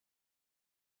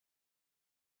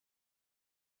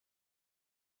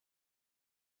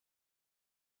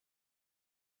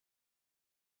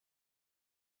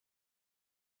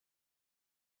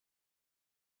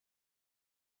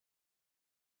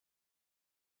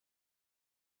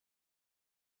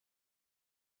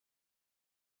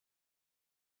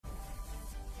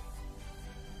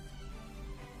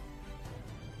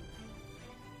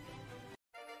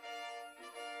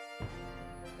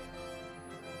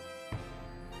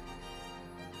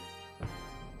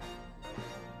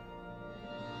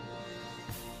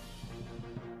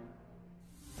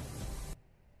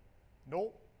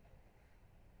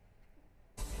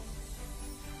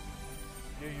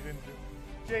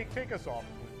Jake, take us off.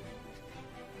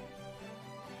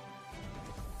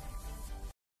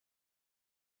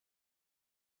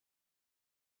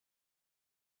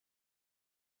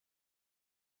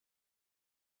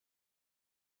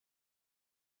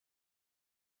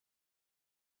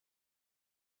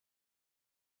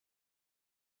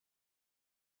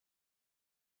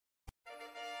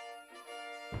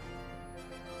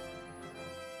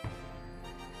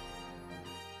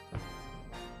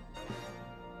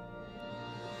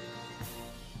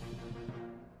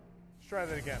 Try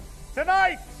that again.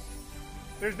 Tonight,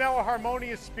 there's now a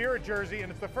Harmonious Spirit jersey, and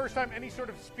it's the first time any sort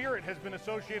of spirit has been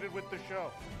associated with the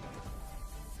show.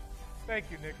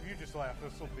 Thank you, Nick. You just laughed.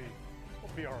 We'll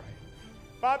be all right.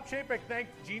 Bob Chapek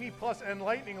thanked Genie Plus and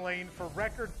Lightning Lane for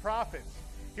record profits.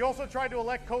 He also tried to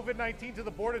elect COVID-19 to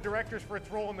the board of directors for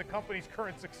its role in the company's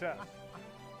current success.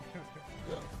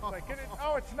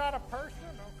 It's not a person?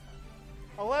 Okay.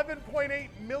 11.8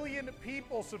 million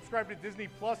people subscribed to Disney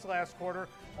Plus last quarter.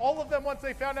 All of them once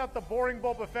they found out the boring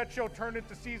Boba Fett show turned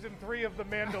into season 3 of The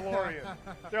Mandalorian.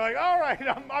 They're like, all right,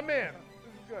 I'm in.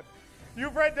 This is good.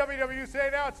 You've read WWE News today.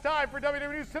 Now it's time for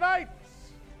WWE News Tonight.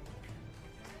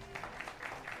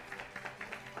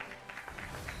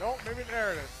 Nope, maybe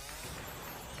there it is.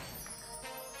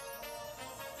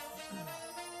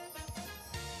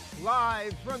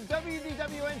 Live from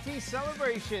WDWNT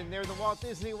Celebration near the Walt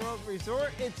Disney World Resort,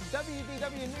 it's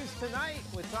WDW News Tonight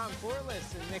with Tom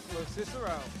Corliss and Nick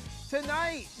Cicero.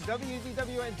 Tonight,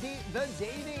 WDWNT The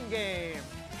Dating Game,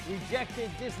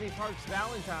 Rejected Disney Parks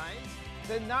Valentines,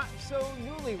 The Not So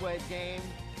Newlywed Game,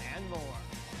 and more.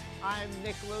 I'm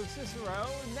Nick Cicero.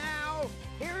 Now,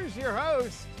 here's your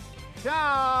host,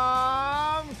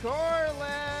 Tom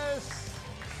Corliss.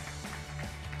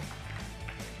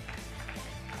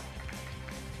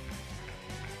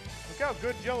 Look how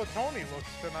good Gelatoni looks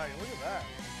tonight. Look at that.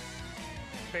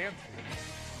 Fancy.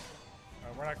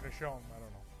 We're not going to show him. I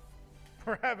don't know.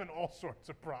 We're having all sorts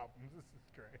of problems. This is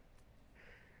great.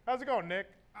 How's it going, Nick?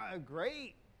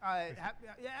 Great. It's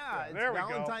there we go.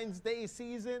 Valentine's Day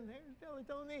season. There's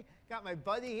Gelatoni. Got my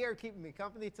buddy here keeping me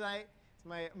company tonight. It's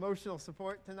my emotional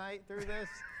support tonight through this.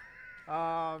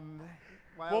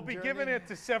 We'll be giving it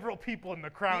to several people in the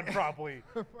crowd probably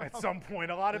at some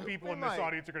point. A lot of people in this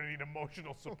audience are going to need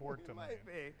emotional support tonight. Might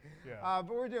be. Yeah.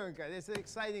 But we're doing good. It's an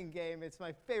exciting game. It's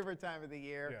my favorite time of the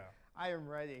year. Yeah. I am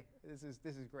ready. This is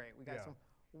great. We got some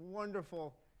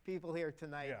wonderful people here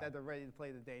tonight that are ready to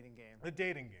play the dating game. The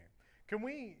dating game. Can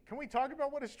we talk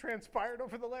about what has transpired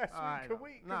over the last week? Can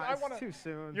we? No, it's too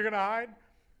soon. You're going to hide?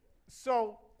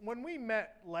 So when we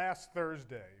met last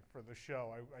Thursday for the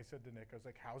show, I said to Nick, I was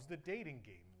like, how's the dating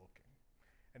game looking?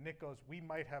 And Nick goes, we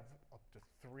might have up to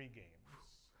 3 games.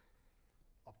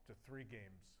 Up to 3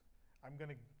 games. I'm going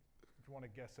to, if you want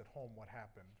to guess at home what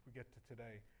happened, we get to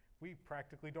today. We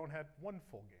practically don't have 1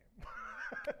 full game.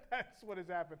 That's what has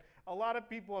happened. A lot of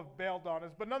people have bailed on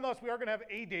us, but nonetheless, we are going to have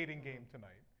a dating game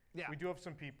tonight. Yeah. We do have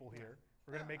some people here.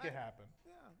 We're going to make it happen.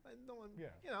 I don't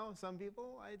want, some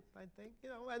people, I think,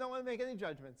 I don't want to make any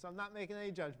judgments. So I'm not making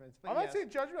any judgments. But I'm not saying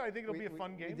judgment. I think it'll be a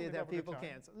fun game. We did have people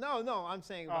cancel. No, I'm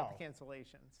saying about the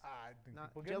cancellations. I think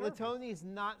people get nervous. Gelatoni's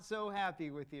not so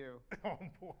happy with you. Oh,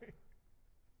 boy.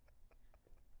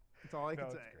 That's all I can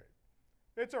say. It's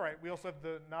great. It's all right. We also have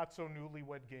the Not So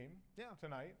Newlywed Game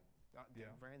tonight.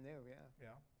 Brand new,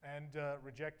 Yeah. And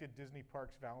Rejected Disney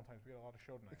Parks Valentine's. We got a lot of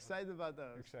show tonight. Excited about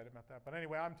those. You're excited about that. But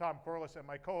anyway, I'm Tom Corliss, and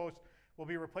my co-host will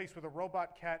be replaced with a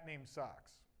robot cat named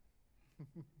Socks.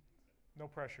 No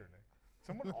pressure, Nick.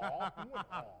 Someone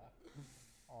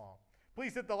aw.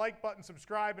 Please hit the like button,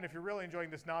 subscribe, and if you're really enjoying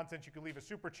this nonsense, you can leave a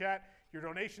super chat. Your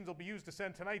donations will be used to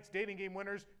send tonight's dating game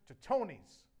winners to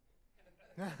Tony's.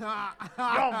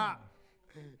 Yum!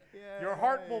 Your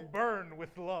heart will burn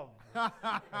with love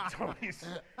at Tony's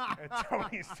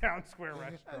Town Square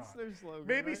restaurant. That's their slogan.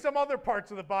 Maybe some other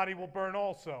parts of the body will burn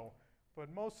also, but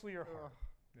mostly your heart.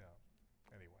 Yeah.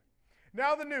 Anyway,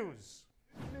 now the news.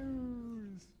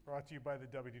 Brought to you by the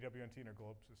WDWNT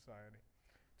Interglobe Society.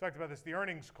 Talked about this. The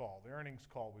earnings call. The earnings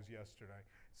call was yesterday.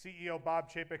 CEO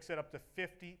Bob Chapek said up to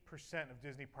 50% of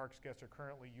Disney Parks guests are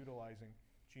currently utilizing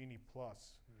Genie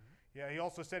Plus. Yeah, he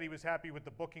also said he was happy with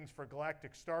the bookings for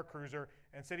Galactic Star Cruiser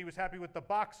and said he was happy with the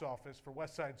box office for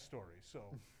West Side Story. So,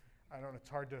 I don't know, it's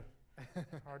hard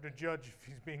to judge if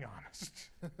he's being honest.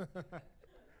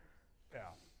 Yeah.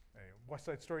 Hey, West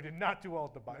Side Story did not do well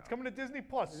at the box. It's coming to Disney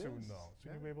Plus soon, though, so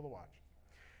you'll be able to watch.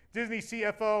 Disney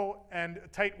CFO and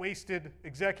tight-waisted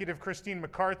executive Christine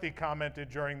McCarthy commented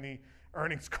during the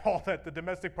earnings call that the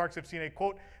domestic parks have seen a,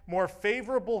 quote, more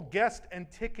favorable guest and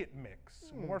ticket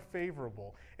mix, more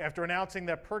favorable, after announcing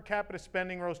that per capita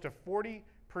spending rose to 40%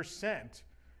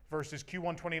 versus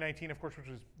Q1 2019, of course, which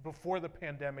was before the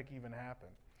pandemic even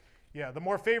happened. Yeah, the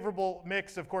more favorable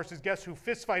mix, of course, is guests who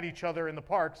fistfight each other in the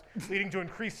parks, leading to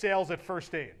increased sales at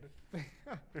First Aid.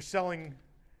 They're selling,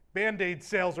 Band-Aid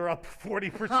sales are up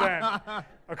 40%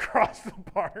 across the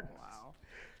parks. Wow.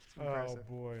 Oh Impressive.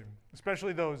 boy,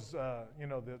 especially those, you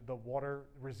know, the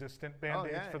water-resistant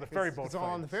Band-Aids for the 'cause ferry boat It's all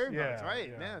on the ferry fights. boats, right?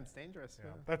 Yeah. Man, it's dangerous.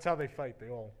 Yeah. That's how they fight. They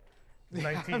all I'm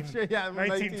 19, sure, yeah,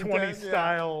 1920 1910, yeah.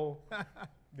 style.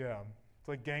 Yeah, it's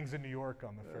like gangs in New York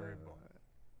on the ferry boat.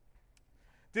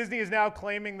 Disney is now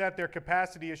claiming that their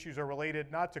capacity issues are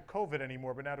related not to COVID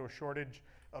anymore, but now to a shortage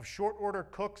of short order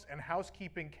cooks and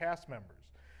housekeeping cast members.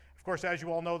 Of course, as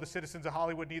you all know, the citizens of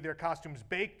Hollywood need their costumes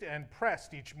baked and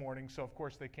pressed each morning, so of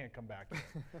course they can't come back yet.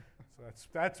 So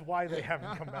that's why they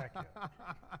haven't come back yet.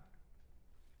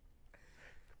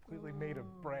 Completely made of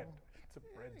bread. It's a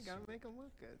bread You soup. gotta make them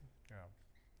look good. Yeah.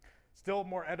 Still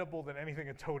more edible than anything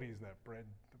at Toadies, the bread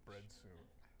suit,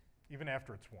 even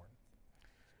after it's worn.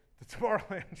 The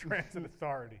Tomorrowland Transit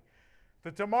Authority.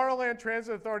 The Tomorrowland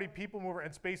Transit Authority, People Mover,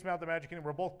 and Space Mountain Magic Kingdom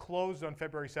were both closed on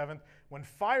February 7th when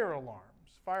fire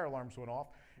alarms went off.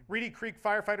 Reedy Creek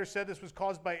firefighters said this was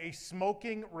caused by a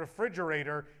smoking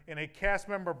refrigerator in a cast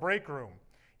member break room.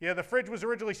 Yeah, the fridge was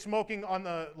originally smoking on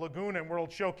the Lagoon and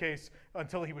World Showcase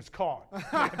until he was caught. They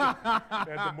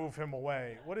had to move him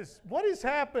away. What is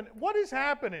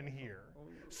happening here?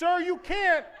 Sir, you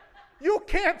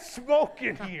can't smoke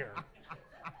in here.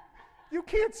 You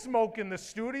can't smoke in the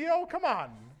studio. Come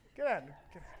on. Get out.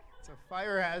 It's a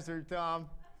fire hazard, Tom.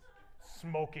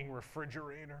 Smoking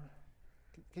refrigerator.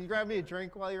 Can you grab me a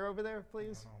drink while you're over there,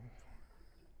 please?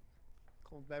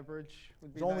 Cold beverage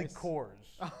would be It's only nice.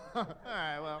 Coors. All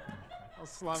right, well, I'll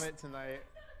slum it tonight.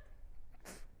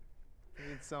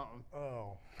 Need something.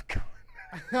 Oh,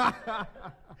 God.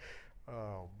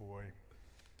 Oh, boy.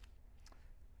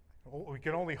 Well, we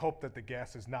can only hope that the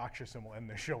gas is noxious and will end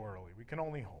the show early. We can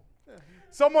only hope.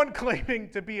 Someone claiming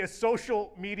to be a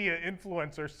social media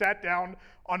influencer sat down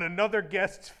on another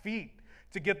guest's feet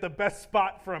to get the best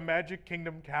spot for a Magic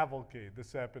Kingdom cavalcade.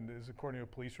 This happened, is according to a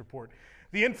police report.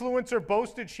 The influencer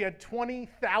boasted she had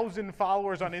 20,000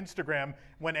 followers on Instagram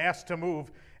when asked to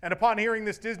move. And upon hearing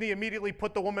this, Disney immediately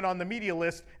put the woman on the media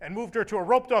list and moved her to a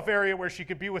roped-off area where she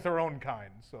could be with her own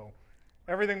kind. So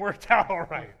everything worked out all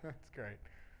right. That's great.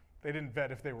 They didn't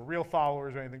vet if they were real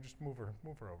followers or anything. Just move her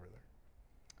over there.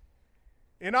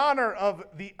 In honor of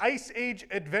the Ice Age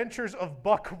Adventures of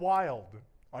Buck Wild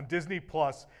on Disney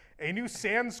Plus, a new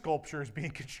sand sculpture is being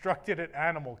constructed at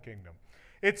Animal Kingdom.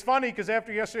 It's funny because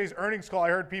after yesterday's earnings call, I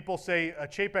heard people say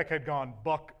Chapek had gone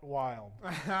buck wild.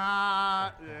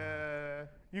 Yeah.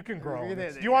 You can grow. Look at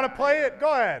it. Do you want to play it?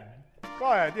 Go ahead.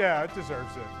 Go ahead. Yeah, it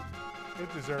deserves it.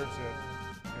 It deserves it.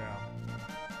 Yeah.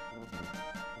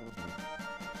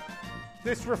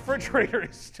 This refrigerator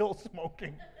is still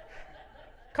smoking.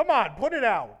 Come on, put it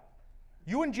out.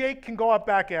 You and Jake can go out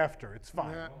back after. It's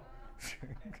fine. Yeah.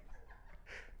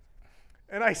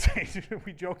 And I say,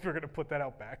 we joked we're going to put that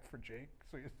out back for Jake.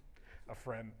 So he's a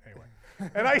friend. Anyway.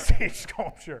 An Ice Age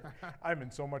sculpture. I'm in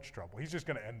so much trouble. He's just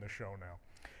going to end the show now.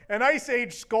 An Ice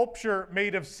Age sculpture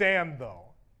made of sand, though.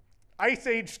 Ice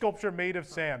Age sculpture made of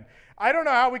sand. I don't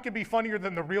know how we could be funnier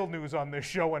than the real news on this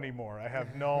show anymore. I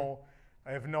have no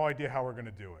idea how we're going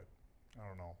to do it. I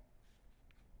don't know.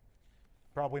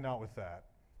 Probably not with that.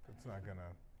 It's not going to.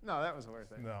 No, that was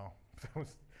worth it. No.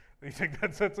 You think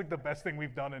that's like the best thing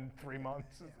we've done in 3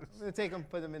 months? I'm going to take them,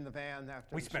 put them in the van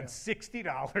after We the spent show.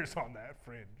 $60 on that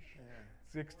fridge.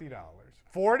 Yeah. $60.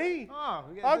 40? Oh,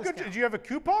 we got Oh, a good. discount. Did you have a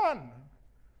coupon?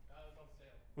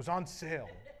 It was on sale.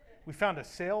 We found a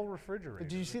sale refrigerator.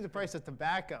 Did you see the price of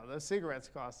tobacco? Those cigarettes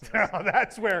cost us. Oh,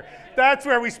 that's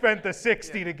where we spent the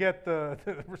 60 to get the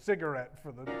cigarette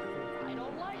for the. I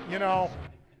don't like You know.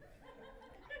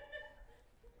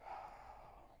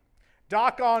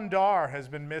 Doc Ondar has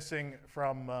been missing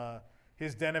from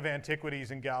his den of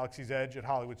antiquities in Galaxy's Edge at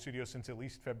Hollywood Studios since at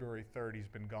least February 3rd. He's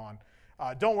been gone.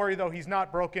 Don't worry, though. He's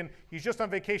not broken. He's just on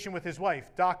vacation with his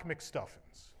wife, Doc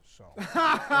McStuffins. So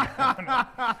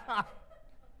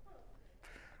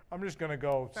I'm just going to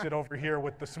go sit over here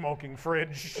with the smoking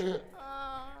fridge.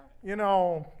 You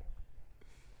know,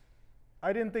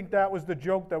 I didn't think that was the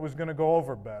joke that was going to go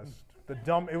over best.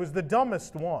 It was the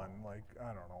dumbest one. Like, I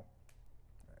don't know.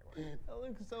 That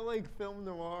looks so like film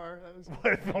noir. That was,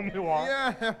 What, film noir?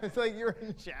 yeah, it's like you're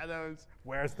in shadows.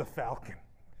 Where's the Falcon?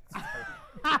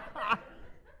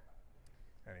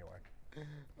 Anyway,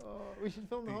 Oh, we should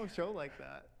film the whole show like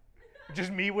that.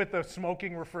 just me with the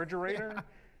smoking refrigerator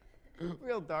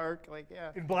Real dark, like,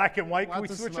 yeah. in black and white. Can we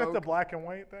Lots of switch that to smoke. black and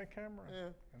white, that camera? Yeah.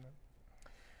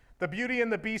 The Beauty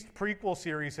and the Beast prequel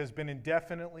series has been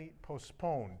indefinitely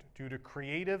postponed due to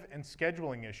creative and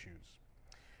scheduling issues.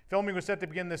 Filming was set to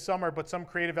begin this summer, but some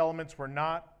creative elements were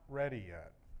not ready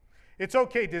yet. It's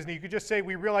okay, Disney. You could just say,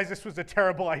 we realized this was a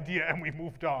terrible idea and we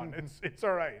moved on. It's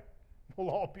all right. We'll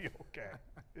all be okay.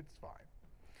 It's fine.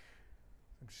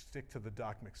 Stick to the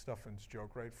Doc McStuffins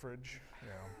joke, right, Fridge?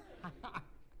 Yeah,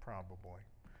 probably.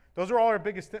 Those are all our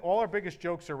biggest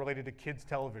jokes are related to kids'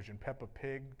 television. Peppa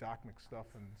Pig, Doc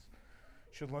McStuffins.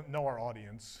 Should know our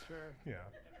audience. Sure. Yeah.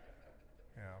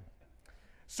 Yeah.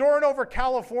 Soarin' Over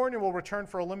California will return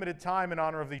for a limited time in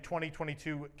honor of the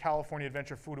 2022 California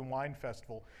Adventure Food and Wine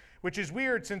Festival, which is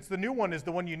weird since the new one is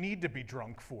the one you need to be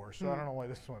drunk for, so I don't know why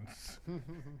this one's.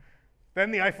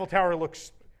 Then the Eiffel Tower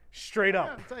looks straight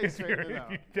up that's how you straighten it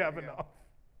out. if you have enough.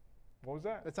 What was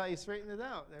that? That's how you straighten it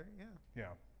out. There, yeah. Yeah,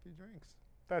 A few drinks.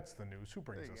 that's the news. Who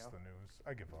brings There you us go. the news?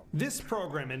 I give up. This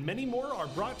program and many more are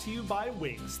brought to you by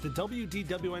WIGS, the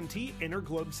WDWNT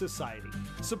Interglobe Society.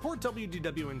 Support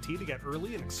WDWNT to get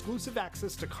early and exclusive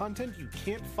access to content you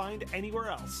can't find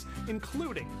anywhere else,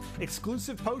 including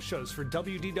exclusive post shows for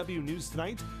WDW News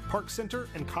Tonight, Park Center,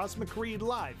 and Cosmic Read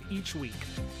live each week,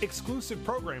 exclusive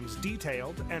programs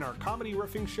detailed, and our comedy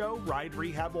riffing show, Ride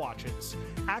Rehab Watches,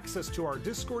 access to our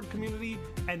Discord community,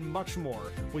 and much more,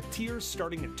 with tiers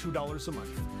starting at $2 a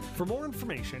month. For more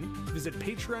information, visit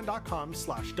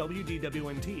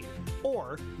patreon.com/WDWNT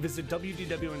or visit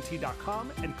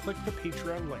WDWNT.com and click the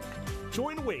Patreon link.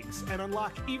 Join WIGS and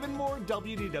unlock even more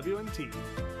WDWNT.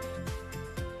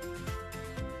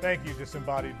 Thank you,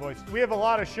 disembodied voice. We have a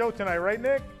lot of show tonight, right,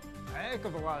 Nick? A heck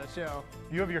of a lot of show.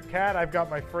 You have your cat, I've got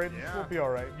my fridge. Yeah. We'll be all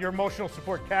right. Your emotional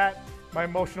support cat, my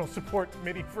emotional support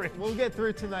mini fridge. We'll get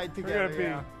through tonight We're together. gonna be,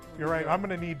 Yeah. you're right, I'm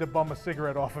gonna need to bum a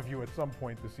cigarette off of you at some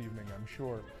point this evening, I'm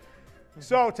sure.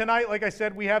 So tonight, like I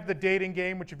said, we have the dating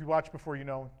game, which if you watched before, you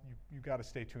know, you gotta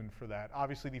stay tuned for that.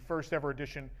 Obviously, the first ever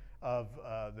edition of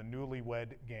the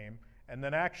Newlywed Game. And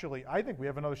then actually, I think we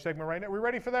have another segment right now. We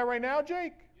ready for that right now,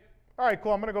 Jake? Yep. All right,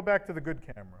 cool, I'm gonna go back to the good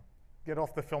camera. Get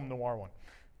off the film noir one.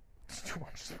 It's too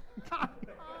much.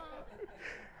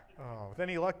 Oh, with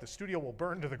any luck, the studio will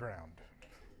burn to the ground.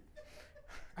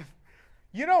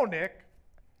 You know, Nick,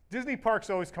 Disney Parks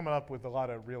always coming up with a lot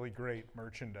of really great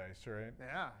merchandise, right?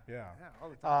 Yeah. Yeah. Yeah, all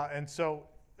the time. And so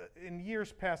in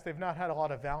years past, they've not had a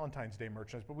lot of Valentine's Day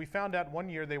merchandise, but we found out one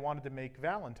year they wanted to make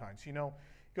Valentine's. You know, you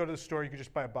go to the store, you could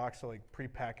just buy a box of like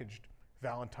prepackaged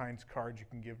Valentine's cards you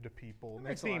can give to people. And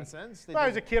makes they a lot of seem- sense. They When I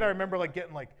was do- a kid, I remember like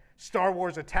getting like Star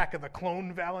Wars Attack of the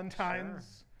Clone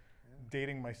Valentines.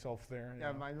 Dating myself there.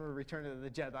 Yeah, mine were Return of the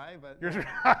Jedi, but Yours-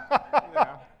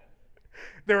 yeah.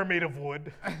 They were made of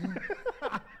wood.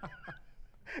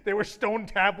 They were stone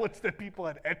tablets that people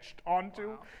had etched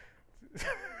onto.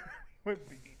 Be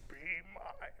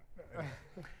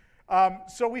mine.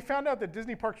 So we found out that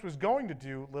Disney Parks was going to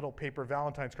do little paper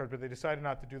Valentine's cards, but they decided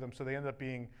not to do them, so they ended up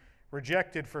being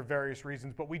rejected for various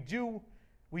reasons. But we do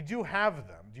have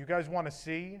them. Do you guys want to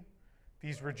see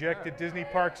these rejected Disney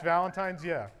Parks Valentines?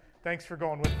 Yeah. Thanks for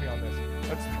going with me on this.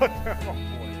 Let's put them. Oh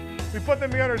boy. We put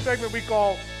them in our segment we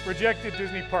call Rejected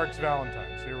Disney Parks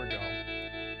Valentines. Here we go.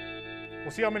 We'll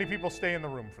see how many people stay in the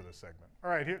room for this segment. All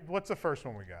right, here, what's the first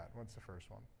one we got? What's the first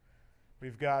one?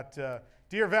 We've got,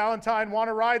 Dear Valentine, want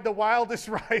to ride the wildest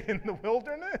ride in the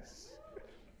wilderness?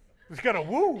 There's got a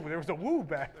woo. There was a woo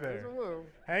back there. There's a woo.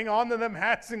 Hang on to them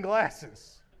hats and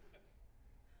glasses.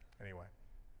 Anyway,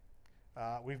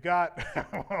 we've got,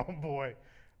 oh boy,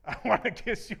 I want to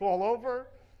kiss you all over.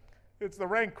 It's the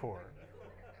Rancor.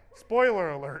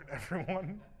 Spoiler alert,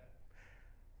 everyone.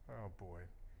 Oh boy,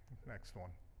 next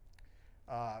one.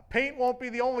 Paint won't be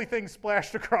the only thing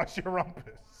splashed across your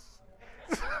rumpus.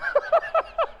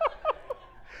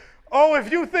 Oh, if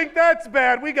you think that's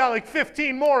bad, we got like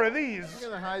 15 more of these. I'm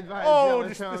gonna hide behind Oh,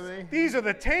 Gelatoni. these are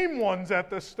the tame ones at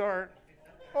the start.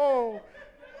 Oh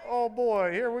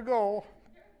boy, here we go.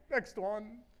 Next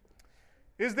one.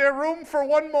 Is there room for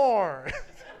one more?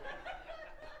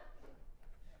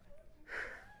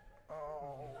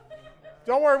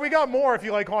 Don't worry, we got more if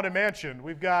you like Haunted Mansion.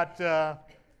 We've got,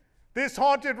 this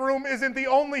haunted room isn't the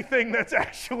only thing that's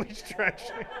actually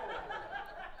stretching.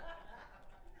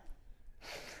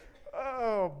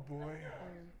 Oh, boy.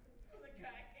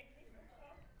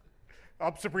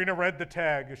 Up, Sabrina read the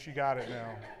tag. She got it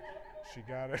now. She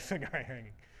got it. The guy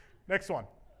hanging. Next one.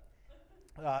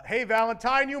 Hey,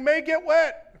 Valentine, you may get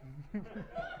wet.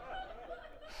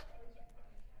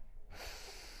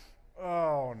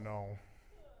 Oh, no.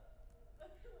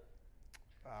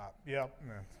 Yep.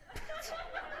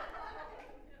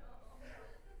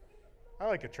 I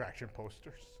like attraction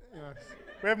posters. Yes.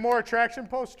 We have more attraction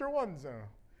poster ones.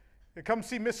 Come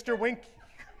see Mr. Winky.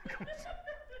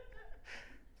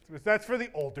 That's for the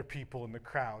older people in the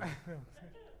crowd.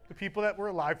 The people that were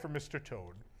alive for Mr.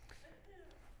 Toad.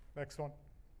 Next one.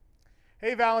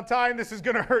 Hey, Valentine, this is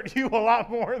going to hurt you a lot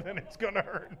more than it's going to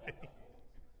hurt me.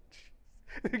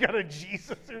 They got a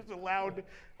Jesus. There's a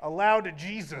loud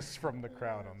Jesus from the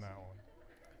crowd on that one.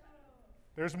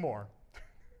 There's more.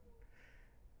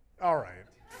 All right.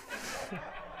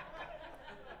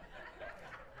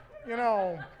 You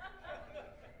know,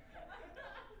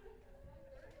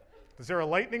 is there a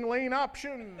lightning lane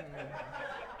option?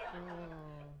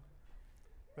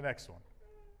 The next one.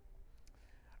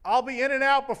 I'll be in and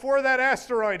out before that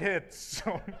asteroid hits.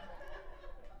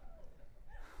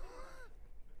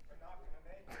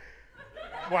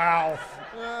 Wow.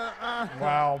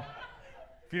 Wow.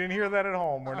 If you didn't hear that at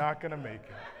home, we're not going to make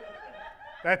it.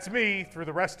 That's me through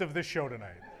the rest of this show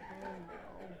tonight.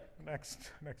 Next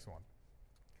one.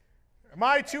 Am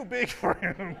I too big for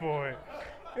him, boy?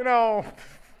 You know.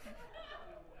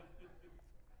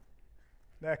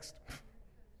 Next.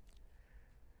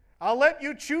 I'll let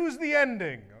you choose the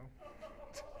ending.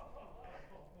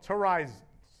 It's Horizons.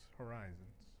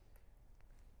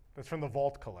 That's from the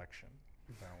Vault collection.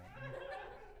 That one.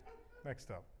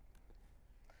 Next up.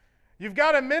 You've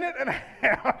got a minute and a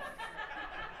half.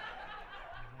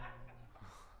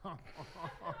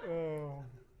 Oh.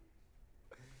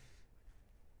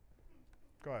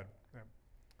 Go ahead.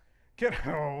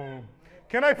 Yeah.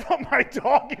 Can I put my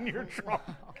dog in your trunk?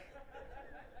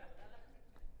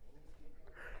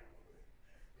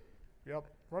 Yep.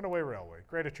 Runaway Railway.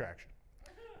 Great attraction.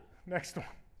 Next one.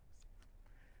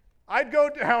 I'd go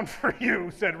down for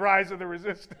you, said Rise of the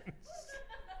Resistance.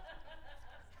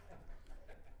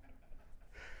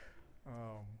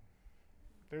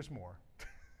 There's more.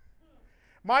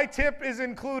 My tip is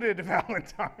included,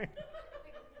 Valentine.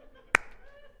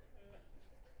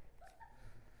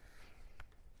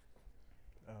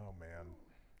 Oh, man.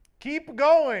 Keep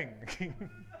going.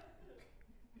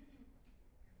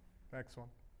 Next one.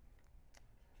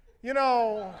 You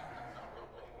know,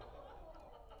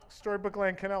 Storybook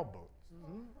Land Canal boats.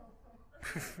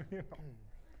 You know,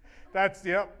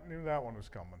 knew that one was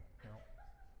coming. You know.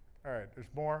 All right, there's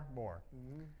more.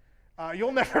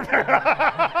 You'll never.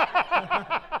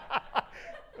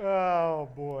 Oh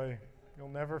boy, you'll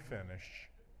never finish.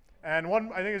 And I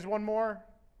think there's one more.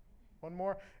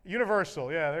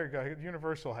 Universal, yeah, there you go.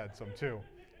 Universal had some too.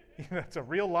 That's a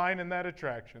real line in that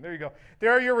attraction. There you go.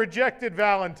 There are your rejected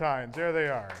Valentines. There they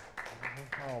are.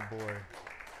 Oh boy.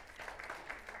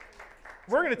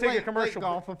 We're going to take a commercial.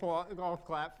 Golf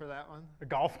clap for that one. A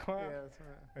golf clap? Yeah, that's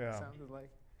what it sounded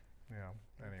like. Yeah.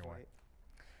 Anyway.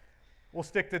 We'll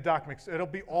stick to Doc Mix. It'll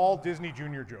be all Disney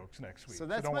Junior jokes next week. So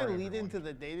that's my lead into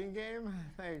the dating game?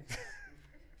 Thanks.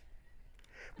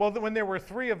 Well, when there were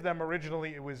 3 of them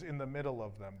originally, it was in the middle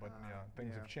of them, but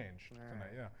things have changed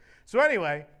tonight. Yeah. So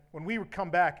anyway, when we come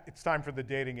back, it's time for the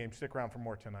dating game. Stick around for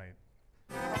more tonight.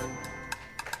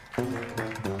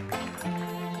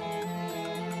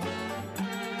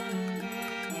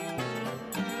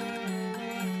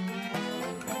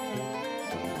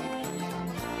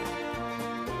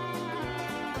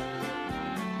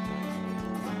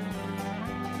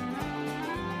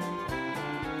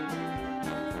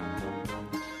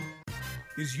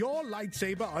 Is your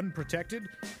lightsaber unprotected?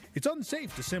 It's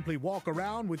unsafe to simply walk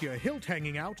around with your hilt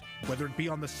hanging out, whether it be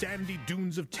on the sandy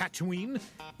dunes of Tatooine,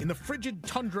 in the frigid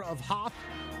tundra of Hoth,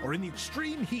 or in the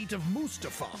extreme heat of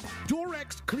Mustafar.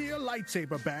 Durex Clear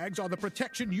Lightsaber Bags are the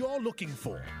protection you're looking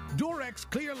for. Durex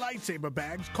Clear Lightsaber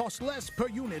Bags cost less per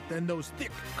unit than those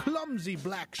thick, clumsy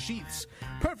black sheaths,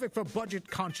 perfect for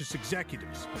budget-conscious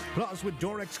executives. Plus, with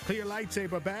Durex Clear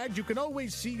Lightsaber Bags, you can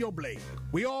always see your blade.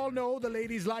 We all know the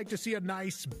ladies like to see a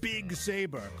nice, big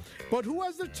saber, but who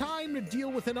has the time to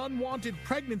deal with an unwanted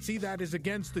pregnancy that is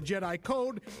against the Jedi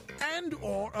Code and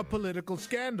or a political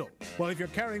scandal? Well, if you're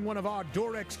carrying one of our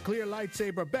Durex Clear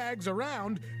Lightsaber Bags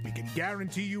around, we can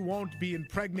guarantee you won't be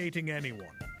impregnating anyone.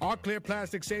 Our clear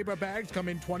plastic saber bags come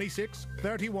in 26,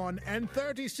 31, and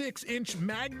 36-inch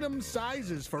magnum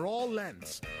sizes for all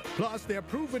lengths. Plus, they're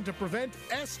proven to prevent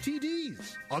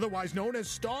STDs, otherwise known as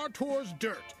Star Tours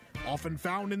dirt, often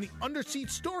found in the underseat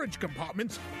storage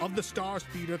compartments of the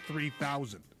Starspeeder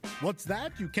 3000. What's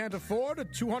that? You can't afford a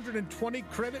 220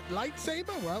 credit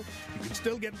lightsaber? Well, you can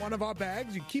still get one of our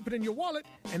bags, you keep it in your wallet,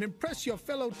 and impress your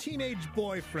fellow teenage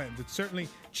boyfriends. It's certainly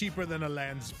cheaper than a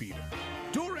land speeder.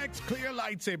 Durex Clear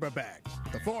Lightsaber Bags.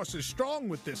 The Force is strong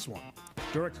with this one.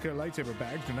 Durex Clear Lightsaber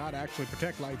Bags do not actually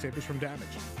protect lightsabers from damage.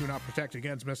 Do not protect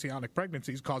against messianic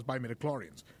pregnancies caused by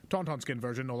midichlorians. Tauntaun skin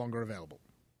version no longer available.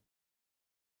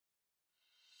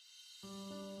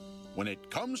 When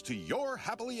it comes to your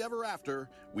happily ever after,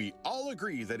 we all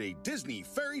agree that a Disney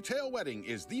fairy tale wedding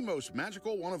is the most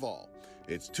magical one of all.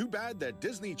 It's too bad that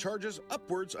Disney charges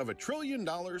upwards of $1 trillion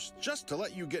just to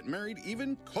let you get married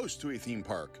even close to a theme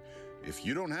park. If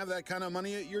you don't have that kind of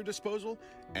money at your disposal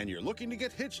and you're looking to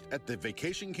get hitched at the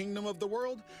vacation kingdom of the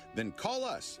world, then call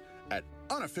us at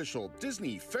Unofficial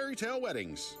Disney Fairy Tale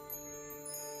Weddings.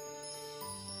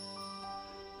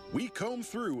 We comb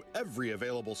through every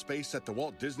available space at the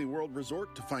Walt Disney World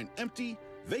Resort to find empty,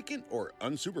 vacant, or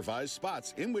unsupervised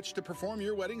spots in which to perform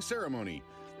your wedding ceremony.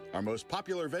 Our most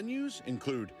popular venues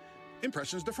include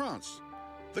Impressions de France,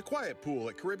 the Quiet Pool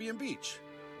at Caribbean Beach,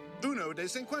 Uno de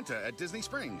Cinquenta at Disney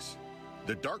Springs,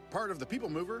 the dark part of the People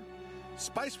Mover,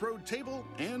 Spice Road Table,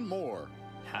 and more.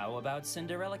 How about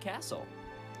Cinderella Castle?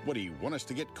 What, do you want us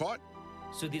to get caught?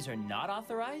 So these are not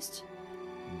authorized?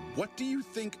 What do you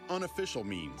think unofficial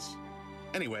means?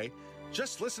 Anyway,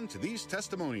 just listen to these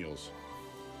testimonials.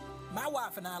 My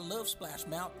wife and I love Splash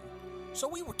Mountain, so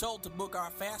we were told to book our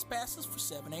fast passes for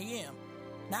 7 a.m.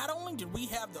 Not only did we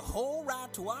have the whole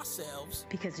ride to ourselves,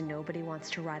 because nobody wants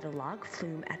to ride a log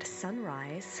flume at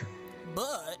sunrise,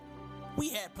 but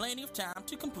we had plenty of time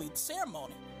to complete the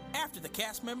ceremony after the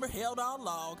cast member held our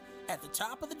log at the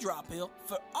top of the drop hill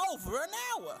for over an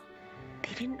hour.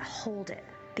 They didn't hold it.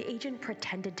 The agent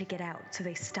pretended to get out, so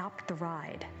they stopped the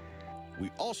ride.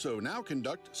 We also now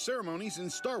conduct ceremonies in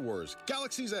Star Wars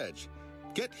Galaxy's Edge.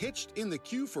 Get hitched in the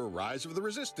queue for Rise of the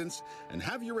Resistance and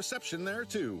have your reception there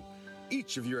too.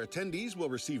 Each of your attendees will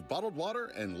receive bottled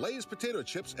water and Lay's potato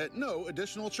chips at no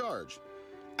additional charge.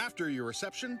 After your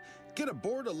reception, get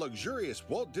aboard a luxurious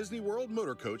Walt Disney World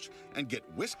motor coach and get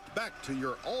whisked back to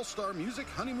your all-star music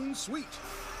honeymoon suite.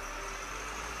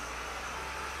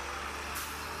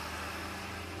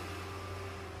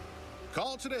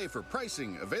 Call today for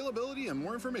pricing, availability, and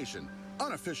more information.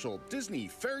 Unofficial Disney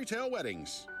Fairy Tale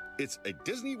Weddings. It's a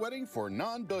Disney wedding for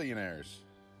non-billionaires.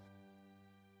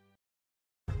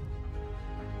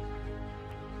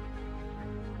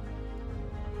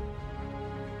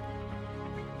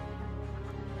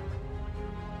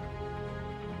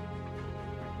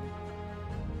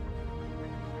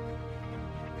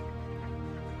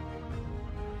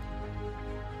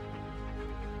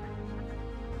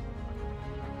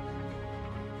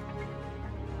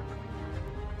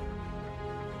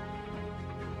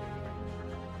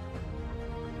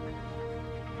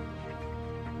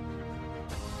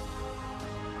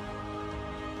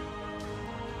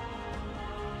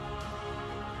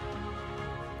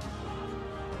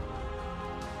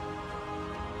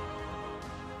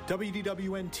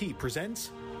 WDWNT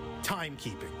presents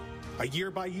Timekeeping, a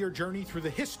year-by-year journey through the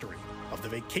history of the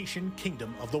vacation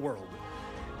kingdom of the world.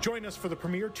 Join us for the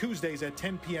premiere Tuesdays at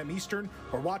 10 p.m. Eastern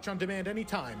or watch on demand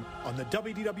anytime on the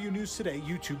WDW News Today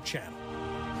YouTube channel.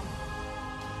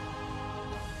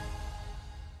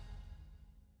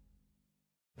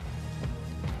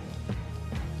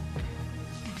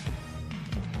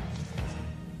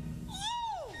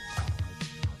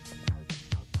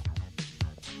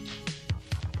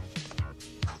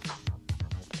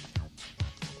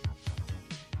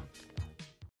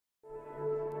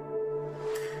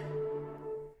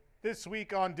 This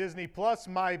week on Disney Plus,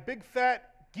 My Big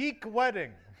Fat Geek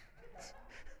Wedding.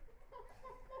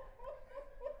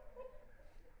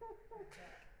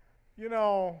 You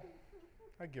know,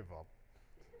 I give up.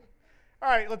 All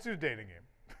right, let's do a dating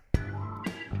game.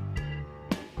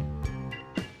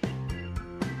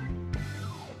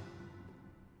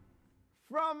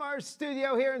 From our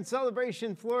studio here in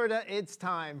Celebration, Florida, it's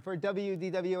time for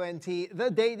WDWNT, The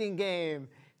Dating Game.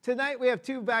 Tonight we have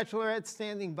two bachelorettes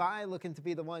standing by, looking to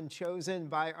be the one chosen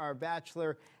by our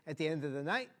bachelor at the end of the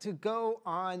night to go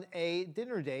on a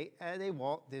dinner date at a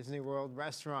Walt Disney World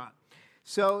restaurant.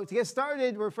 So to get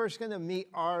started, we're first going to meet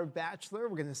our bachelor.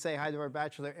 We're going to say hi to our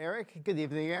bachelor, Eric. Good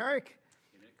evening, Eric.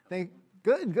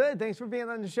 Good. Thanks for being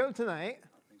on the show tonight.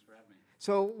 Thanks for having me.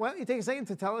 So why don't you take a second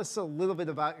to tell us a little bit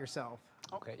about yourself?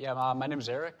 Okay, yeah, my name is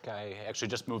Eric. I actually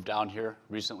just moved down here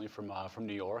recently from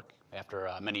New York after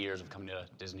many years of coming to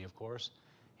Disney, of course.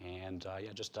 And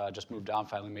yeah, just moved down,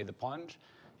 finally made the plunge.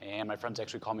 And my friends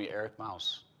actually call me Eric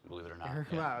Mouse, believe it or not.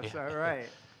 Eric Mouse, all right.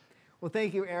 Well,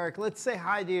 thank you, Eric. Let's say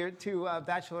hi to your two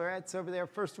bachelorettes over there.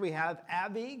 First, we have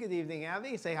Abby. Good evening,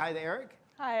 Abby. Say hi to Eric.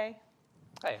 Hi.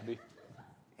 Hi, Abby.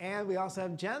 And we also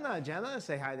have Jenna. Jenna,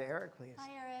 say hi to Eric, please. Hi,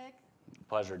 Eric.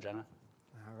 Pleasure, Jenna.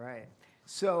 All right.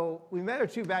 So we met our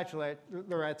two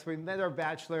bachelorettes. We met our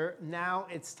bachelor. Now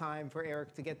it's time for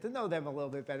Eric to get to know them a little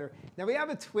bit better. Now we have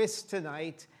a twist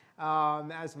tonight.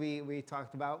 As we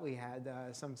talked about, we had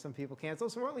some people cancel,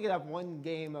 so we're only going to have one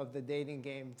game of the dating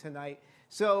game tonight.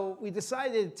 So we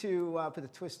decided to put a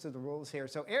twist to the rules here.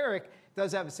 So Eric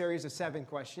does have a series of 7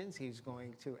 questions he's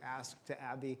going to ask to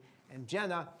Abby and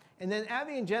Jenna. And then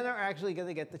Abby and Jenna are actually going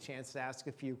to get the chance to ask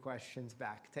a few questions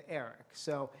back to Eric.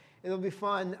 So it'll be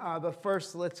fun. But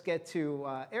first, let's get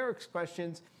to Eric's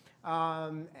questions.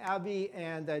 Abby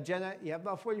and Jenna, you have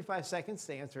about 45 seconds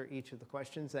to answer each of the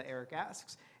questions that Eric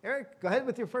asks. Eric, go ahead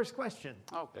with your first question.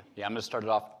 Okay. Yeah, I'm going to start it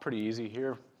off pretty easy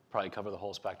here. Probably cover the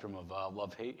whole spectrum of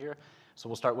love-hate here. So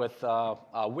we'll start with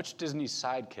which Disney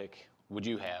sidekick would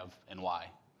you have and why?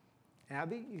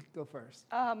 Abby, you can go first.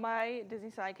 My Disney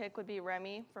sidekick would be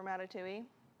Remy from Ratatouille.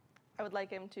 I would like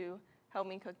him to help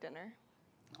me cook dinner.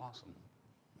 Awesome.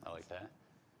 I like that.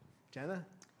 Jenna?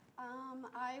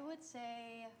 I would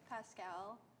say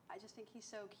Pascal. I just think he's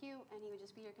so cute, and he would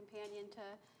just be your companion to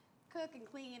cook and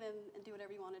clean and do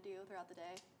whatever you want to do throughout the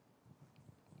day.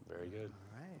 Very good.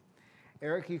 All right.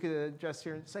 Eric, you could address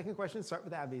your second question. Start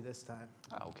with Abby this time.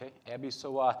 Okay, Abby,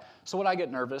 so when I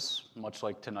get nervous, much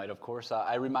like tonight, of course,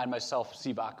 I remind myself,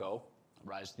 Si va go,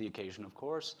 rise to the occasion, of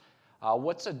course.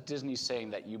 What's a Disney saying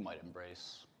that you might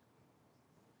embrace?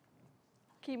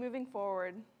 Keep moving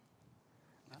forward.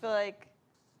 I feel like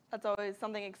that's always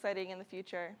something exciting in the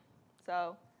future.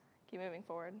 So keep moving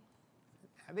forward.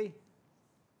 Abby?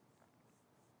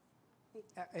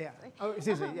 Yeah. Oh,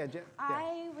 excuse me. Yeah.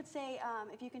 I would say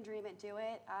if you can dream it, do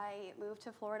it. I moved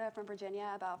to Florida from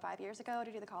Virginia about 5 years ago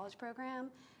to do the college program.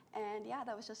 And yeah,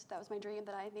 that was my dream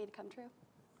that I made come true.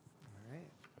 All right.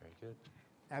 Very good.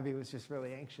 Abby was just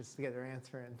really anxious to get her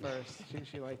answer in first.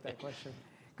 She liked that question.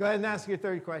 Go ahead and ask your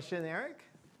third question, Eric.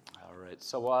 All right.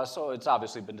 So it's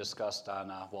obviously been discussed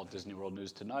on Walt Disney World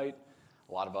News tonight,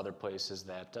 a lot of other places,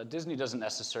 that Disney doesn't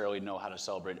necessarily know how to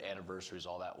celebrate anniversaries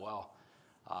all that well.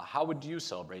 How would you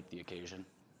celebrate the occasion?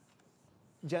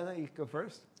 Jenna, you can go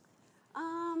first.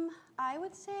 I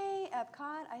would say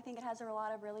Epcot. I think it has a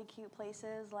lot of really cute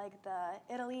places like the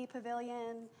Italy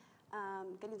Pavilion,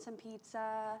 getting some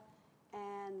pizza,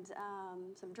 and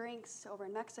some drinks over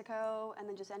in Mexico, and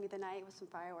then just ending the night with some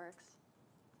fireworks.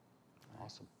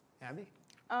 Awesome. Abby?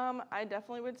 I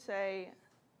definitely would say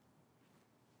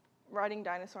riding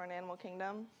dinosaur in Animal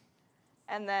Kingdom,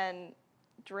 and then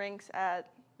drinks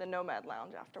at the Nomad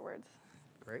Lounge afterwards.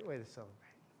 Great way to celebrate.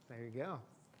 There you go.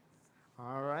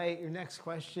 All right, your next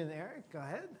question, Eric, go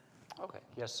ahead. Okay,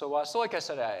 yes, so like I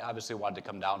said, I obviously wanted to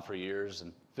come down for years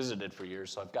and visited for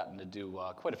years, so I've gotten to do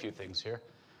quite a few things here.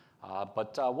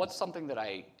 But what's something that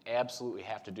I absolutely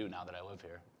have to do now that I live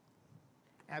here?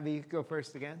 Abby, you can go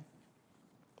first again.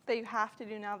 That you have to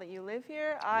do now that you live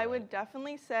here? Right. I would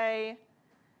definitely say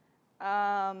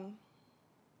probably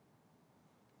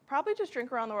just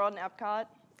drink around the world in Epcot.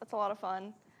 That's a lot of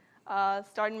fun.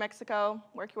 Start in Mexico,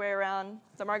 work your way around.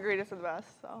 The margaritas are the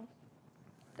best, so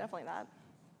definitely that.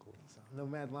 Cool. So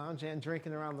Nomad Lounge and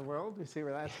drinking around the world. We see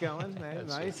where that's going.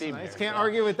 Nice. There, Can't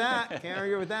argue with that. Can't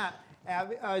argue with that.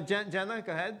 Abby, Jenna,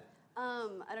 go ahead.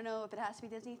 I don't know if it has to be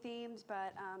Disney themed,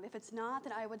 but if it's not,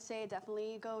 then I would say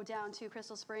definitely go down to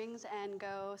Crystal Springs and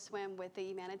go swim with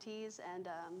the manatees and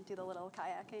do the little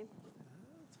kayaking.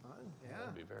 That's fun. Yeah. That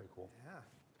would be very cool. Yeah.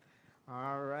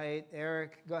 All right,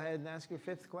 Eric, go ahead and ask your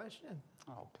fifth question.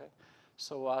 Okay.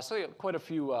 So yeah, quite a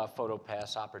few photo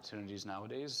pass opportunities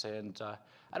nowadays, and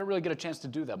I don't really get a chance to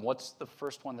do them. What's the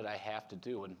first one that I have to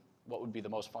do, and what would be the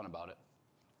most fun about it?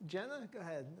 Jenna, go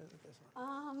ahead. This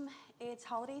one. It's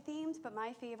holiday themed, but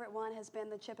my favorite one has been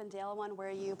the Chip and Dale one where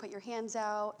you put your hands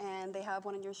out and they have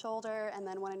one on your shoulder and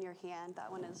then one in your hand.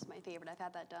 That one is my favorite. I've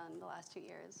had that done the last 2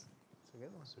 years. It's a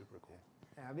good one. Super cool.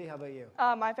 Abby, how about you?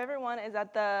 My favorite one is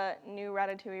at the new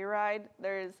Ratatouille ride.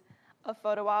 There's a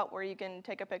photo op where you can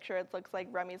take a picture. It looks like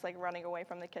Remy's like running away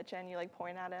from the kitchen. You like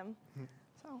point at him.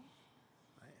 So.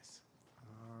 Nice.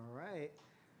 All right.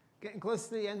 Getting close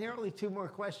to the end here. Only 2 more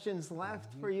questions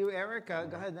left for you, Eric. Go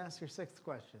ahead and ask your 6th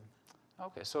question.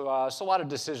 Okay, so a lot of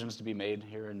decisions to be made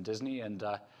here in Disney, and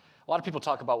a lot of people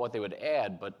talk about what they would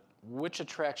add, but which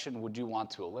attraction would you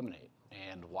want to eliminate,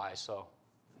 and why so?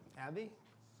 Abby?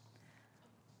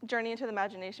 Journey into the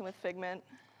Imagination with Figment.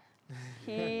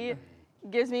 He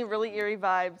gives me really eerie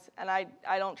vibes, and I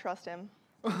don't trust him.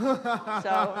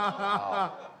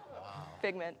 So,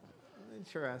 Figment.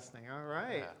 Interesting. All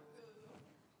right. Yeah.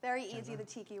 Very easy, the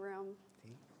Tiki Room.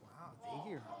 Wow,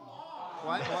 Tiki Room.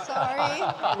 Why?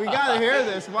 Sorry. We got to hear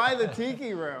this. Why the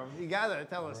Tiki Room? You got to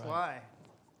tell us why.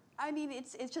 I mean,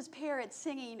 it's just parrots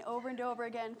singing over and over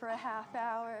again for a half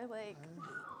hour. Like.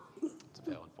 That's a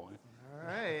valid point. All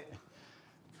right.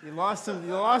 You lost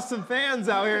some fans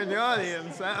out here in the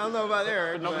audience. I don't know about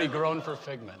Eric. Nobody groaned for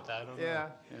Figment. I don't know. Yeah.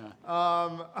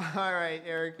 All right,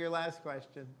 Eric, your last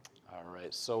question. All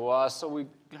right. So we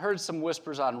heard some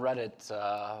whispers on Reddit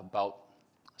about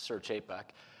Sir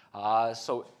Chapek.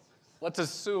 So let's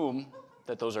assume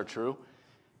that those are true.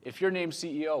 If you're named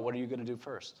CEO, what are you going to do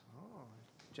first? Oh,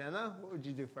 Jenna, what would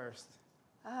you do first?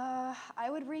 I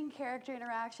would bring character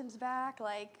interactions back,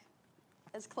 like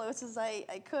as close as I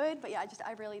could. But yeah,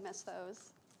 I really miss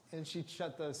those. And she'd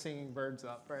shut the singing birds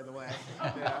up right away.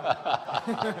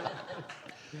 Yeah.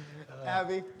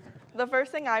 Abby? The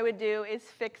first thing I would do is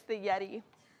fix the Yeti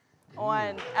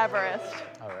on Everest.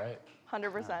 All right.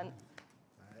 100%.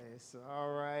 Nice.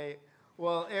 All right.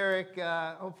 Well, Eric,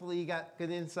 hopefully you got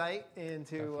good insight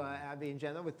into Abby and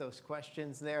Jenna with those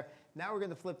questions there. Now we're going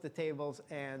to flip the tables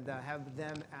and have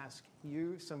them ask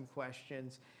you some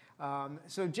questions.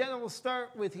 So Jenna, we'll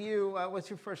start with you. What's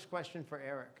your first question for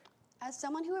Eric? As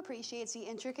someone who appreciates the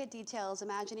intricate details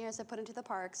Imagineers have put into the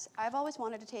parks, I've always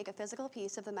wanted to take a physical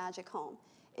piece of the magic home.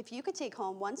 If you could take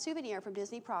home one souvenir from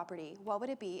Disney property, what would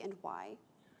it be and why?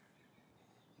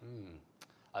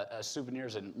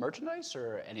 Souvenirs and merchandise,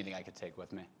 or anything I could take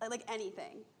with me? Like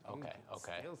anything. Okay.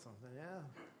 Steal something, yeah.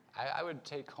 I would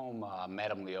take home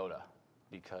Madame Leota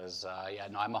because,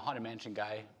 I'm a Haunted Mansion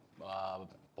guy,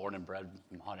 born and bred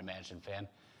Haunted Mansion fan.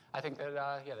 I think that,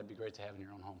 that'd be great to have in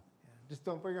your own home. Just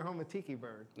don't bring her home a tiki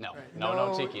bird. No, right?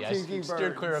 no tiki. I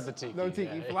steered clear of the tiki. No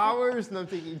tiki flowers, no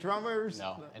tiki drummers.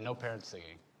 No, and no parents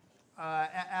singing.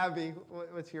 Abby,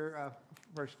 what's your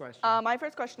first question? My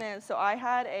first question is, so I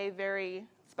had a very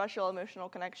special emotional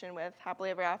connection with Happily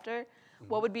Ever After.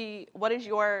 Mm-hmm. What is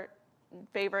your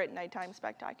favorite nighttime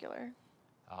spectacular?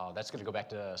 Oh, that's going to go back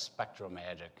to Spectro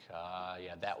Magic.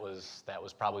 That was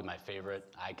probably my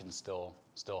favorite. I can still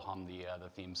hum the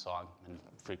theme song and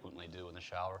frequently do in the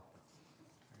shower.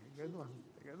 Good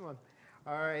one.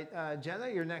 All right, Jenna,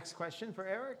 your next question for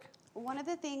Eric. One of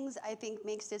the things I think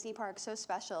makes Disney parks so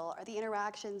special are the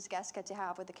interactions guests get to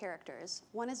have with the characters.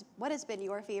 What has been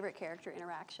your favorite character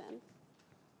interaction?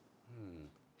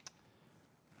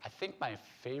 I think my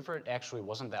favorite actually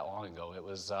wasn't that long ago. It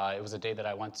was a day that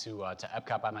I went to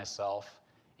Epcot by myself,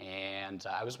 and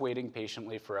I was waiting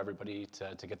patiently for everybody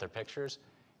to get their pictures.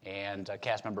 And a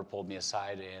cast member pulled me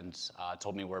aside and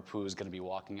told me where Pooh was going to be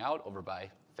walking out over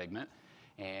by Figment,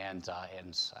 and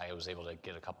I was able to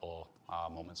get a couple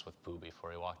moments with Pooh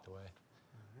before he walked away.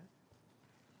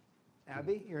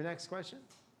 Abby, your next question.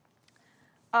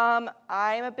 I'm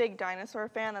a big dinosaur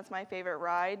fan. That's my favorite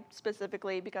ride,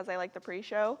 specifically because I like the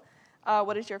pre-show.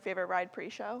 What is your favorite ride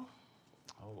pre-show?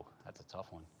 Oh, that's a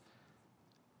tough one.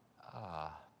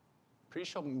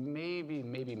 Pre-show,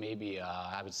 maybe,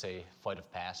 I would say Flight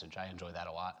of Passage. I enjoy that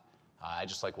a lot. I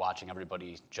just like watching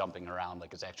everybody jumping around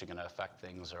like it's actually going to affect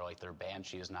things, or like their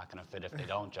Banshee is not going to fit if they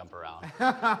don't jump around.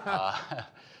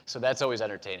 So that's always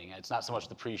entertaining. It's not so much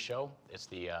the pre-show, it's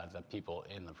the people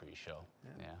in the pre-show.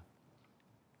 Yeah.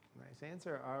 Nice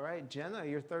answer. All right, Jenna,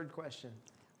 your third question.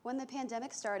 When the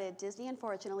pandemic started, Disney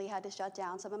unfortunately had to shut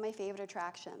down some of my favorite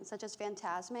attractions, such as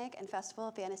Fantasmic and Festival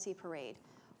of Fantasy Parade.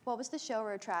 What was the show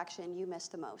or attraction you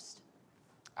missed the most?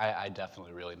 I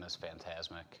definitely really miss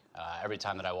Fantasmic. Every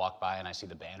time that I walk by and I see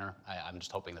the banner, I'm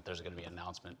just hoping that there's going to be an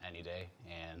announcement any day,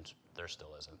 and there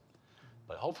still isn't.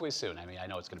 But hopefully soon. I mean, I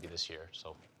know it's going to be this year,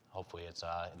 so hopefully it's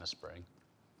in the spring.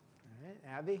 All right,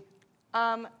 Abby?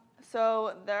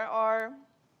 So there are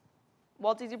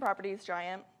Walt Disney Properties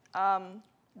Giant.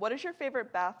 What is your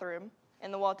favorite bathroom in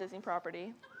the Walt Disney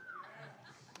property?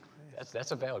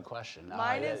 That's a valid question.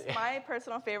 My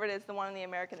personal favorite is the one in the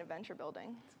American Adventure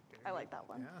Building. I like that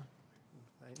one.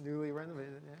 Yeah, newly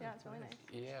renovated. Yeah, it's really nice.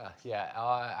 Yeah.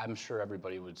 I'm sure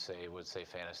everybody would say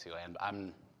Fantasyland.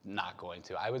 I'm not going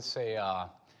to. I would say,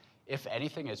 if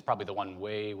anything, it's probably the one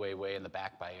way in the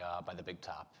back by the Big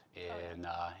Top in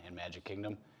Magic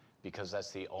Kingdom, because that's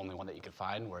the only one that you can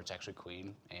find where it's actually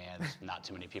clean, and not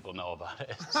too many people know about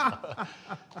it. So.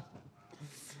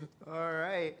 All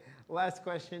right. Last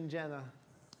question, Jenna.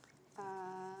 Hang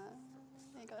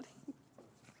on.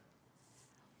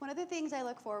 One of the things I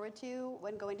look forward to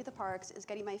when going to the parks is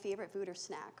getting my favorite food or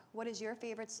snack. What is your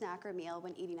favorite snack or meal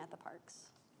when eating at the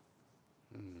parks?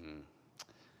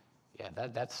 Yeah,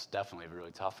 that's definitely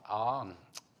really tough.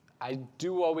 I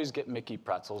do always get Mickey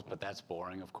pretzels, but that's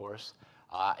boring, of course.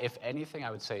 If anything,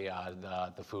 I would say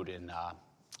the food in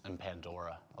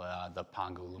Pandora, the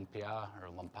Pongu Lumpia or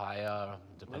Lumpia,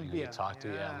 depending on who you talk to.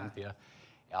 Yeah, Lumpia.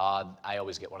 I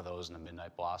always get one of those in the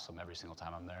Midnight Blossom every single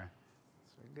time I'm there.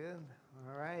 So good.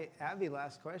 All right, Abby,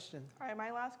 last question. All right, my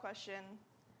last question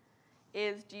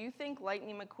is, do you think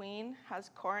Lightning McQueen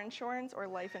has car insurance or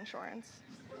life insurance?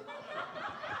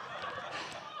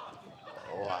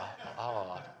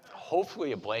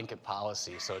 Hopefully a blanket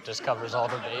policy, so it just covers all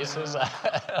the bases.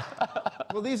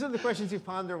 Well, these are the questions you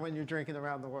ponder when you're drinking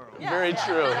around the world. Yeah, Very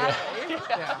true.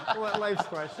 Exactly. Yeah, life's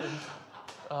questions.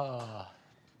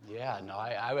 Yeah, no,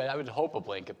 I would hope a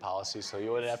blanket policy, so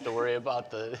you wouldn't have to worry about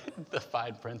the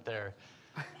fine print there.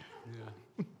 Yeah.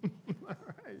 All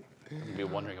right. I'd be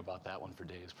wondering about that one for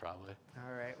days, probably.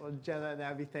 All right. Well, Jenna and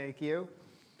Abby, thank you.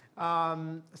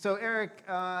 So, Eric,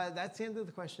 that's the end of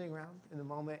the questioning round. In a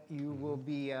moment, you will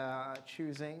be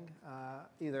choosing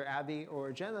either Abby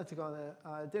or Jenna to go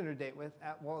on a dinner date with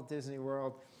at Walt Disney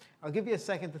World. I'll give you a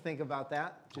second to think about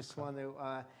that. Just want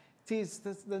to tease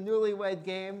the newlywed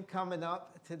game coming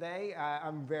up today.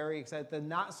 I'm very excited. The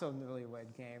not so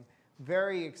newlywed game.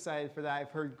 Very excited for that.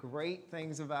 I've heard great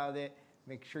things about it.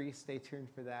 Make sure you stay tuned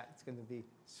for that. It's going to be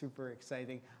super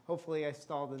exciting. Hopefully I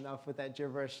stalled enough with that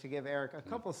gibberish to give Eric a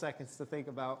couple seconds to think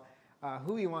about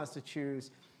who he wants to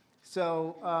choose.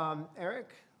 So,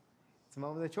 Eric, it's a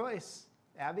moment of choice.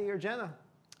 Abby or Jenna?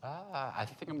 I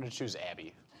think I'm going to choose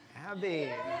Abby.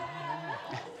 Abby.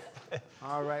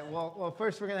 All right. Well,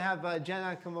 first we're going to have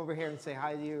Jenna come over here and say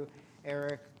hi to you,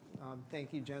 Eric.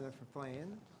 Thank you, Jenna, for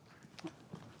playing.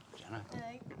 Jenna.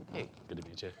 Hey. Hey, good to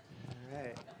meet you. All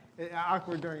right.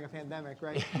 Awkward during a pandemic,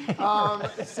 right?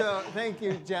 So thank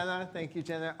you, Jenna. Thank you,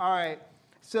 Jenna. All right.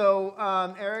 So,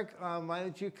 Eric, why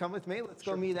don't you come with me? Let's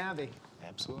go meet Abby.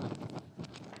 Absolutely.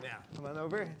 Yeah. Come on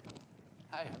over.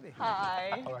 Hi. Abby.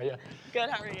 Hi. How are you? Good,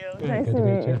 how are you? Nice to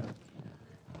meet you.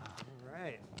 All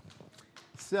right.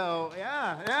 So,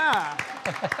 yeah.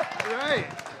 All right.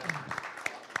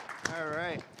 All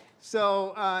right.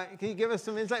 So, can you give us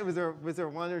some insight? Was there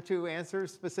one or two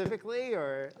answers specifically,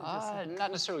 or?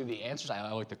 Not necessarily the answers.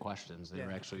 I like the questions. They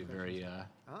were actually very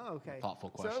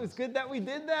thoughtful questions. So it was good that we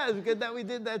did that. It was good that we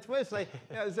did that twist.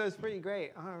 That was pretty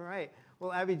great. All right.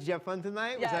 Well, Abby, did you have fun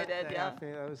tonight? Yeah, I did. Yeah.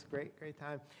 That was great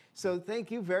time. So thank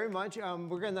you very much.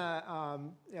 We're gonna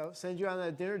send you on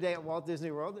a dinner date at Walt Disney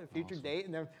World, a future date,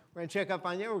 and then we're gonna check up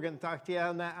on you. We're gonna talk to you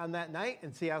on that night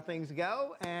and see how things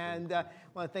go. And I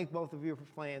want to thank both of you for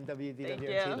playing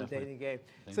WDWNT, the dating game.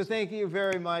 Thanks. So thank you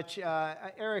very much,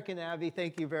 Eric and Abby.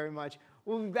 Thank you very much.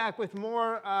 We'll be back with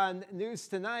more on News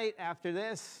Tonight after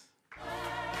this.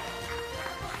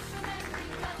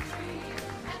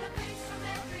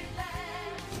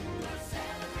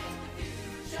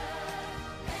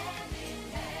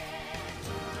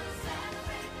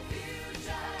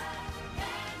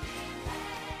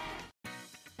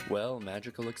 Well,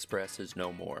 Magical Express is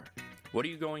no more. What are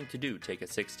you going to do, take a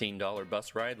 $16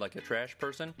 bus ride like a trash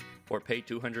person? Or pay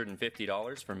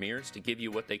 $250 for Mears to give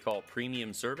you what they call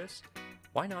premium service?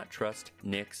 Why not trust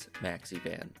Nick's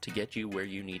Maxivan to get you where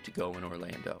you need to go in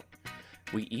Orlando?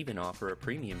 We even offer a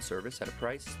premium service at a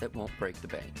price that won't break the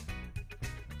bank.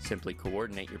 Simply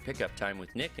coordinate your pickup time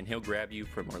with Nick and he'll grab you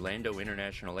from Orlando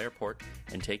International Airport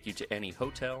and take you to any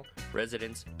hotel,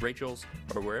 residence, Rachel's,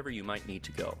 or wherever you might need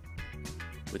to go.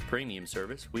 With premium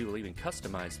service, we will even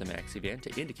customize the Maxivan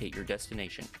to indicate your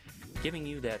destination, giving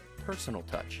you that personal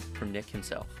touch from Nick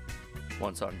himself.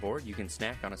 Once on board, you can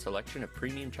snack on a selection of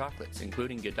premium chocolates,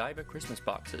 including Godiva Christmas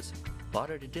boxes,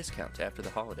 bought at a discount after the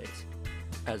holidays.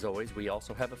 As always, we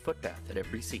also have a foot bath at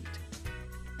every seat.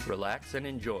 Relax and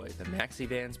enjoy the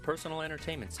Maxivan's Personal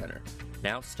Entertainment Center,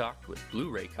 now stocked with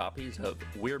Blu-ray copies of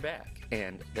We're Back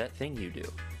and That Thing You Do.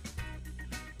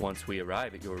 Once we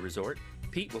arrive at your resort,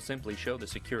 Pete will simply show the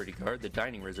security guard the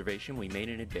dining reservation we made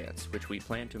in advance, which we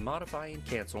plan to modify and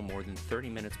cancel more than 30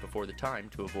 minutes before the time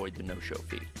to avoid the no-show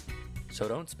fee. So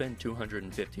don't spend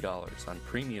 $250 on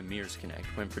Premium Mears Connect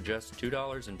when for just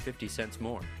 $2.50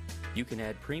 more, you can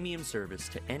add premium service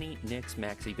to any Nick's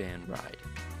Maxivan ride.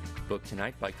 Book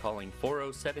tonight by calling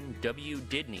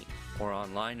 407-WDIDNEY or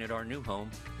online at our new home,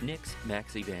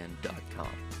 nicksmaxivan.com.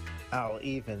 I'll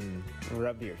even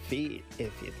rub your feet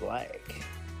if you'd like.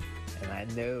 And I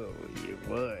know you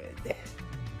would.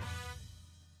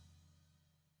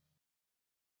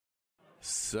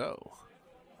 So,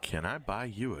 can I buy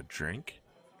you a drink?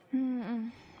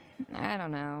 I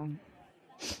don't know.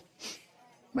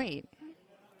 Wait,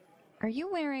 are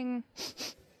you wearing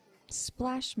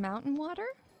Splash Mountain water?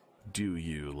 Do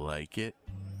you like it?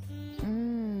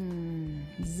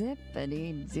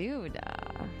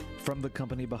 Zippity-doo-dah. From the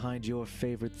company behind your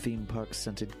favorite theme park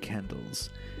scented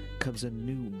candles comes a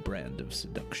new brand of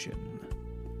seduction.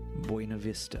 Buena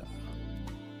Vista.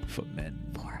 For men.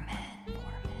 For men.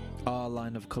 Our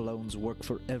line of colognes work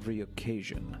for every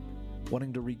occasion.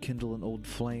 Wanting to rekindle an old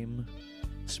flame?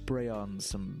 Spray on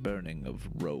some burning of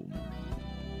Rome.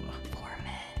 For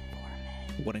men.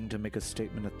 Wanting to make a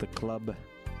statement at the club?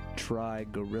 Try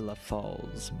Gorilla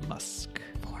Falls Musk.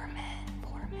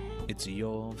 It's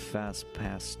your fast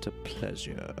pass to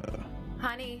pleasure.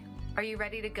 Honey, are you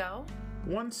ready to go?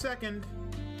 1 second.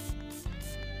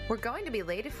 We're going to be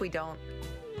late if we don't.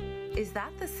 Is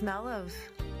that the smell of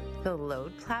the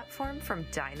load platform from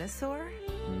Dinosaur?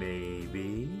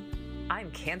 Maybe. I'm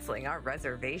canceling our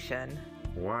reservation.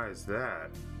 Why is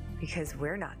that? Because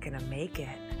we're not gonna make it.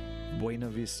 Buena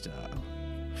Vista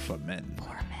for men.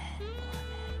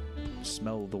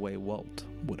 Smell the way Walt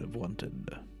would have wanted.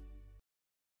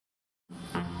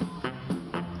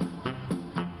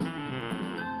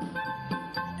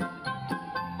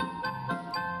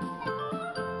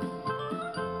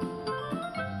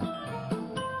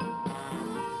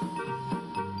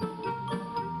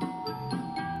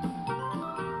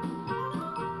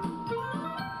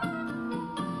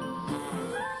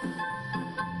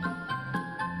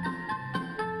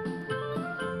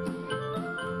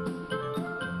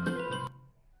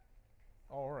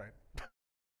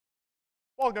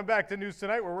 Welcome back to News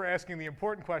Tonight, where we're asking the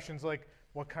important questions like,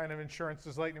 what kind of insurance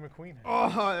does Lightning McQueen have?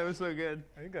 Oh, that was so good.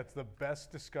 I think that's the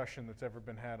best discussion that's ever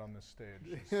been had on this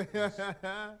stage.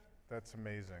 That's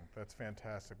amazing. That's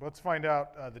fantastic. Let's find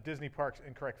out the Disney Parks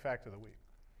Incorrect Fact of the Week.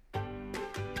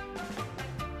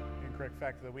 Incorrect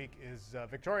Fact of the Week is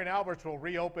Victoria and Albert's will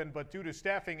reopen, but due to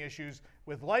staffing issues,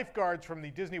 with lifeguards from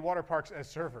the Disney water parks as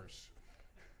servers.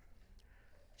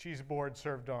 Cheese board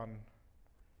served on,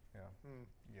 yeah,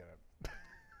 you get it.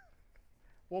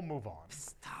 We'll move on.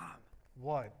 Stop.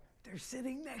 What? They're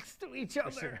sitting next to each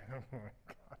other. Oh my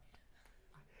God.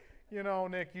 You know,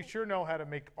 Nick, you sure know how to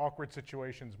make awkward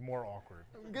situations more awkward.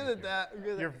 I'm good at that.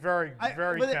 You're very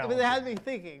talented. But it had me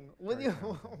thinking. What do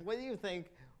you think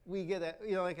we get at,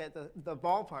 like at the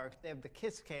ballpark? They have the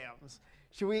kiss cams.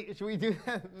 Should we do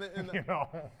that? You know,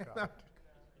 God.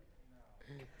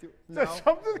 No. So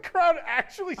some of the crowd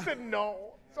actually said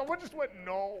no. Someone just went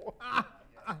no.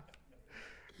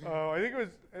 Oh, I think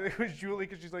it was Julie,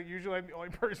 because she's like, usually I'm the only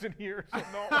person here, so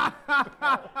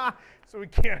no. So we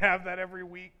can't have that every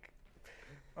week.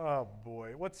 Oh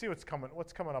boy, let's see what's coming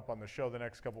up on the show the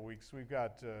next couple weeks. We've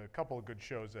got a couple of good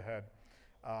shows ahead.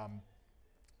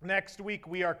 Next week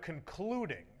we are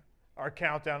concluding our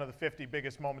countdown of the 50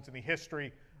 biggest moments in the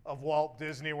history of Walt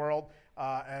Disney World,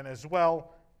 and as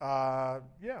well, we're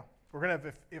gonna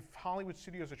have if Hollywood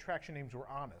Studios attraction names were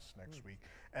honest next week.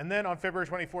 And then on February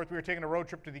 24th, we are taking a road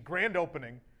trip to the grand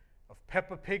opening of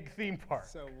Peppa Pig theme park.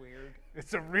 So weird.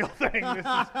 It's a real thing.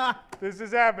 This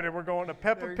is happening. We're going to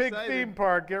Peppa Pig theme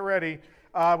park. Get ready.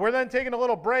 We're then taking a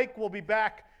little break. We'll be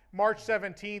back March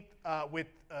 17th with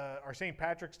our St.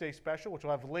 Patrick's Day special, which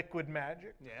will have liquid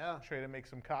magic. Yeah. I'll show you to make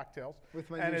some cocktails. With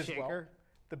my and new as shaker. well,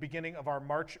 the beginning of our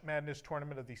March Madness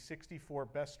tournament of the 64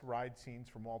 best ride scenes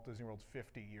from Walt Disney World's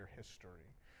 50-year history.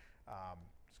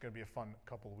 It's going to be a fun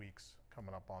couple of weeks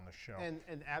coming up on the show.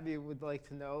 And Abby would like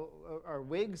to know our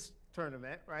Wigs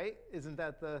tournament, right? Isn't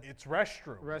that the... It's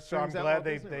restroom. So I'm glad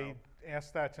they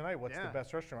asked that tonight. What's the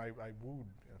best restroom? I wooed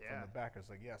from the back. I was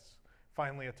like, yes,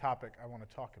 finally a topic I want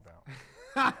to talk about.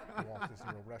 The Walt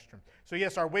Disney World restroom. So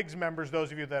yes, our Wigs members,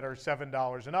 those of you that are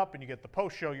 $7 and up, and you get the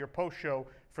post show, your post show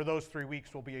for those 3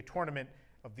 weeks will be a tournament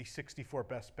of the 64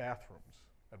 best bathrooms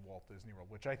at Walt Disney World,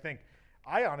 which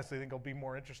I honestly think will be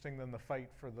more interesting than the fight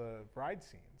for the ride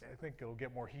scenes. I think it'll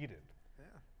get more heated. Yeah.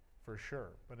 For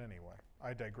sure. But anyway,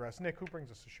 I digress. Nick, who brings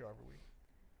us the show every week?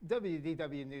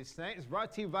 WDW News Tonight is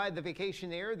brought to you by the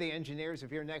Vacationaire, the engineers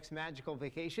of your next magical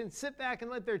vacation. Sit back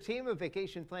and let their team of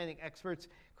vacation planning experts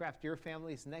craft your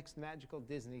family's next magical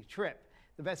Disney trip.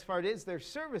 The best part is their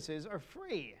services are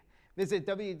free. Visit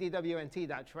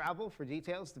WDWNT.travel for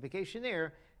details. The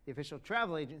Vacationaire, the official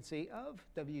travel agency of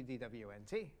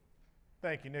WDWNT.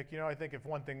 Thank you, Nick. You know, I think if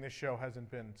one thing, this show hasn't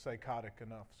been psychotic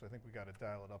enough, so I think we got to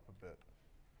dial it up a bit.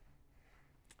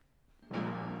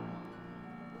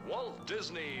 Walt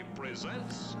Disney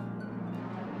presents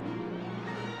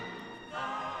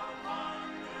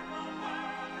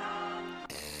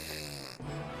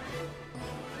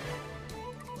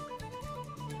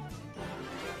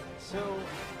So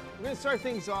we're going to start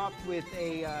things off with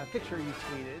a picture you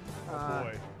tweeted. Oh,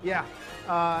 boy. Yeah.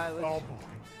 Oh, boy.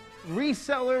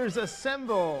 Resellers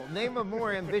Assemble. Name a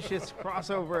more ambitious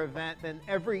crossover event than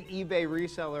every eBay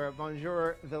reseller at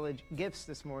Bonjour Village Gifts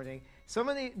this morning.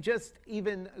 Somebody just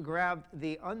even grabbed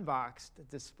the unboxed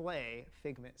display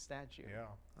Figment statue. Yeah.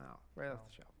 Wow. Right off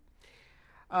the shelf.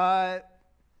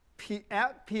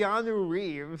 At Keanu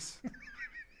Reeves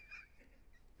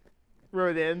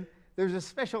wrote in, there's a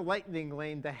special lightning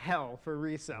lane to hell for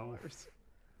resellers.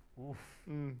 Oof.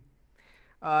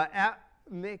 At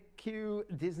McQ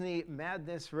Disney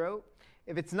Madness wrote,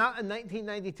 If it's not a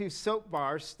 1992 soap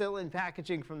bar still in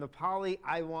packaging from the Poly,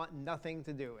 I want nothing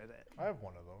to do with it. I have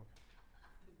one of those.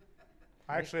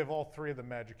 I actually have all 3 of the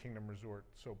Magic Kingdom Resort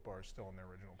soap bars still in their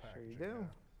original packaging. Sure you do.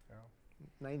 Yeah.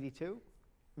 92?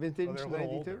 Vintage Oh, they're a little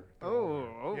 92? older. They're Oh,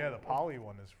 older. Yeah, the Poly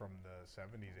one is from the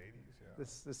 70s, 80s. Yeah.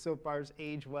 The soap bars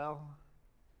age well.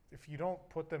 If you don't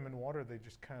put them in water, they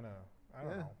just kind of, I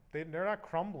don't Yeah. know. They're not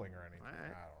crumbling or anything. I don't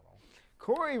know.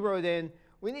 Corey wrote in,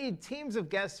 we need teams of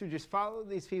guests who just follow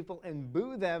these people and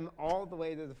boo them all the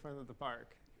way to the front of the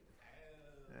park.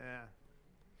 Yeah.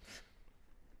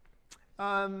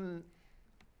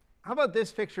 How about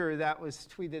this picture that was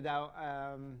tweeted out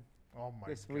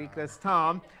this week? That's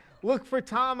Tom. Look for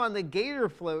Tom on the Gator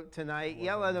float tonight.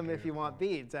 Yell at him if you want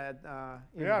beads at Yeah,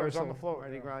 I was on the Universal float.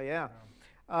 Mardi Gras, yeah.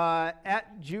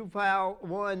 At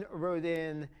Jupal1 wrote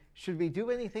in, should we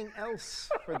do anything else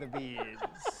for the beads?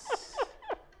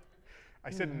 I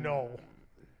said no.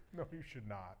 No, you should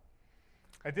not.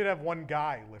 I did have one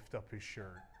guy lift up his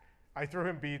shirt. I threw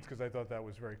him beads because I thought that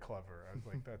was very clever. I was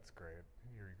like, that's great.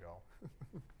 Here you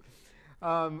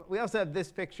go. We also have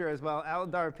this picture as well.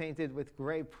 Aladar painted with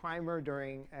gray primer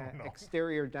during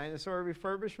exterior dinosaur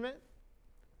refurbishment.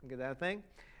 Look at that thing.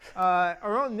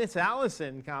 Our own Miss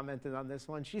Allison commented on this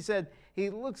one. She said,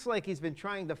 he looks like he's been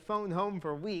trying to phone home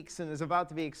for weeks and is about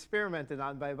to be experimented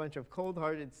on by a bunch of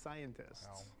cold-hearted scientists.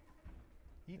 No.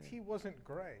 E.T. wasn't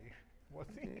gray, was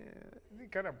he? Is he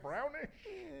kind of brownish?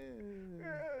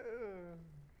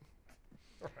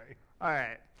 All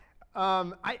right. All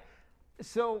right.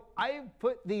 So I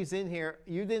put these in here.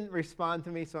 You didn't respond to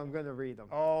me, so I'm going to read them.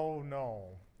 Oh, no.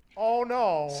 Oh,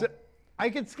 no. So, I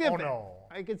could skip it. No.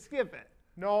 I could skip it.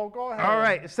 No, go ahead. All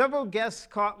right. Several guests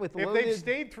caught with If loaded... they've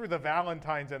stayed through the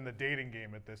Valentine's and the dating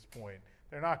game at this point,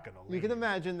 they're not going to leave. You can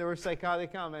imagine there were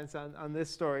psychotic comments on this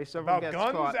story. Several About guests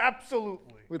guns? caught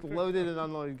Absolutely. with loaded and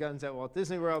unloaded guns at Walt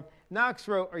Disney World. Knox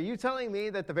wrote, are you telling me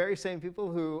that the very same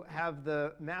people who have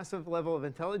the massive level of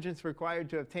intelligence required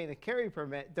to obtain a carry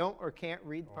permit don't or can't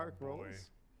read park rules?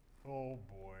 Oh,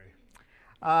 boy.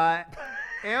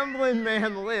 Amblin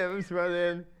Man Lives wrote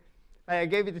in, I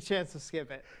gave you the chance to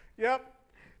skip it. Yep.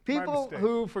 People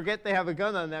who forget they have a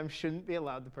gun on them shouldn't be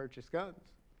allowed to purchase guns.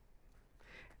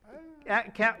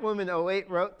 At Catwoman08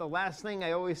 wrote, the last thing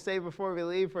I always say before we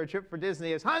leave for a trip for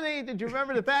Disney is, honey, did you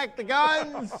remember to pack the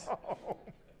guns?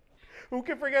 Who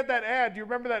can forget that ad? Do you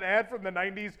remember that ad from the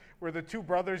 90s where the 2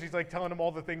 brothers, he's like telling them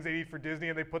all the things they need for Disney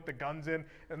and they put the guns in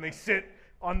and they sit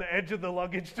on the edge of the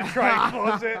luggage to try and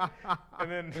close it? And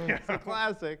then, It's a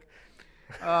classic.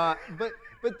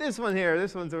 But this one here,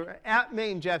 this one's at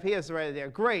Main Jeff, he has the right idea.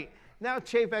 Great. Now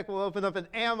Chapek will open up an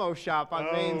ammo shop on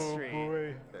Main Street.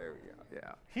 Boy. There we go.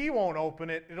 Yeah. He won't open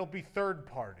it. It'll be third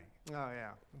party. Oh, yeah.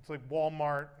 It's like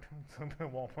Walmart.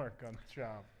 Walmart gun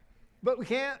shop. But we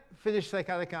can't finish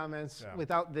psychotic comments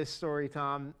without this story,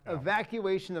 Tom.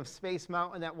 Evacuation of Space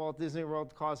Mountain at Walt Disney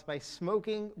World caused by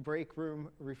smoking break room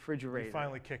refrigerator. We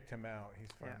finally kicked him out. He's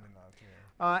finally not here.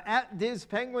 At Diz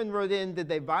Penguin wrote in, did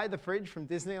they buy the fridge from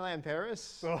Disneyland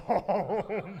Paris? Oh,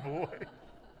 boy.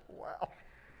 Wow.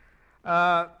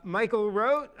 Michael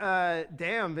wrote,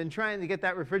 damn, been trying to get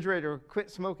that refrigerator to quit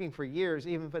smoking for years,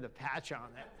 even put a patch on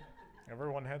it.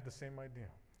 Everyone had the same idea.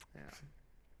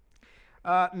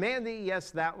 Yeah. Mandy, yes,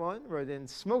 that one, wrote in,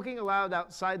 smoking allowed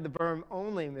outside the berm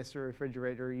only, Mr.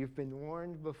 Refrigerator. You've been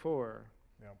warned before.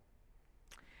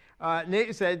 Yep.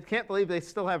 Nate said, can't believe they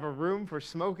still have a room for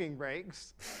smoking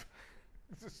breaks.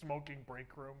 It's a smoking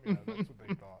break room. Yeah, that's what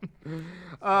they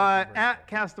thought. At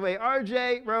Castaway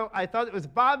RJ wrote, I thought it was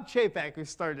Bob Chapek who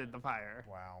started the fire.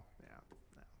 Wow.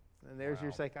 Yeah. And there's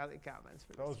your psychotic comments.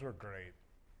 For Those were great.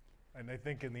 And I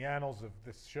think in the annals of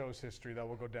this show's history, that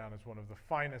will go down as one of the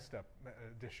finest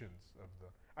editions of the...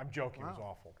 I'm joking. It was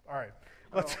awful. All right.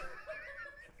 Let's...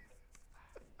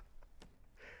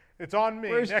 It's on me.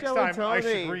 Where's Next Gelatoni? time, I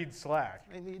should read Slack.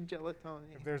 I need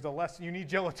Gelatoni. If there's a lesson, you need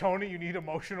Gelatoni, you need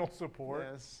emotional support.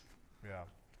 Yes. Yeah.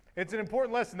 It's an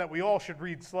important lesson that we all should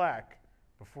read Slack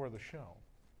before the show.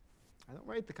 I don't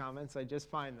write the comments. I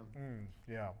just find them.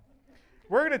 Yeah.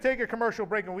 We're going to take a commercial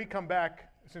break, and we come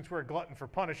back, since we're a glutton for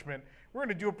punishment, we're going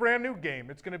to do a brand new game.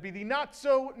 It's going to be the Not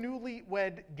So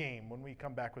Newlywed Game when we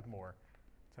come back with more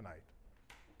tonight.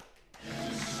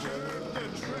 Serve the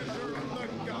treasure of the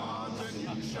gods,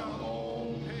 and you shall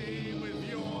all pay with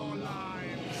your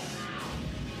lives.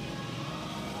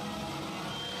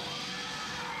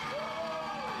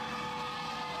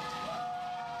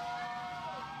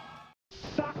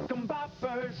 Sock 'em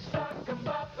boppers, sock 'em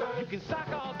boppers. You can sock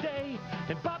all day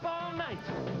and bop all night.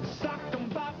 Sock 'em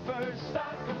boppers,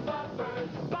 sock 'em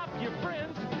boppers. Bop your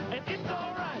friends and it's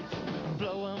alright.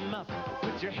 Blow 'em up,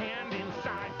 put your hand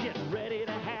inside, get ready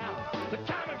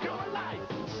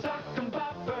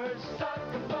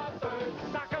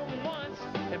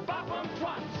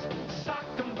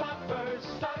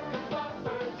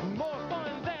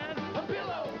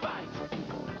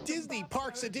Disney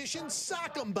Parks Edition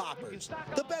Sock 'em Boppers.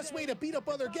 The best way to beat up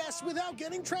other guests without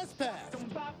getting trespassed.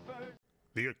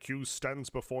 The accused stands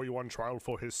before you on trial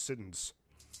for his sins.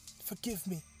 Forgive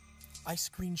me. I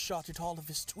screenshotted all of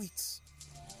his tweets.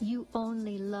 You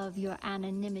only love your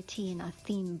anonymity in a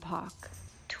theme park.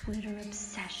 Twitter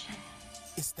obsession.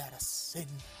 Is that a sin?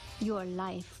 Your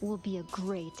life will be a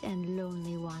great and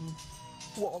lonely one.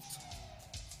 Walt,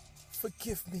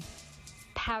 forgive me.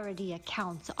 Parody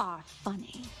accounts are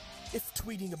funny. If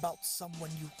tweeting about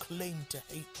someone you claim to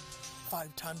hate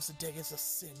 5 times a day is a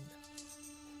sin,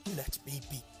 let me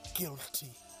be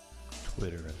guilty.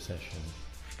 Twitter obsession.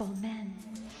 For men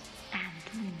and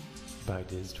women. By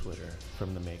Diz Twitter,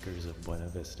 from the makers of Buena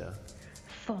Vista.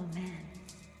 For men.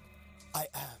 I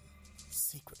am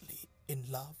secretly in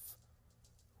love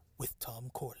with Tom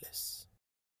Corliss.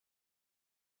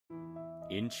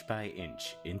 Inch by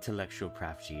inch, intellectual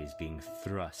property is being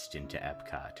thrust into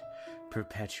Epcot,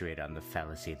 perpetuate on the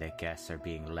fallacy that guests are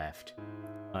being left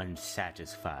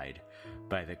unsatisfied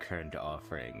by the current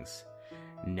offerings.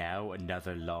 Now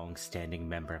another long-standing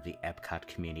member of the Epcot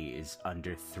community is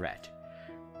under threat.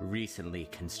 Recently,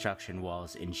 construction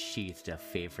walls ensheathed a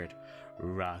favorite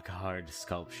rock-hard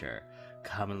sculpture,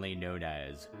 commonly known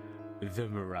as the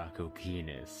Morocco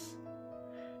penis.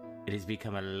 It has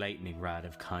become a lightning rod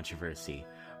of controversy,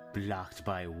 blocked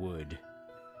by wood.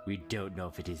 We don't know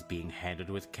if it is being handled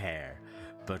with care,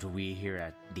 but we here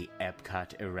at the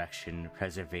Epcot Erection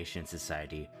Preservation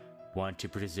Society want to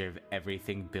preserve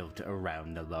everything built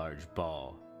around the large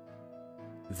ball.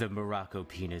 The Morocco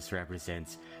penis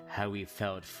represents how we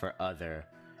felt for other,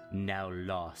 now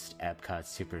lost Epcot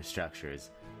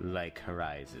superstructures like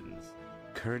Horizons.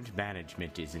 Current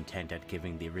management is intent at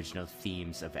giving the original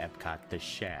themes of Epcot the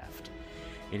shaft,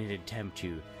 in an attempt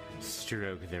to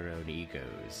stroke their own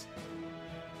egos.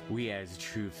 We as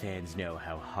true fans know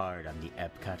how hard on the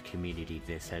Epcot community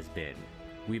this has been.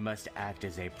 We must act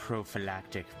as a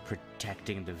prophylactic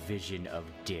protecting the vision of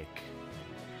Dick.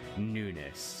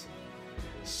 Newness.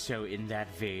 So in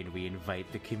that vein, we invite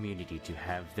the community to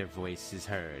have their voices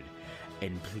heard,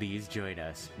 and please join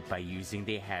us by using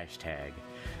the hashtag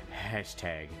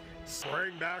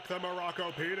Bring back the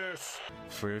Morocco penis!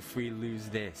 For if we lose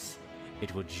this,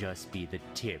 it will just be the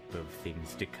tip of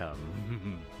things to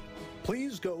come.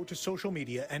 Please go to social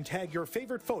media and tag your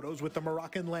favorite photos with the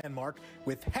Moroccan landmark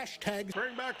with hashtag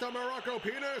Bring back the Morocco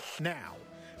penis! now,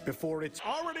 before it's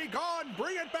Already gone!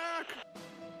 Bring it back!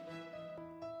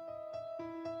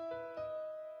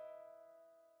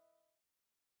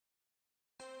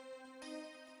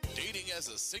 Dating as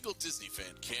a single Disney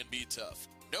fan can be tough.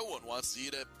 No one wants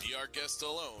you to be our guest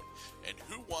alone. And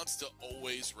who wants to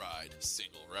always ride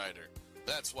single rider?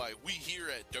 That's why we here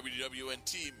at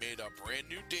WWNT made a brand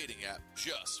new dating app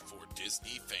just for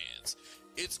Disney fans.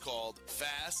 It's called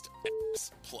Fast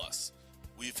Plus.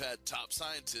 We've had top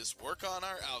scientists work on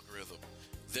our algorithm.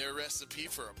 Their recipe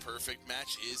for a perfect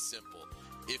match is simple.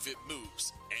 If it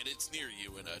moves and it's near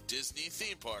you in a Disney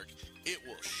theme park, it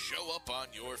will show up on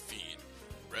your feed.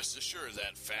 Rest assured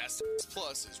that Fast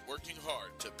Plus is working hard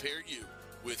to pair you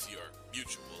with your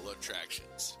mutual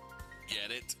attractions.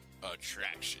 Get it?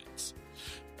 Attractions.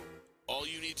 All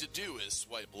you need to do is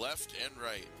swipe left and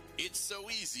right. It's so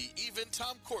easy, even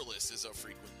Tom Corliss is a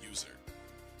frequent user.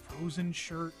 Frozen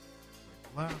shirt.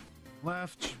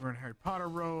 Left. She's wearing a Harry Potter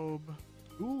robe.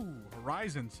 Ooh,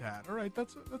 Horizons hat. All right,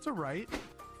 that's a right.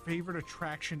 Favorite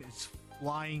attraction is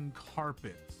flying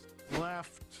carpets.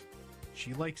 Left.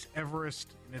 She likes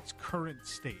Everest in its current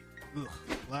state. Ugh,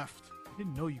 left. I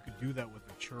didn't know you could do that with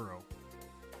a churro.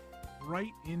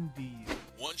 Right indeed.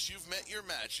 Once you've met your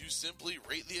match, you simply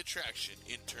rate the attraction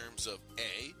in terms of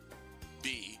A,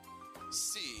 B,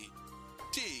 C,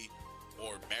 D,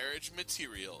 or marriage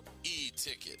material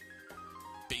E-ticket.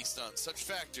 Based on such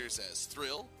factors as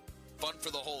thrill, fun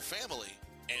for the whole family,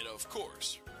 and of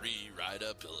course,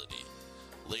 re-rideability.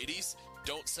 Ladies,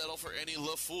 don't settle for any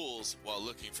LaFools while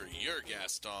looking for your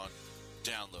Gaston.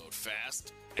 Download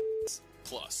Fast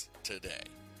Plus today.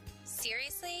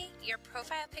 Seriously? Your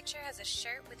profile picture has a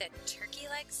shirt with a turkey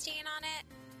leg stain on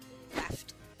it?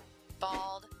 Left.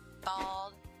 Bald,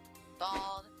 bald,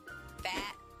 bald,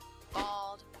 fat,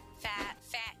 bald, fat,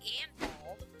 fat, and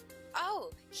bald.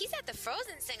 Oh, he's at the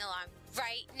Frozen sing-along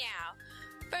right now.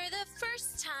 For the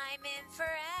first time in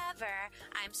forever,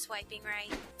 I'm swiping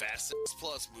right. Fast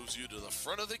Plus moves you to the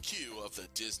front of the queue of the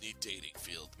Disney dating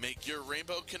field. Make your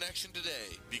rainbow connection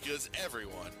today, because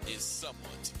everyone is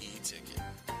someone's e-ticket.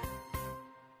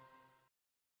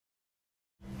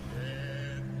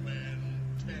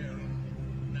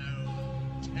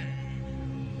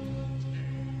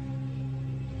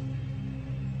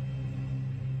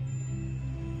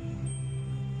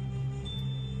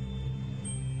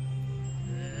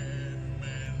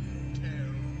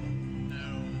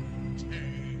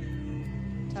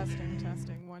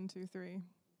 1, 2, 3.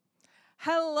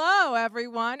 Hello,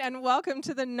 everyone, and welcome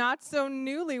to the Not So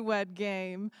Newlywed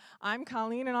Game. I'm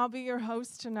Colleen, and I'll be your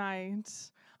host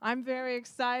tonight. I'm very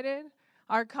excited.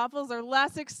 Our couples are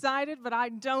less excited, but I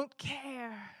don't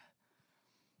care.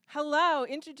 Hello,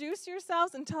 introduce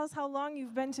yourselves and tell us how long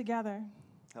you've been together.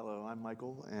 Hello, I'm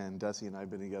Michael, and Desi and I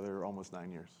have been together almost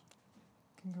 9 years.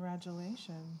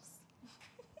 Congratulations.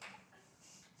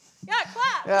 Yeah,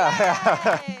 clap!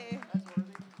 Yeah. Yay!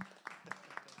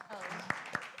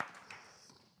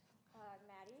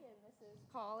 Maddie, and this is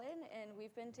Colin, and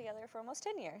we've been together for almost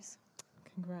 10 years.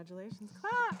 Congratulations.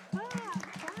 Clap,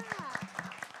 clap,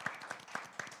 clap.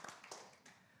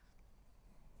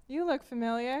 You look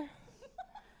familiar.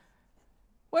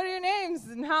 What are your names,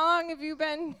 and how long have you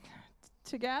been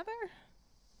together?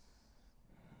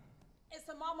 It's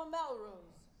a Mama Melrose.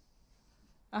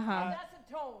 Uh-huh. That's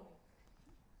a Tony.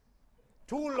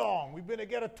 Too long. We've been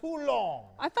together too long.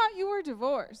 I thought you were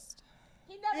divorced.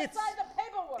 He never It's- signed the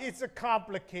paperwork. It's a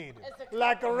complicated. It's a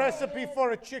Like a recipe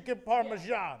for a chicken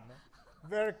parmesan.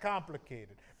 Very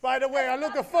complicated. By the way, I'm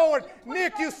looking forward.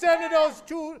 Nick, you sending those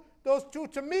two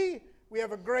to me? We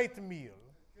have a great meal.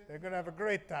 They're going to have a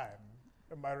great time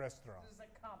at my restaurant.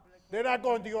 They're not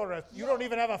going to your restaurant. You don't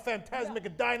even have a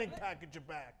Fantasmic dining package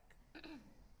back.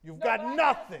 You've got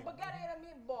nothing. Spaghetti and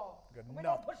a meatball. Got We're nothing.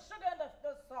 going to put sugar in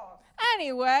the sauce.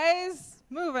 Anyways,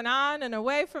 moving on and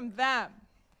away from them.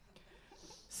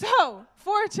 So,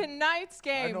 for tonight's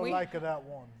game, I don't like that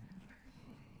one.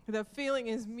 the feeling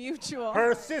is mutual.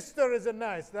 Her sister is a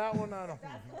nice. That one I don't.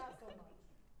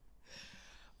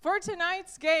 For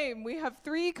tonight's game, we have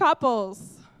 3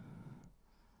 couples.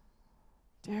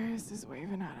 Darius is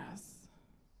waving at us.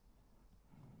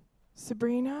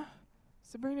 Sabrina,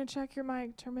 check your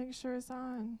mic to make sure it's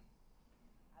on.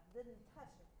 I didn't touch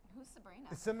it. Who's Sabrina?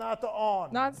 It's not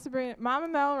on. Not Sabrina. Mama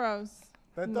Melrose.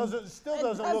 That still It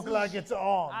doesn't look doesn't. like it's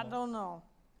on. I don't know.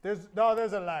 There's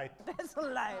a light. That's a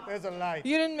lie. There's a light.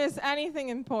 You didn't miss anything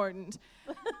important.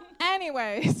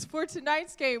 Anyways, for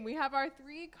tonight's game, we have our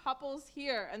 3 couples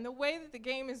here. And the way that the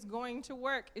game is going to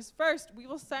work is first, we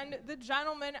will send the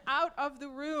gentleman out of the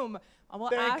room.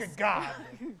 Thank God.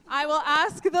 I will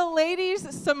ask the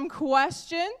ladies some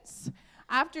questions.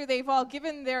 After they've all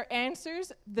given their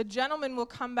answers, the gentleman will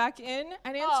come back in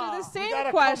and answer the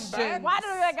same question. Why do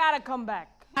they gotta come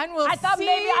back? And we'll I thought see,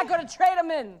 maybe I could have traded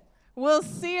them in. We'll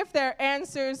see if their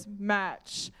answers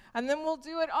match. And then we'll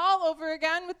do it all over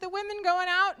again with the women going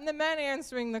out and the men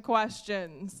answering the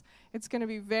questions. It's going to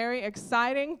be very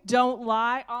exciting. Don't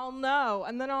lie, I'll know.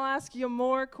 And then I'll ask you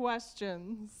more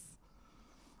questions.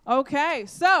 Okay,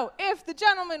 so if the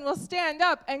gentleman will stand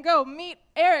up and go meet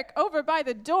Eric over by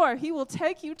the door, he will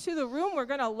take you to the room. We're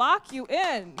going to lock you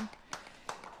in.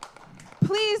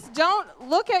 Please don't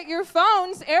look at your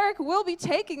phones. Eric will be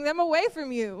taking them away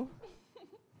from you.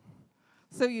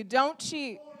 So you don't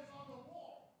cheat.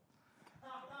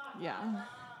 Yeah.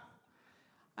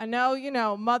 I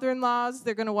know, mother-in-laws,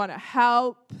 they're going to want to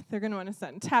help. They're going to want to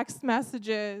send text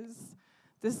messages.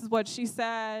 This is what she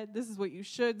said. This is what you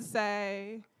should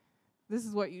say. This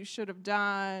is what you should have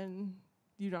done.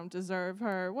 You don't deserve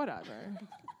her. Whatever. I'm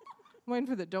waiting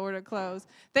for the door to close.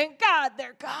 Thank God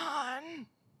they're gone.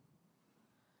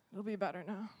 It'll be better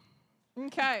now.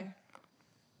 Okay.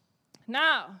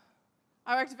 Now,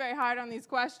 I worked very hard on these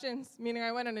questions, meaning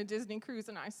I went on a Disney cruise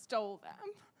and I stole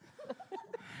them.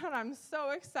 And I'm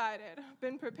so excited. I've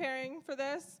been preparing for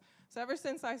this. So ever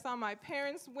since I saw my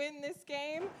parents win this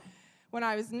game when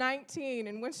I was 19,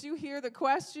 and once you hear the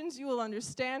questions, you will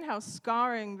understand how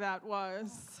scarring that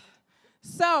was.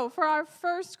 So for our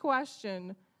first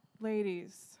question,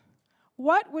 ladies,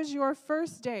 what was your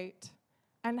first date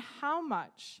and how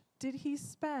much did he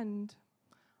spend?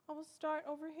 I will start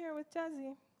over here with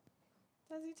Desi.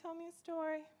 Desi, tell me a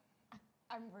story.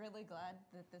 I'm really glad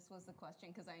that this was the question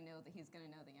because I know that he's going to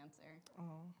know the answer.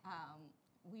 Oh.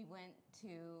 We went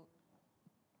to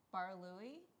Bar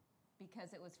Louie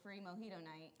because it was free mojito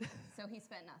night, so he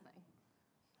spent nothing.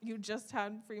 You just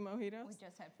had free mojitos? We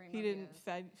just had free mojitos. He didn't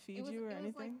feed you or anything?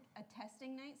 It was like a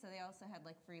testing night, so they also had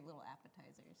like free little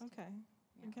appetizers. Okay.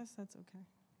 Yeah. I guess that's okay.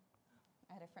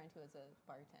 I had a friend who was a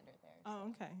bartender there.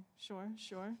 Oh, okay.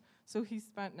 Sure. So he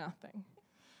spent nothing.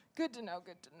 Good to know.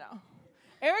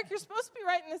 Eric, you're supposed to be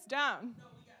writing this down. No,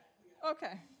 we got it.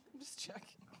 Okay. I'm just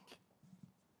checking.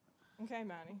 Okay,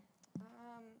 Maddie.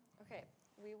 Okay,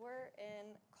 we were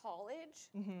in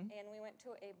college, and we went to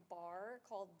a bar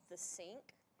called The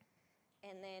Sink,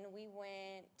 and then we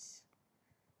went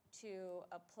to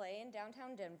a play in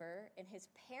downtown Denver, and his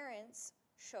parents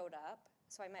showed up,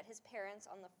 so I met his parents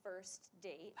on the first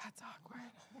date. That's awkward.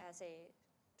 As a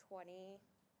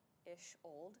 20-ish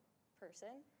old person,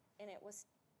 and it was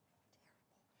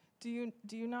Do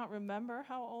you not remember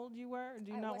how old you were? Or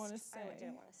do you not want to say? I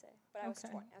didn't want to say, but I was Okay.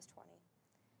 20. I was 20.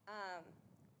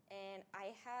 And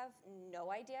I have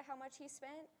no idea how much he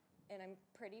spent, and I'm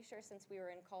pretty sure since we were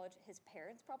in college, his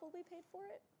parents probably paid for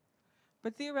it.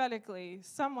 But theoretically,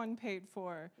 someone paid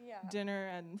for Yeah. dinner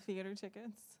and theater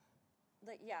tickets.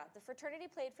 The fraternity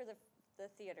paid for the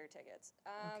theater tickets.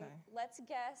 Okay. Let's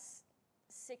guess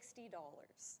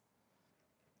 $60.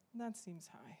 That seems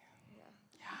high.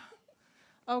 Yeah.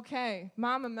 Okay,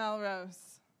 Mama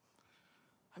Melrose.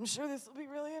 I'm sure this will be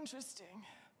really interesting.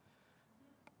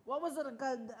 What was it?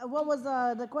 What was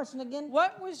the question again?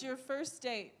 What was your first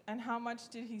date, and how much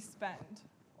did he spend?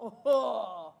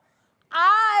 Oh,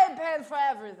 I paid for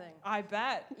everything. I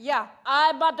bet. Yeah,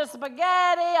 I bought the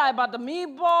spaghetti, I bought the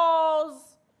meatballs,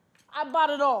 I bought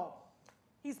it all.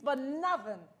 He spent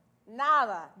nothing,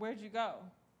 nada. Where'd you go?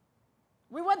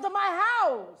 We went to my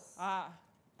house. Ah.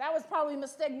 That was probably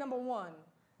mistake number one.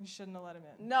 You shouldn't have let him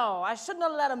in. No, I shouldn't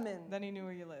have let him in. Then he knew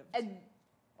where you lived. And,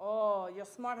 oh, you're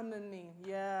smarter than me.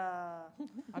 Yeah. I've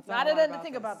I thought a lot didn't about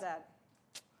think this. about that.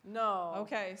 No.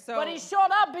 Okay, so. But he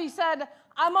showed up, he said,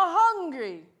 I'm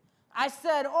hungry. I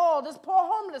said, oh, this poor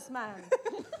homeless man.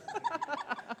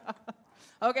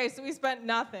 Okay, so we spent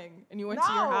nothing, and you went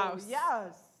to your house.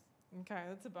 Yes. Okay,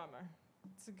 that's a bummer.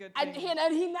 It's a good thing.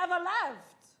 And he never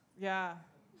left. Yeah,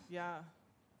 yeah.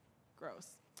 Gross.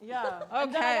 Yeah. Okay.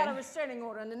 And then I got a restraining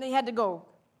order, and then he had to go.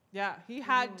 Yeah, he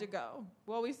had to go.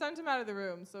 Well, we sent him out of the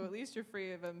room, so at least you're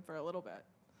free of him for a little bit.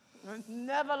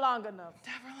 Never long enough.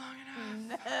 Never long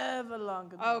enough. Never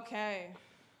long enough. Okay.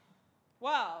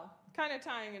 Well, kind of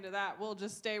tying into that, we'll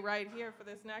just stay right here for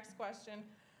this next question.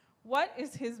 What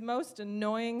is his most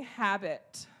annoying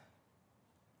habit?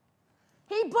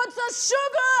 He puts the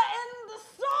sugar in the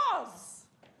sauce.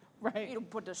 Right. You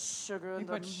put the sugar He in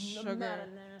the put sugar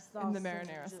marinara sauce. in the and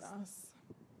marinara just- sauce.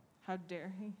 How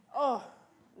dare he? Oh,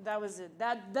 that was it.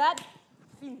 That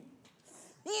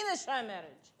finish our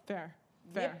marriage. Fair.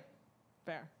 Yep.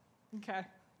 Fair. Okay.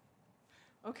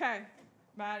 Okay,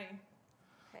 Maddie.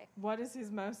 Okay. What is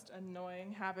his most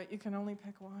annoying habit? You can only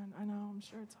pick one. I know, I'm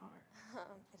sure it's hard.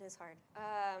 It is hard.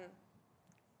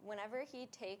 Whenever he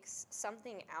takes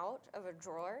something out of a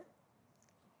drawer,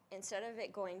 instead of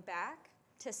it going back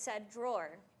to said drawer,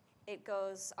 it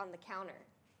goes on the counter,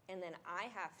 and then I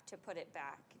have to put it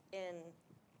back in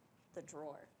the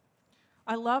drawer.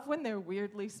 I love when they're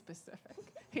weirdly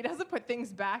specific. He doesn't put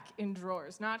things back in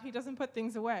drawers. Not he doesn't put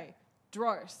things away.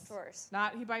 Drawers. Drawers.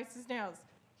 Not he bites his nails.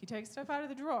 He takes stuff out of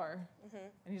the drawer, Mhm.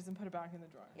 and he doesn't put it back in the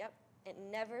drawer. Yep. It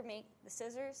never the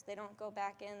scissors, they don't go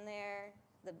back in there.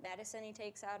 The medicine he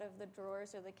takes out of the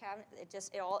drawers or the cabinet,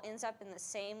 it all ends up in the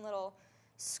same little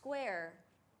square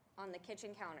on the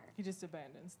kitchen counter. He just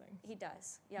abandons things. He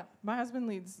does. Yep. My husband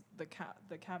leaves the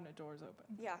cabinet doors open.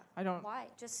 Yeah. I don't. Why?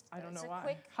 I don't it's know a why.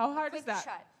 Quick, How hard quick is that?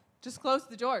 Shut. Just close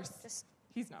the doors. Just.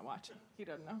 He's not watching. He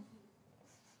doesn't know.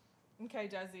 Okay,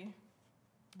 Desi.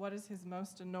 What is his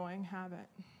most annoying habit?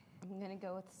 I'm going to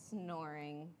go with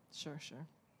snoring. Sure.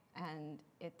 And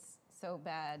it's so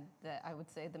bad that I would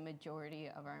say the majority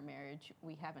of our marriage,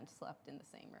 we haven't slept in the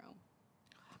same room.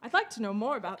 I'd like to know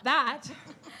more about that.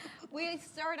 We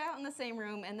start out in the same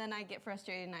room, and then I get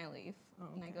frustrated and I leave.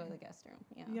 And I go to the guest room.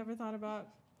 Yeah. You ever thought about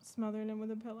smothering him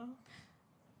with a pillow?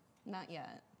 Not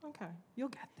yet. Okay, you'll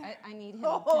get there. I need him.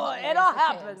 Oh, to raise it'll the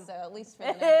happen. kids, so at least for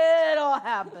the It'll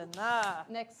happen.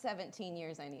 next 17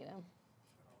 years, I need him.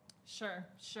 Sure.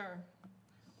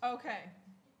 Okay.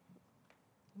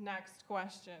 Next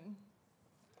question.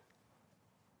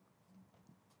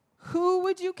 Who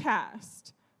would you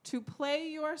cast to play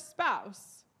your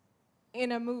spouse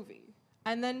in a movie?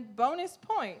 And then bonus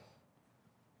point,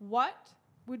 what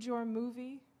would your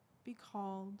movie be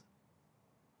called?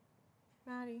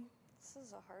 Maddie. This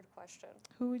is a hard question.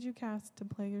 Who would you cast to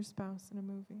play your spouse in a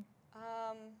movie?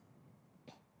 I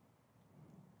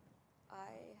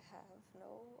have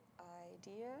no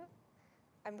idea.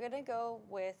 I'm going to go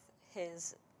with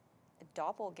his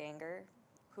doppelganger,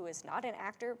 who is not an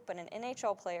actor, but an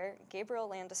NHL player, Gabriel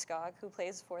Landeskog, who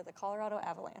plays for the Colorado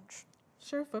Avalanche.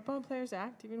 Sure, football players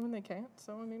act even when they can't,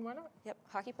 so I mean, why not? Yep,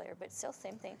 hockey player, but still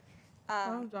same thing. I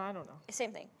don't know.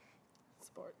 Same thing.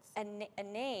 Sports. A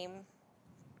name,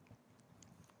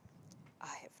 I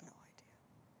have no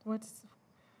idea.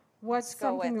 What's go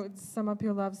something that with- would sum up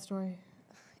your love story?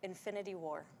 Infinity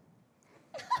War.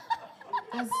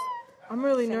 I'm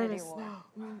really Infinity nervous War.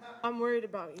 now. I'm worried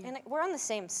about you. And we're on the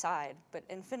same side, but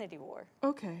Infinity War.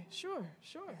 Okay, sure.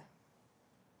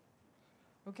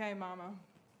 Okay, Mama.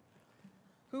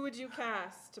 Who would you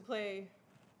cast to play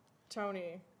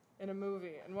Tony in a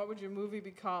movie, and what would your movie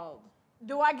be called?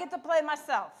 Do I get to play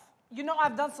myself? You know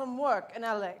I've done some work in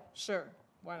LA. Sure,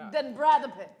 why not? Then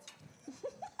Brad Pitt.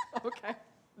 Okay.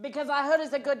 Because I heard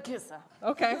he's a good kisser.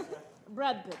 Okay.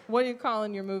 Brad Pitt. What are you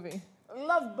calling your movie?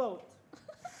 Love Boat.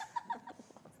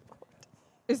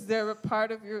 Is there a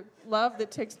part of your love that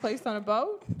takes place on a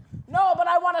boat? No, but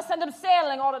I want to send him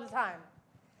sailing all of the time.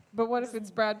 But what if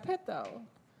it's Brad Pitt, though?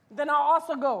 Then I'll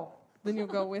also go. Then you'll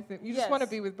go with him. You Yes. just want to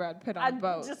be with Brad Pitt on a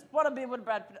boat. I just want to be with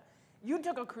Brad Pitt. You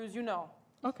took a cruise, you know.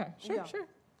 Okay, sure, Yeah. sure.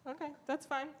 Okay, that's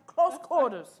fine. Close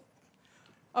quarters.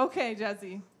 Okay,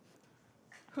 Jesse.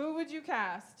 Who would you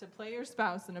cast to play your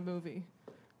spouse in a movie?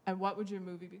 And what would your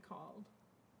movie be called?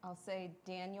 I'll say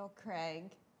Daniel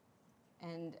Craig,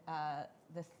 and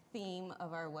the theme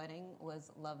of our wedding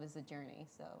was Love is a Journey,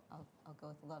 so I'll go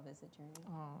with Love is a Journey.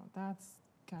 Oh, that's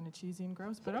kind of cheesy and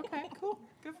gross, but okay, cool.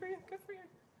 Good for you, good for you.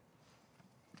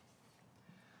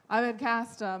 I would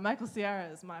cast Michael Cera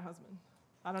as my husband.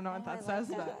 I don't know what that says,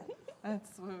 but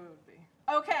that's what it would be.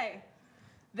 Okay,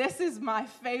 this is my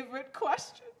favorite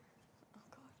question. Oh,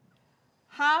 God.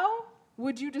 How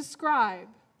would you describe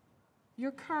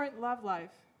your current love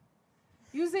life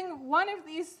using one of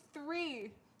these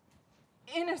 3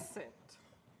 innocent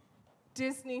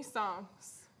Disney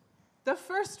songs? The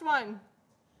first one.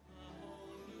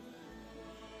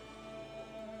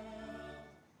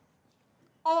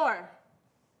 Or.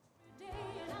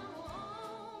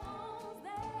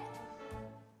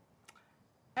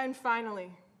 And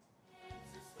finally.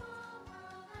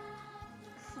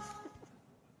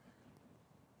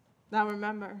 Now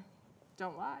remember,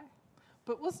 don't lie.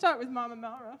 But we'll start with Mama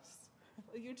Melrose.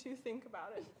 You two think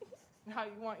about it and how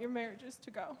you want your marriages to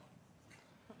go.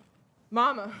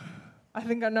 Mama, I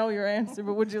think I know your answer,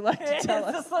 but would you like to tell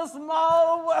us? It's just a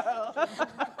small world.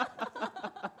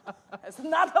 It's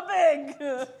not a big.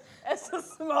 It's a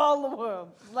small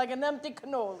world, like an empty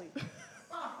cannoli.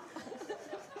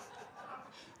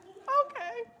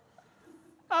 Okay.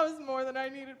 That was more than I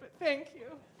needed, but thank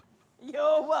you.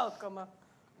 You're welcome.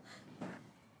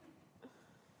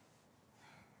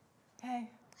 Hey.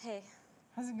 Hey.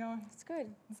 How's it going? It's good.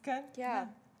 It's good? Yeah.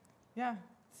 Yeah.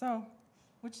 So,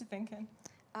 what you thinking?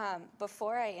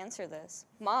 Before I answer this,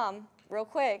 Mom, real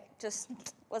quick,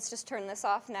 let's just turn this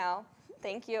off now.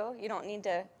 Thank you. You don't need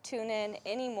to tune in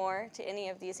anymore to any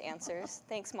of these answers.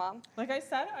 Thanks, Mom. Like I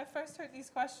said, I first heard these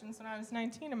questions when I was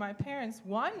 19, and my parents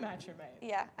won Match Your Mate.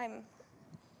 Yeah,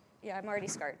 I'm already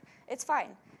scarred. It's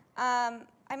fine. I'm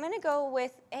gonna go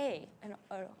with A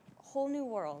whole new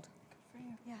world. Good for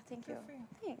you. Yeah, thank you. Good for you.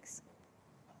 Thanks.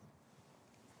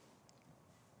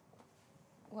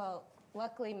 Well,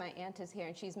 luckily my aunt is here,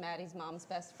 and she's Maddie's mom's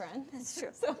best friend. That's true.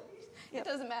 So it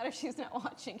doesn't matter if she's not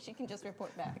watching. She can just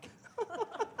report back.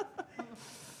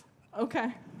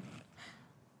 Okay.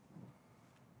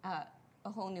 A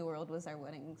Whole New World was our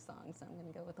wedding song, so I'm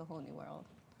going to go with A Whole New World.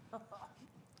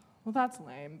 Well, that's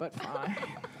lame, but fine.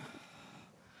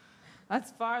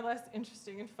 That's far less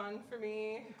interesting and fun for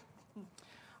me.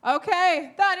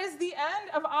 Okay, that is the end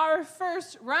of our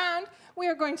first round. We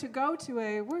are going to go to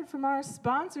a word from our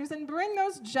sponsors and bring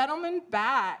those gentlemen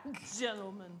back.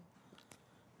 Gentlemen.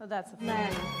 Oh, that's a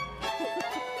Men.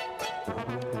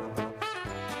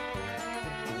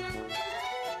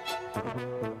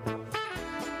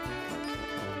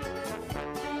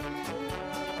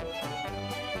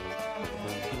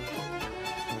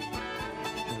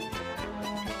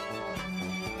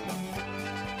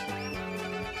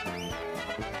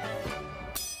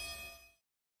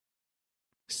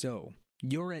 So,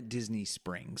 you're at Disney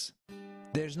Springs.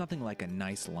 There's nothing like a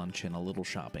nice lunch and a little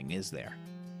shopping, is there?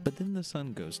 But then the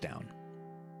sun goes down.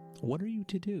 What are you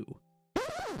to do?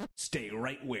 Stay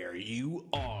right where you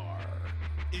are.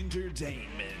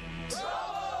 Entertainment.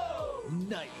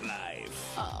 Nightlife.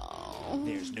 Oh.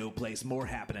 There's no place more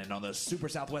happening on the super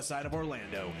southwest side of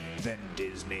Orlando than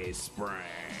Disney Springs.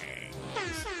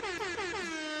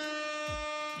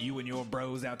 You and your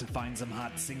bros out to find some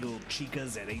hot single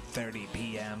chicas at 8:30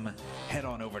 p.m.? Head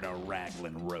on over to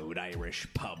Raglan Road Irish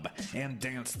Pub and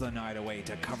dance the night away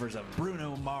to covers of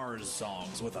Bruno Mars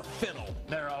songs with a fiddle.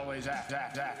 They're always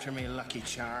after me, Lucky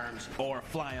Charms. Or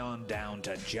fly on down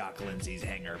to Jock Lindsay's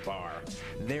Hangar Bar.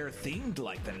 They're themed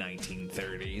like the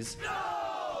 1930s.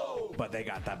 No! But they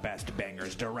got the best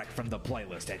bangers direct from the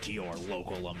playlist at your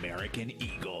local American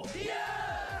Eagle. Yeah!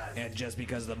 And just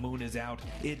because the moon is out,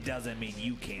 it doesn't mean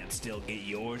you can't still get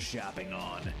your shopping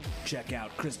on. Check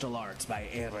out Crystal Arts by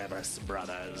Erebus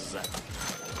Brothers.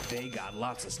 They got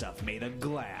lots of stuff made of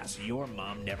glass your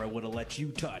mom never would have let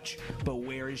you touch. But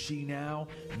where is she now?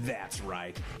 That's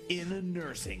right, in a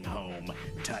nursing home.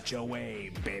 Touch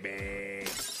away, baby.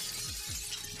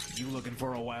 You looking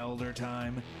for a wilder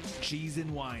time? Cheese and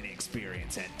wine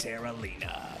experience at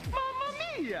Terralina.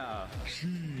 Mamma mia!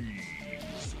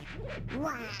 Cheese.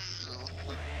 Wow.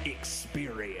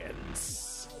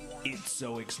 Experience. It's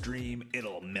so extreme,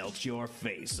 it'll melt your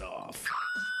face off.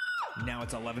 Now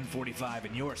it's 11:45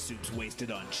 and your soup's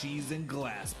wasted on cheese and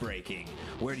glass breaking.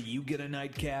 Where do you get a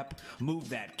nightcap? Move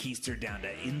that keister down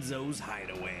to Enzo's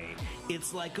Hideaway.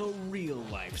 It's like a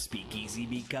real-life speakeasy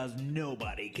because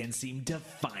nobody can seem to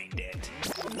find it.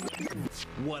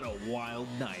 What a wild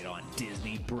night on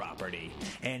Disney property.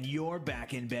 And you're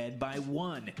back in bed by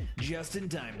 1, just in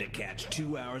time to catch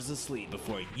 2 hours of sleep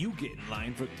before you get in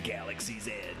line for Galaxy's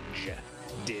Edge.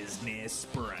 Disney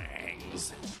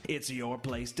Springs. It's your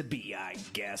place to be, I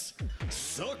guess.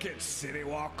 Suck it, City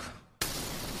Walk.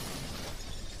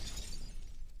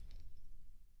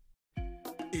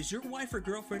 Is your wife or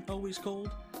girlfriend always cold?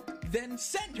 Then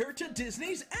send her to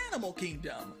Disney's Animal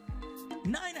Kingdom.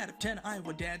 9 out of 10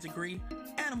 Iowa dads agree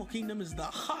Animal Kingdom is the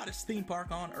hottest theme park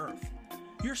on Earth.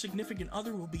 Your significant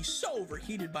other will be so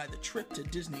overheated by the trip to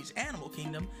Disney's Animal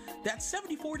Kingdom that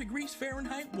 74 degrees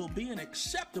Fahrenheit will be an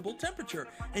acceptable temperature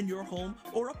in your home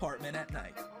or apartment at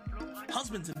night.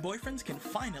 Husbands and boyfriends can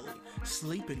finally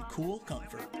sleep in cool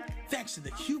comfort thanks to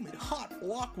the humid, hot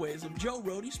walkways of Joe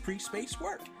Rohde's pre-space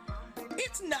work.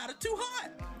 It's not too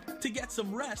hot to get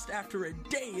some rest after a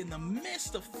day in the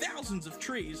midst of thousands of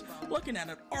trees looking at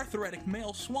an arthritic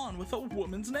male swan with a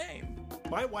woman's name.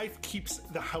 My wife keeps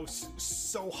the house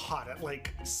so hot at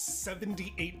like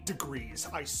 78 degrees.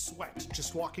 I sweat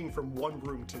just walking from one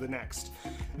room to the next.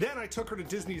 Then I took her to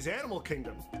Disney's Animal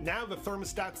Kingdom. Now the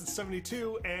thermostat's at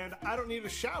 72 and I don't need a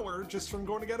shower just from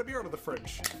going to get a beer out of the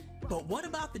fridge. But what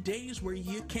about the days where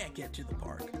you can't get to the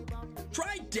park?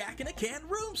 Try Dak in a Can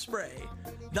room spray.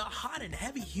 The hot and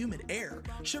heavy humid air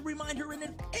should remind her in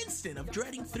an instant of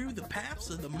dreading through the paths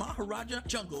of the Maharaja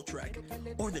Jungle Trek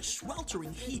or the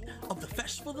sweltering heat of the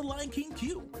Festival of the Lion King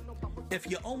queue. If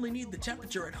you only need the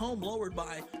temperature at home lowered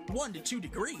by 1 to 2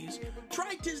 degrees,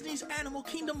 try Disney's Animal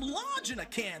Kingdom Lodge in a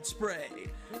Can spray.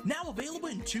 Now available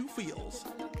in 2 feels: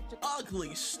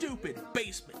 ugly, stupid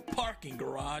basement parking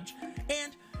garage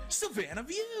and Savannah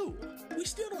View. We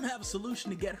still don't have a solution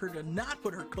to get her to not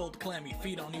put her cold, clammy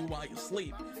feet on you while you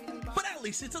sleep, but at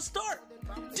least it's a start.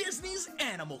 Disney's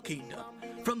Animal Kingdom,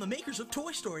 from the makers of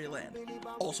Toy Story Land.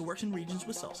 Also works in regions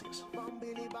with Celsius.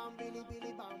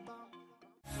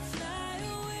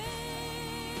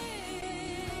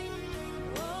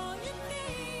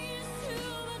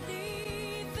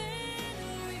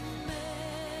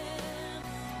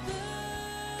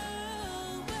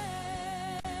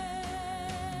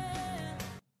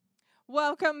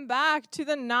 Welcome back to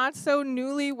the Not So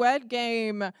Newlywed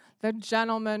Game. The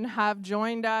gentlemen have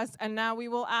joined us, and now we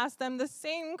will ask them the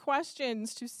same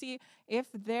questions to see if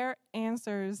their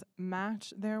answers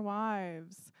match their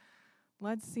wives.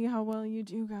 Let's see how well you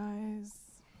do, guys.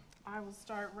 I will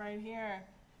start right here.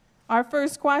 Our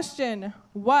first question: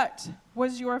 what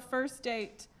was your first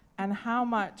date, and how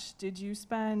much did you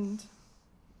spend?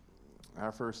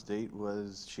 Our first date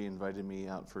was she invited me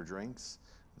out for drinks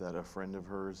that a friend of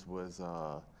hers was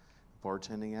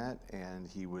bartending at, and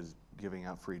he was giving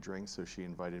out free drinks, so she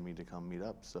invited me to come meet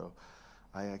up. So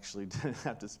I actually didn't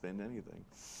have to spend anything.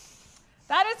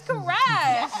 That is correct.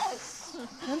 Yes.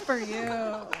 Good for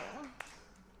you.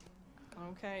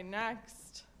 Okay,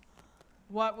 next.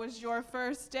 What was your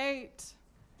first date,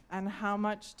 and how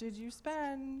much did you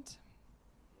spend?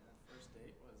 First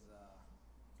date was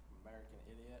American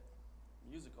Idiot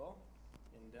musical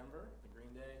in Denver, the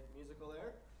Green Day musical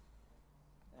there.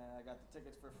 And I got the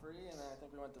tickets for free, and then I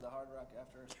think we went to the Hard Rock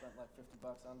after, spent like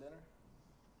 $50 on dinner.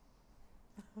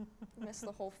 Missed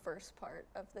the whole first part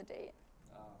of the date.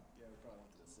 Yeah, we probably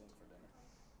went to the Sink for dinner.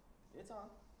 It's on.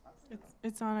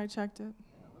 It's on, I checked it.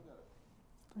 Yeah, look at it.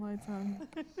 The light's on.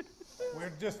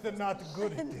 We're just not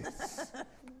good at this.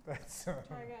 That's,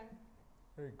 Try again.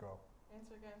 There you go.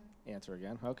 Answer again. Answer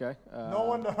again, okay. No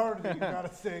one heard it, you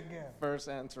gotta say again. First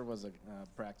answer was a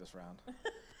practice round.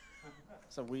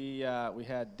 So we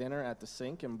had dinner at the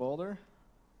Sink in Boulder.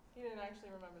 He didn't actually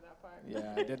remember that part.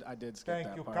 Yeah, I did skip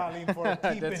that part. Thank you, Colleen, for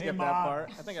I keeping did skip him that on. part.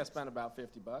 I think I spent about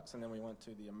 $50, and then we went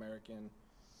to the American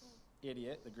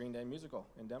Idiot, the Green Day musical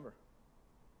in Denver.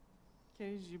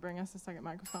 Katie, did you bring us a second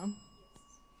microphone?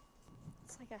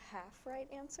 It's like a half right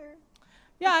answer.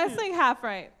 Yeah, it's like half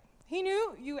right. He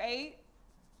knew you ate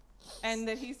and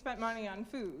that he spent money on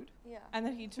food. Yeah. And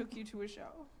that he took you to a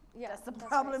show. Yeah, that's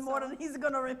probably more than he's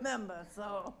going to remember,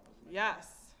 so.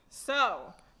 Yes.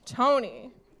 So,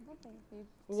 Tony,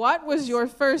 what was your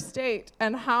first date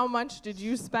and how much did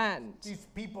you spend? These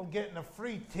people getting a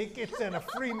free tickets and a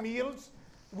free meals.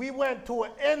 we went to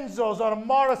an Enzo's on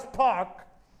Morris Park,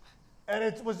 and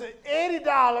it was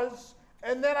 $80,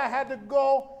 and then I had to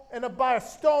go and buy a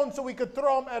stone so we could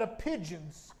throw them at the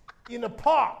pigeons in the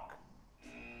park.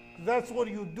 That's what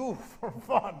you do for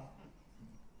fun.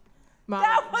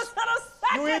 That was for the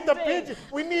second You eat the thing. pigeon.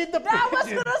 We need the That was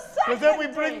pigeons. for the Because then we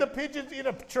second bring thing. the pigeons in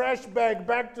a trash bag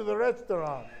back to the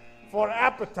restaurant for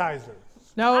appetizers.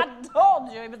 No. I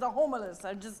told you it was a homeless.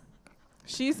 I just.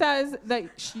 She says that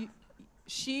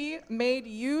she made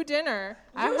you dinner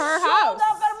at You her showed house.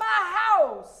 up at my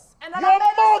house. And then Your I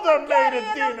made mother made a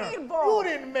spaghetti and dinner. meatball. You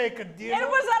didn't make a dinner. It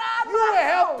was at You my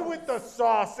helped house. with the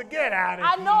sauce. Get out of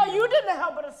I here. know you didn't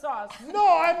help with the sauce. No,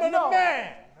 I'm a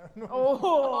man.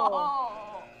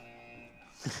 Oh.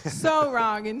 So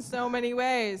wrong in so many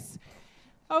ways.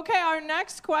 Okay, our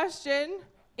next question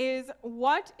is,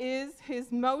 what is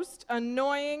his most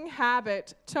annoying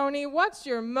habit? Tony, what's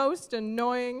your most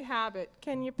annoying habit?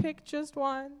 Can you pick just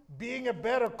one? Being a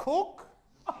better cook?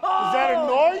 Does that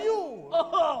annoy you?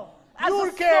 Oh, that's You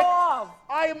a can't. stove.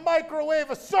 I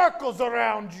microwave circles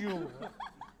around you.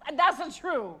 And that's not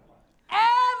true.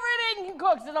 Everything he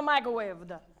cooks in a microwave.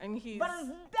 And he's. But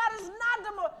that is not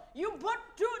the you put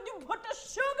the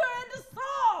sugar in the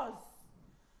sauce.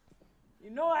 You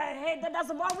know I hate that. That's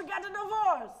why we got the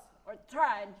divorce. Or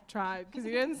tried. Because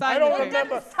he didn't sign I the don't paper.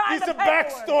 remember. sign It's the a paperwork.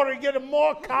 backstory getting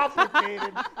more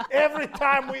complicated every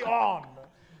time we on.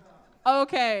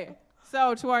 Okay,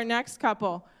 so to our next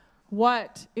couple.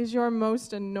 What is your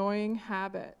most annoying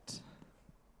habit?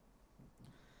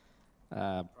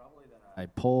 I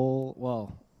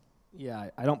pull,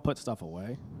 I don't put stuff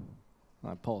away.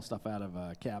 I pull stuff out of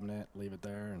a cabinet, leave it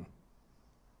there, and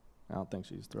I don't think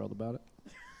she's thrilled about it.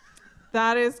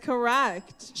 That is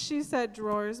correct. She said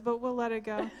drawers, but we'll let it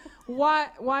go.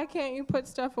 Why can't you put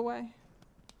stuff away?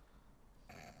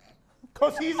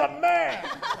 Because he's a man.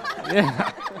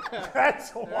 Yeah.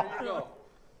 That's why.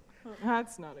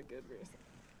 That's not a good reason.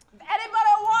 If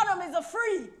anybody want them, it's a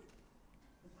free.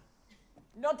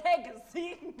 No takers,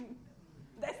 see?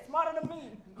 They're smarter than me.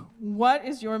 What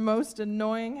is your most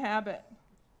annoying habit?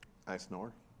 I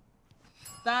snore.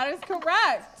 That is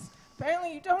correct.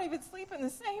 Apparently, you don't even sleep in the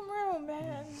same room,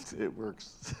 man. It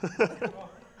works.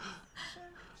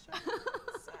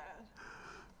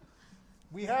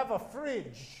 We have a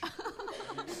fridge.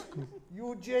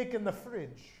 You, Jake, in the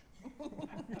fridge.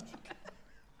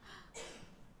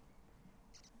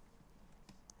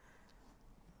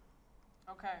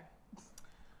 Okay.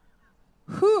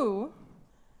 Who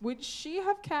would she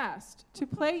have cast to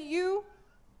play you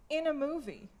in a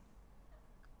movie?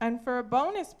 And for a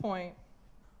bonus point,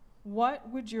 what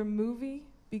would your movie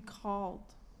be called?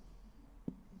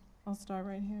 I'll start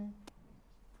right here.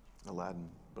 Aladdin,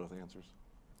 both answers.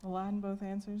 Aladdin, both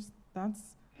answers. That's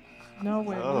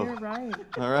nowhere Oh. near right.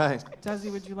 All right.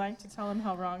 Desi, would you like to tell him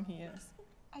how wrong he is?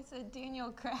 I said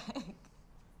Daniel Craig.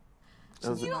 That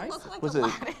was You a- don't look like was a it?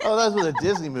 lion. Oh, that was a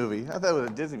Disney movie. I thought it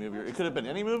was a Disney movie. It could have been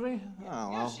any movie.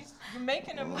 Oh well. You're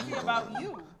making a movie about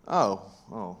you.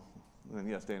 Oh. Then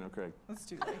yes, Daniel Craig. That's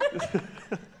too late.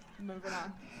 Moving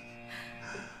on.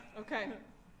 Okay.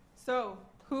 So,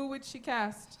 who would she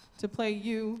cast to play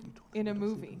you in a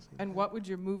movie? And what would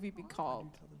your movie be called?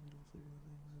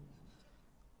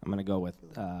 I'm going to go with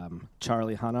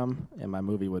Charlie Hunnam, and my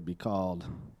movie would be called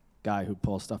Guy Who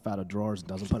Pulls Stuff Out of Drawers and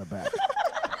Doesn't Put It Back.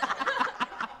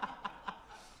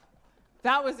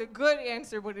 That was a good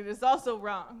answer, but it is also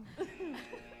wrong.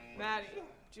 Maddie,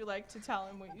 would you like to tell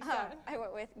him what you said? I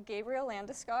went with Gabriel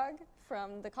Landeskog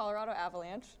from the Colorado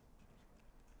Avalanche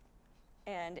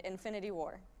and Infinity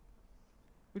War.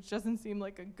 Which doesn't seem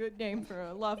like a good name for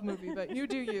a love movie, but you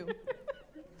do you.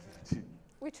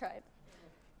 We tried.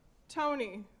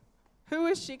 Tony, who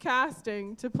is she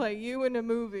casting to play you in a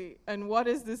movie, and what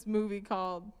is this movie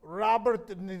called? Robert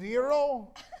De Niro,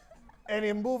 and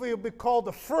a movie will be called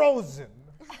The Frozen.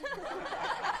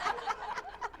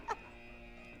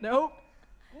 Nope.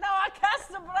 No, I cast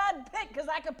the Brad Pitt because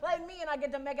I could play me and I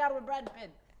get to make out with Brad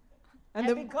Pitt. And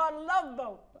And the- be called Love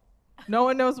Boat. No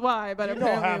one knows why, but You don't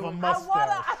apparently have it a was-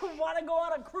 mustache. I wanna go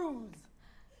on a cruise.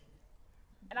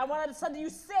 And I wanted to send you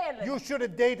sailing. You should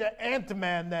have dated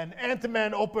Ant-Man then.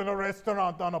 Ant-Man opened a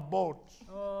restaurant on a boat.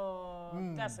 Oh,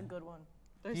 that's a good one.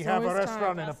 He have a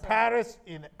restaurant in Paris,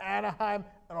 in Anaheim,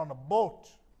 and on a boat.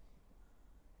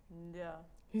 Yeah.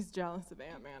 He's jealous of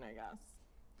Ant-Man, I guess.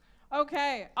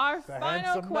 Okay, our The final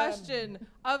handsome man. question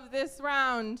of this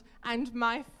round, and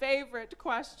my favorite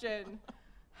question.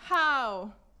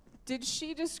 How did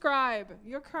she describe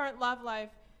your current love life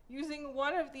using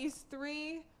one of these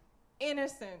three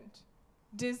innocent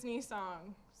Disney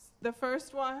songs? The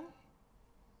first one.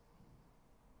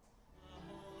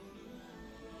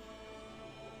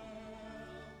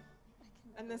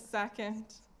 And the second.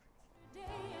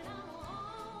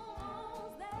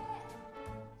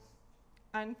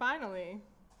 And finally.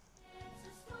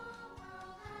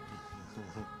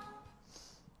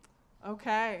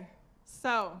 Okay,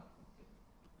 so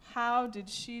how did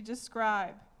she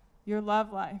describe your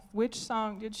love life? Which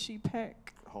song did she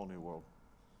pick? Whole New World.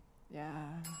 Yeah,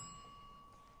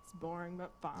 it's boring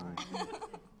but fine.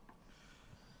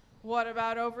 What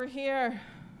about over here?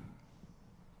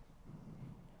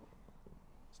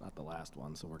 It's not the last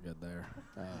one, so we're good there.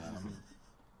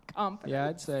 Confident. Yeah,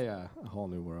 I'd say A Whole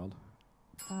New World.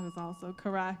 That is also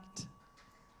correct.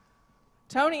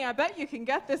 Tony, I bet you can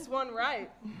get this one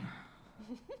right.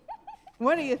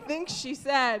 What do you think she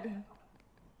said?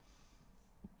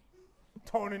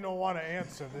 Tony don't want to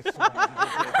answer this one.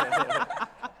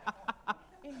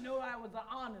 He knew I was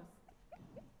honest.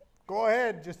 Go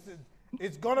ahead.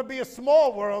 It's going to be a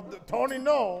small world. Tony,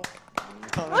 no.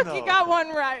 Look, you got one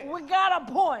right. We got a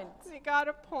point. You got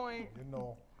a point. You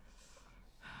know.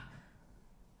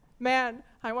 Man,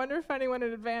 I wonder if anyone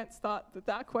in advance thought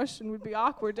that question would be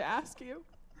awkward to ask you.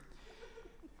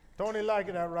 Tony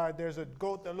liking that ride. There's a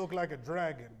goat that looked like a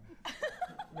dragon.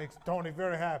 Makes Tony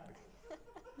very happy.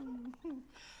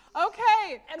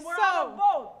 Okay, and we're on a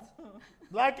boat.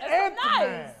 Like It's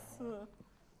Ant-Man. nice.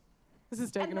 This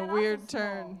is taking a weird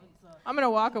turn. I'm going to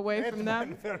walk away from them.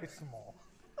 Ant-Man very small.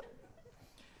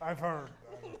 I've heard.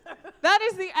 That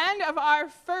is the end of our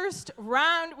first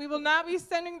round. We will now be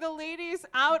sending the ladies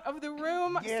out of the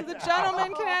room so the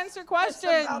gentlemen can answer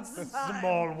questions. A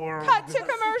small world. Cut to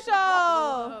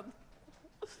commercial.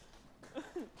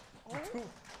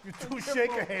 You two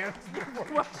shake your hands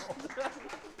before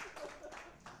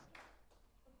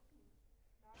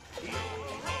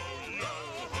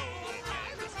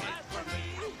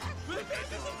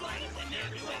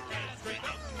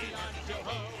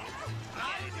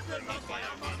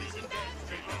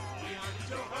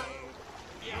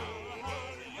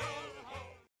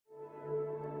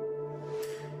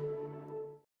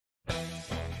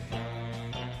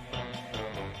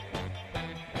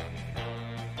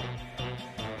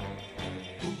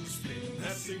Who's been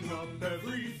messing up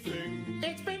everything?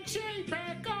 It's been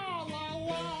J-Pack all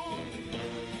along.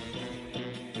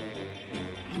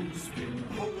 Who's been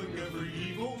pulling every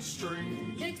evil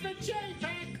string? It's been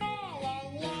J-Pack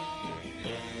all along.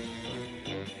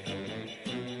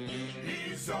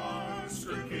 He's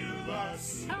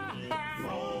unscrupulous,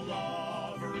 full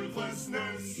of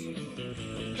ruthlessness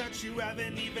that you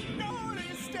haven't even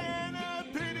noticed, and a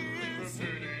pity is.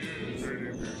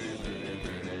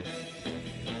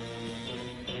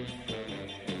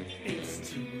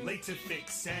 It's too late to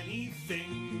fix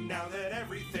anything now that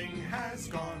everything has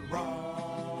gone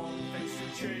wrong. Thanks to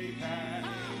J-Pack,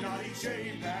 naughty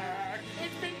J-Pack.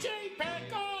 It's been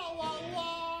J-Pack all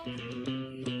along.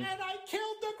 And I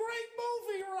killed the great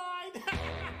movie ride.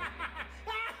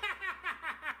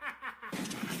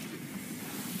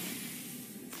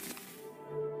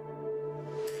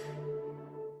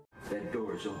 That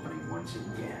door's opening once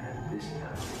again, and this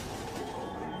time it's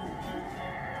opening for you.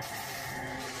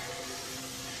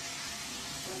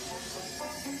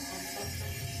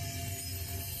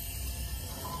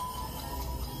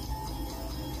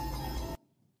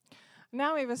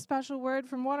 Now we have a special word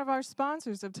from one of our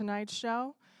sponsors of tonight's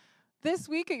show. This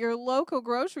week at your local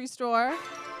grocery store,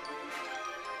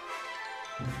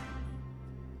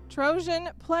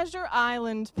 Trojan Pleasure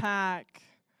Island Pack.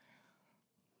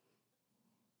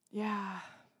 Yeah.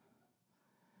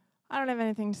 I don't have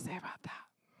anything to say about that.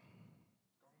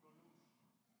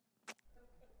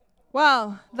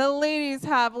 Well, the ladies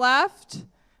have left.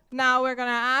 Now we're going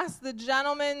to ask the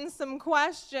gentlemen some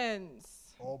questions.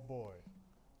 Oh, boy.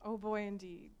 Oh, boy,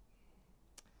 indeed.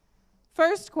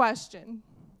 First question.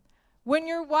 When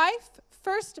your wife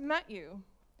first met you,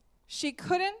 she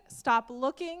couldn't stop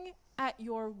looking at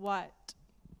your what?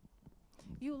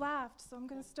 You laughed, so I'm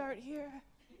going to start here.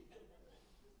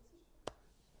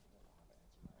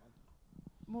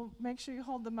 Well, make sure you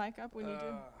hold the mic up when you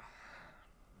do.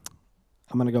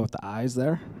 I'm going to go with the eyes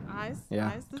there. Eyes? Yeah,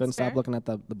 Eyes, that's couldn't stop fair. looking at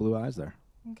the blue eyes there.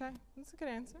 Okay, that's a good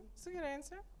answer. That's a good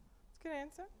answer. That's a good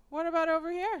answer. What about over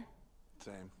here?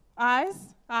 Same.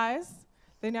 Eyes? Eyes?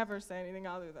 They never say anything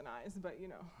other than eyes, but you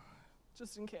know,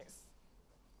 just in case.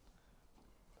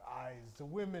 Eyes. The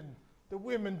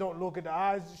women don't look at the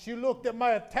eyes. She looked at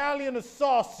my Italian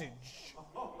sausage.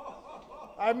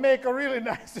 I make a really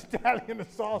nice Italian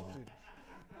sausage.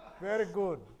 Very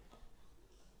good.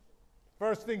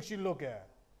 First thing she look at.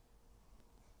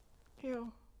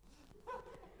 Ew.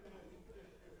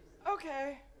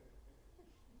 Okay.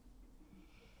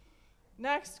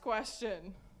 Next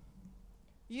question.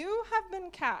 You have been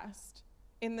cast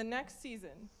in the next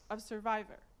season of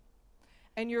Survivor,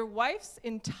 and your wife's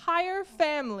entire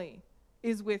family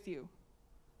is with you,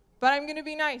 but I'm going to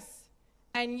be nice,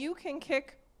 and you can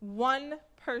kick one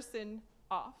person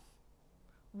off,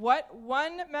 what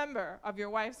one member of your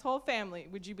wife's whole family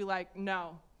would you be like,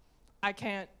 no, I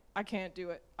can't do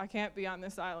it. I can't be on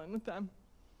this island with them?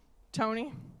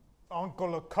 Tony?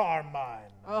 Uncle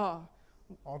Carmine. Oh.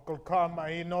 Uncle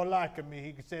Carmine, he no like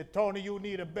me. He said, Tony, you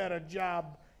need a better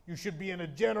job. You should be in a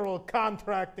general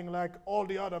contracting like all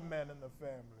the other men in the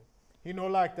family. He no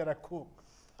like that I cook.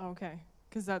 Okay,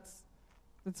 because that's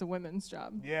a women's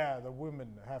job. Yeah, the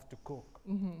women have to cook.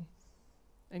 Mm-hmm.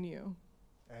 And you.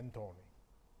 And Tony.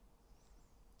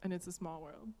 And it's a small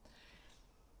world.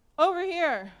 Over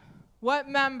here, what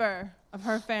member of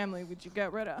her family would you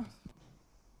get rid of?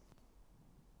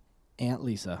 Aunt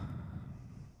Lisa.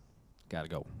 Gotta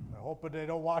go. I hope they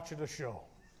don't watch the show.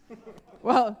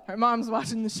 Well, her mom's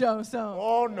watching the show, so.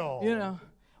 Oh, no. You know.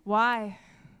 Why?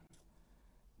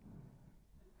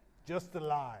 Just a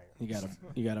lie. You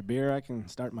got a beer I can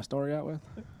start my story out with?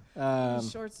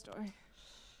 Short story.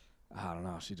 I don't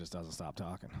know. She just doesn't stop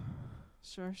talking.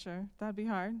 Sure. That'd be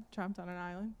hard. Trapped on an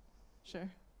island. Sure.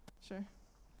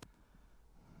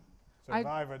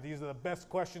 Survivor, these are the best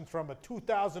questions from a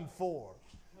 2004.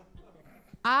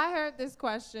 I heard this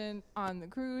question on the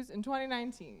cruise in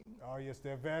 2019. Oh, yes,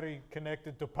 they're very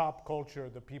connected to pop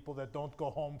culture, the people that don't go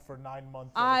home for 9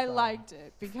 months. I liked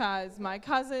it because my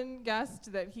cousin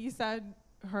guessed that he said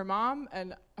her mom,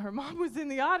 and her mom was in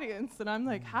the audience, and I'm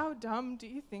like, how dumb do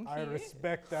you think I he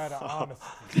respect that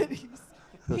honesty.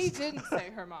 He didn't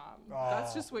say her mom.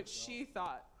 That's just what she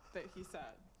thought that he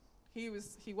said. He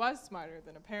was smarter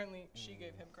than apparently she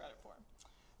gave him credit for.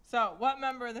 So, what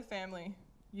member of the family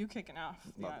you kicking off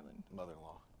the island?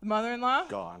 Mother-in-law. The mother-in-law?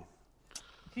 Gone.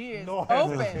 He is No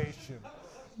open. hesitation.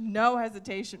 No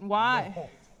hesitation. Why?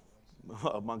 No.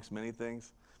 Amongst many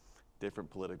things, different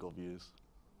political views.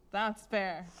 That's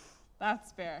fair.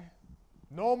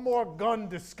 No more gun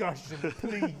discussion,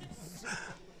 please.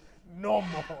 No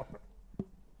more.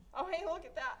 Oh, hey, look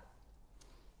at that.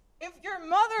 If your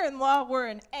mother-in-law were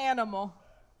an animal,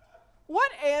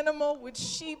 what animal would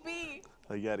she be?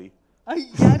 A Yeti. A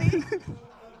Yeti?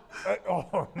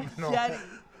 Oh, no. Yeti.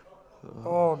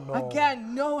 Oh, no.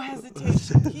 Again, no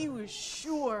hesitation. He was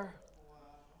sure.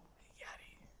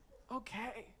 Yeti.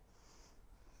 Okay.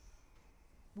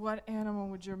 What animal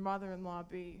would your mother-in-law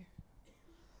be?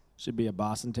 Should be a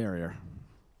Boston Terrier.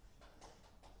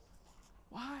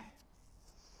 Why?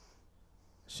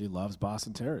 She loves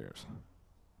Boston Terriers.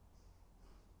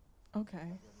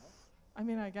 Okay. I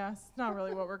mean, I guess. It's not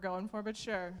really what we're going for, but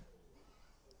sure.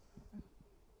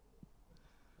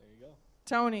 There you go.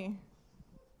 Tony.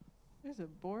 There's a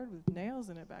board with nails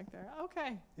in it back there.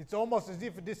 Okay. It's almost as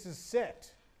if this is set.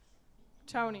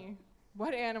 Tony,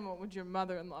 what animal would your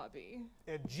mother-in-law be?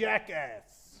 A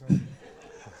jackass. Do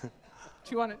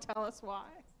you want to tell us why?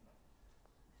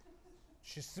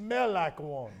 She smell like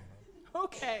one.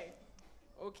 Okay.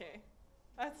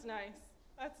 That's nice.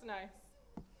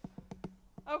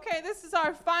 Okay, this is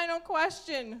our final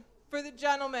question for the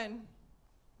gentleman.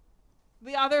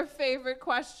 The other favorite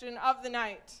question of the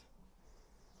night.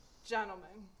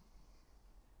 Gentlemen,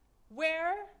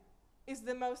 where is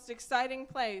the most exciting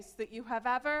place that you have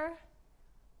ever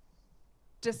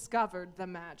discovered the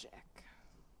magic?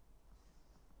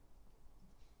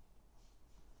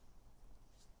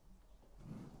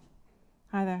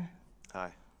 Hi there.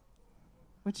 Hi.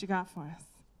 What you got for us?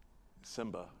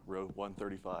 Simba, row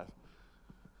 135.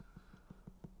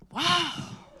 Wow.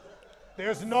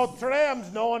 There's no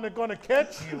trams. No one is going to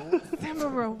catch you. Simba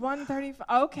row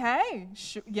 135. Okay.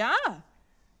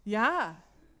 Yeah.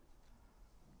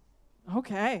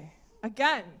 Okay.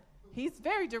 Again, he's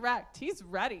very direct. He's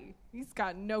ready. He's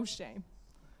got no shame.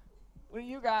 What do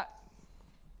you got?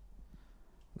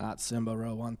 Not Simba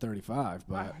row 135,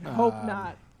 but I hope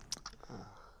not.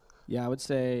 Yeah, I would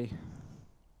say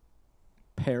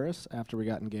Paris after we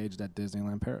got engaged at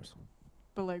Disneyland Paris.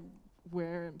 But like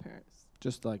where in Paris?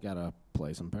 Just like at a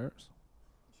place in Paris.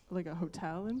 Like a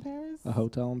hotel in Paris? A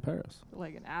hotel in Paris.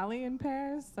 Like an alley in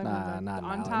Paris? I Nah, mean, not an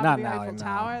on alley. top Not of the an alley, Eiffel no.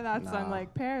 Tower? That's No. I'm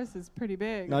like Paris is pretty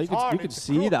big. No, you could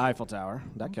see the Eiffel Tower.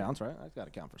 That counts, right? That's got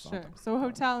to count for something. Sure. So a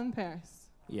hotel in Paris.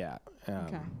 Yeah.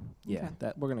 Okay. Yeah, Okay.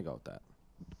 that we're gonna go with that.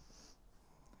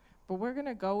 But we're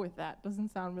gonna go with that.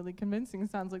 Doesn't sound really convincing.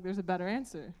 It sounds like there's a better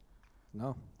answer.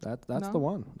 No, that's No? the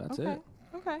one. That's okay. it.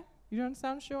 Okay. You don't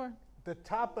sound sure. The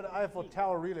top of the Eiffel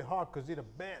Tower really hard because it'll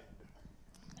bend.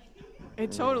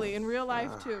 It totally, in real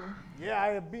life too. Yeah, I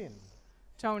have been.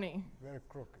 Tony, Very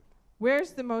crooked.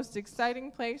 where's the most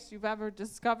exciting place you've ever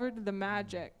discovered the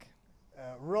magic?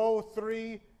 Row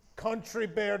 3, Country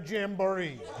Bear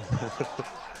Jamboree.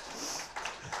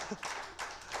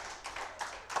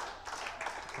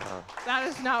 That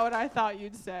is not what I thought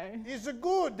you'd say. It's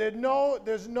good. There's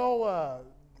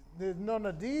none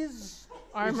of these.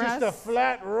 It's just a Armrests?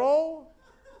 flat row.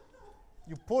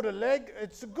 You put a leg.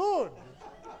 It's good.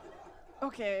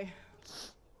 Okay.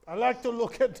 I like to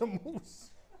look at the moose.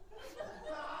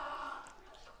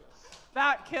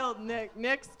 That killed Nick.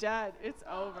 Nick's dead. It's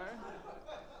over.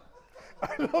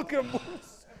 I look at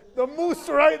moose. The moose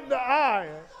right in the eye.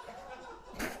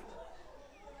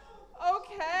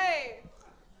 Okay.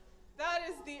 That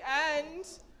is the end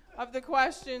of the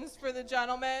questions for the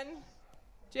gentlemen.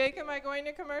 Jake, am I going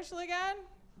to commercial again?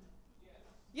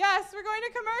 Yes, we're going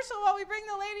to commercial while we bring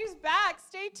the ladies back.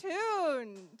 Stay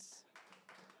tuned.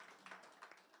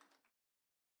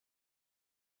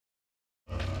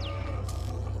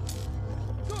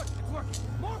 Good, it's working.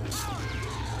 More power!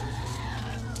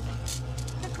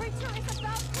 The creature is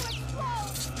about to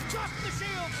explode! Drop the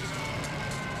shield!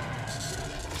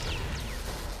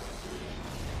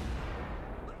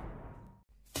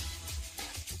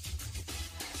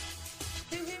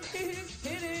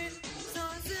 Hit it,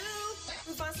 Zazu,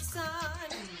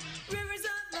 Mufasa-san. Rivers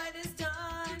of light is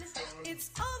done. It's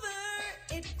over,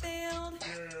 it failed.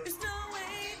 There's no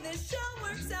way this show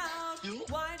works out.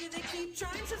 Why do they keep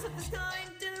trying shows of this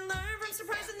kind? Didn't learn from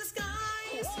Surprise in the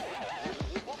Skies.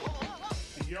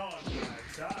 Beyond my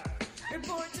time.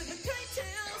 Report to the kite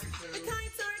tails. The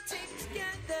kites are taped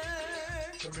together.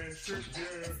 Commensurate,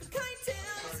 yeah. It's the kite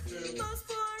tails, most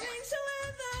boring show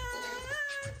ever.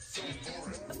 So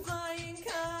boring. A flying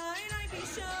kite IB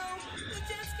show with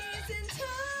jet skis in tow.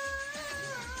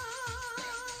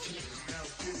 Now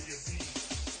give me a beat.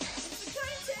 It's the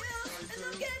kite tails, and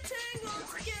they'll get tangled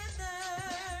together.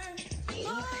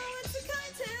 Oh, it's the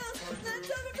kite tails, left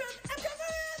over from Epcot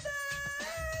forever.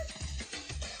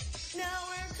 Now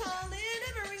we're calling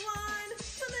everyone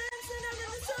from Ensign out in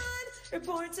the sun.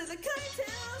 Report to the kite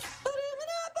tails.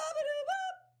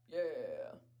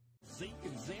 Yeah. Zeke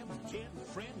and Zeb and Ted and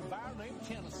Fred and Byron named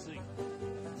Tennessee.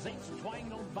 Zeke's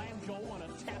twanging on banjo and a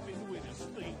tapping with his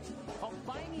feet. A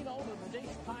banging on a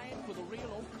dish pan with a real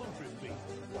old country beat.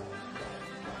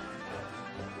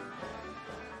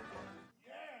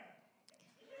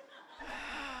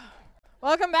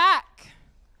 Welcome back.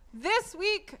 This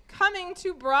week, coming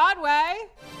to Broadway,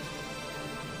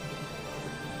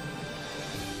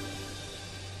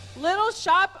 Little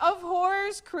Shop of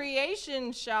Horrors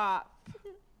Creation Shop.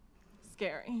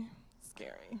 Scary.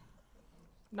 Scary.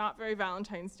 Not very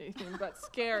Valentine's Day themed, but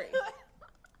scary.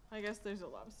 I guess there's a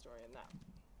love story in that.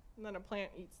 And then a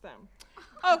plant eats them.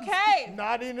 Okay.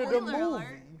 Not into the Spoiler movie.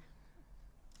 alert.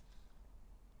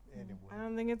 Anyway. I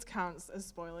don't think it counts as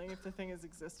spoiling if the thing has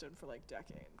existed for like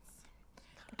decades.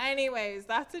 Anyways,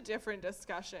 that's a different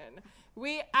discussion.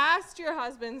 We asked your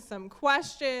husband some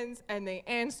questions and they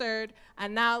answered,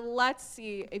 and now let's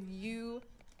see if you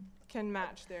can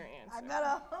match their answer. I got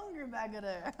a hungry back of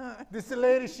there. This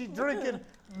lady, she drinking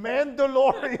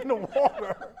Mandalorian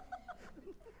water.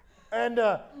 And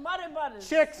Muddy Buddies.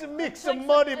 Chex and Mix some Chex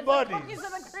Muddy and Buddies. Cookies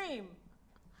and the cream.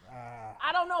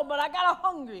 I don't know, but I got a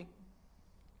hungry.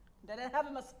 They didn't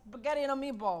have my spaghetti and the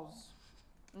meatballs.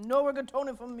 No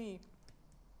rigatoni for me.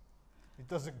 It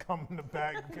doesn't come in the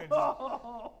bag.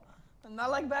 Not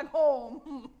like back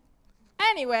home.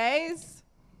 Anyways,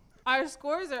 our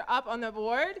scores are up on the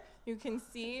board. You can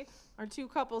see our two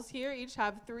couples here each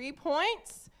have 3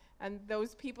 points, and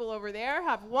those people over there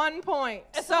have 1 point.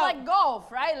 It's so like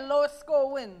golf, right? Lowest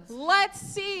score wins. let's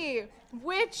see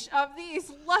which of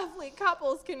these lovely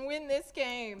couples can win this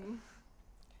game.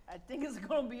 I think it's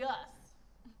gonna be us.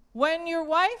 When your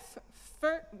wife,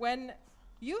 when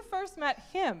you first met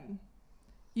him,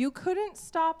 you couldn't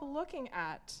stop looking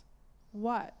at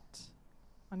what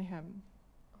on him?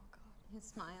 His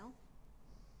smile.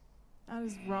 That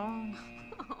is wrong.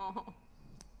 Oh. What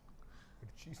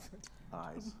did she say?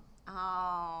 Eyes.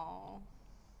 Oh.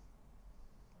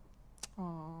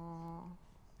 Aww.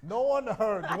 No one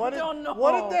heard. What don't know.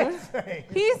 What did they say?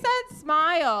 He said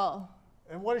smile.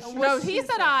 And what did she No, say? he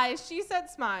said eyes. She said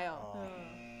smile.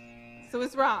 So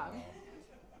it's wrong.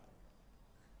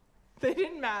 They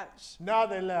didn't match. Now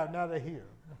they laugh. Now they're here.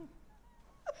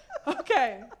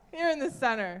 Okay, here in the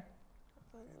center.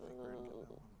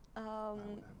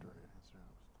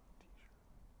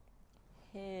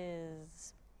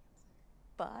 His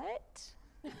butt?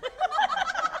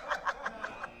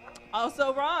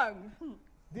 Also wrong.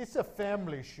 This is a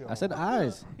family show. I said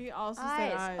eyes. He also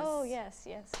said eyes. Oh, yes,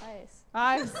 yes, eyes.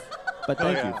 Eyes. But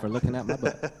thank you for looking at my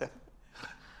butt.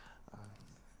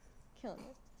 Killing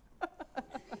it.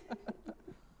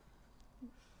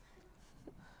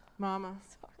 Mama.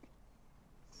 Sorry.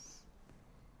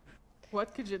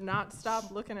 What could you not stop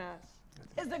looking at?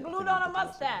 Is it glued on a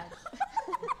mustache?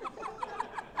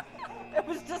 It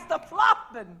was just a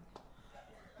flopping.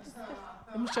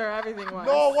 I'm sure everything was.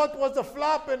 No, what was the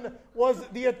flopping was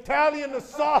the Italian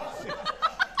sausage.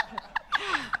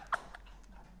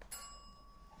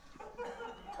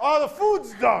 Oh, the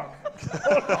food's done.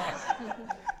 Hold on.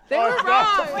 They Oh, were it's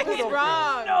not wrong. the It food was okay.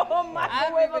 wrong. No,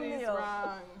 microwave a Everybody's meal.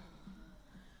 wrong.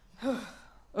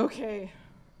 Okay.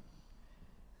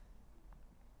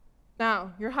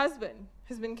 Now, your husband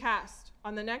has been cast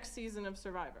on the next season of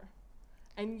Survivor,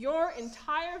 and your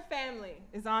entire family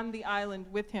is on the island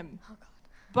with him. Oh, God.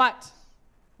 But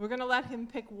we're going to let him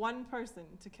pick one person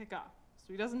to kick off, so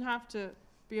he doesn't have to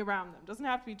be around them, doesn't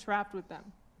have to be trapped with them.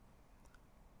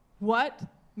 What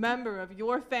member of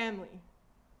your family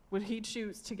would he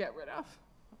choose to get rid of?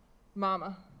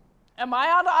 Mama. Am I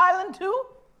on the island too?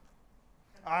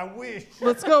 I wish.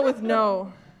 Let's go with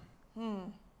no.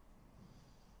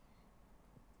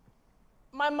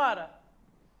 My mother.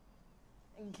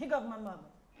 And kick off my mother.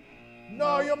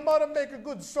 No, your mother make a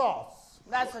good sauce.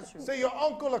 That's the truth. Say your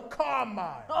uncle a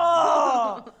Carmine.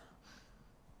 Oh!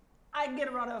 I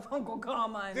get rid of Uncle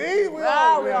Carmine. See, we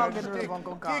Ah, all we all just get rid of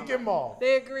Uncle Carmine. kick him off.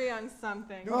 They agree on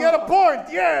something. You get a point,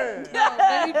 yeah. No,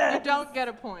 then you don't get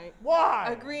a point. Why?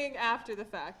 Agreeing after the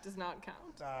fact does not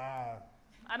count. I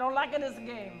don't like it as a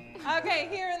game. Okay,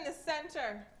 here in the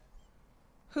center,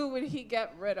 who would he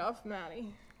get rid of,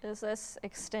 Maddie? Is this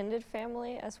extended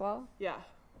family as well? Yeah.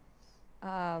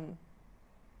 I'm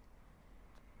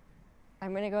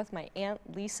gonna go with my Aunt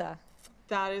Lisa.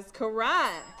 That is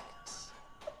correct.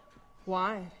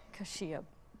 Why? Cause she a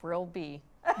real bee.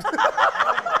 That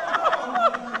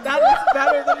is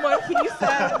better than what he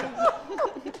said.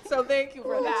 So thank you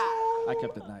for that. I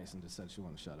kept it nice and just said she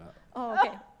wanted to shut up. Oh,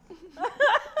 okay.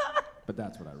 But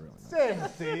that's what I really meant. Same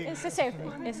thing. It's the same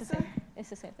thing. It's the same. It's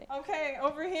the same thing. Okay,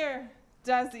 over here,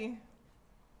 Desi.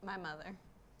 My mother.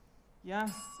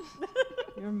 Yes.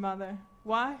 Your mother.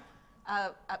 Why?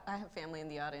 I have family in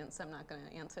the audience. I'm not going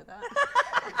to answer that.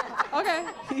 Okay.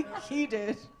 He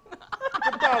did.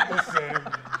 About the same.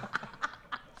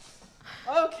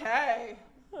 Okay.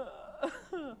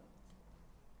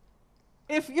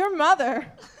 If your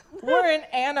mother were an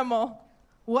animal,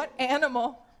 what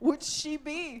animal would she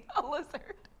be? A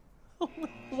lizard.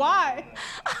 Why?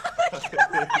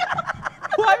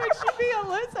 Why would she be a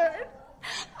lizard?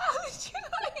 How did you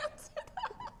not answer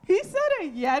that? He said a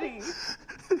yeti.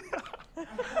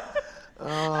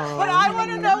 Oh. But I want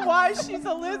to know why she's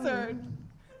a lizard.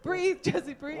 Breathe,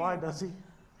 Jesse, breathe. Why does he?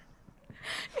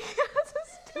 He has a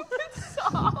stupid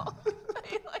song that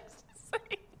he likes to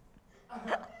sing.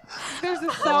 There's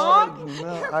a song?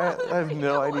 No, I have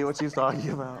no idea what she's talking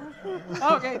about.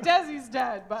 Okay, Desi's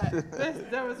dead, but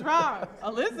that was wrong.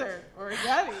 A lizard or a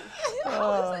yeti.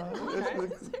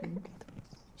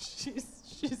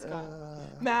 She's gone.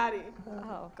 Maddie.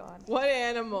 Oh God. What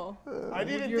animal? I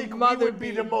didn't your think we mother would be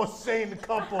the most sane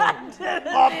couple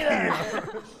up here.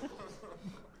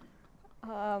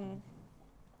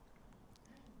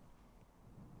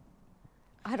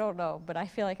 I don't know, but I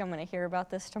feel like I'm gonna hear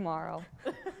about this tomorrow.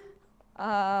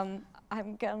 I'm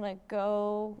gonna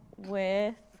go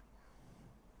with.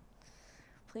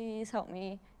 Please help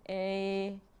me.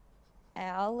 A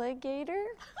alligator.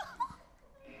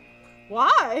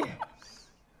 Why?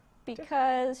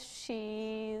 Because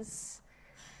she's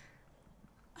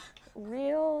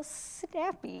real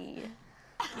snappy.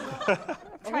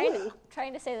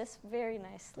 Trying to say this very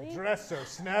nicely. Dresser,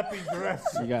 snappy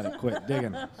dresser. You gotta quit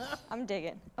digging. I'm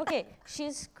digging. Okay,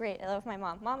 she's great. I love my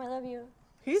mom. Mom, I love you.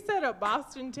 He said a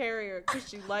Boston Terrier because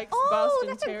she likes Oh, Boston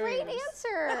that's Terriers. a great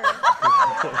answer.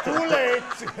 Too late.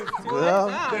 Well,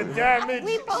 The damage,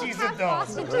 We both she's a have dog.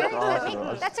 Boston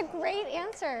Terriers. That's a great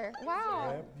answer.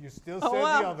 Wow. You still said Oh,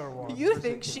 well, the other one. you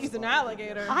think she's an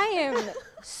alligator. I am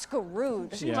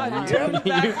screwed. Yeah, might you, have to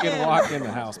you back can in. walk in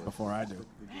the house before I do.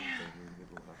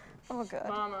 Oh, good.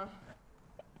 Mama,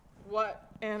 what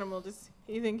animal does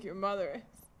he think your mother is?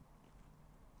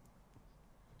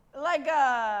 Like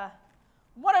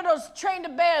one of those trained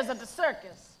bears at the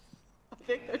circus. I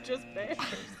think they're just bears.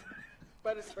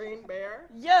 But a trained bear?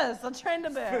 Yes, a trained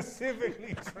bear.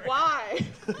 Specifically trained. Why?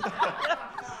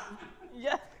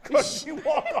 Yeah. Because she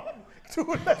walked on 2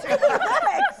 legs.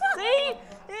 See?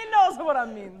 He knows what I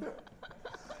mean.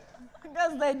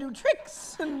 Because they do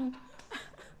tricks and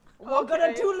walk on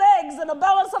Okay. 2 legs and a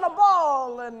balance on a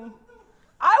ball and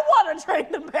I want to train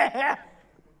the bear.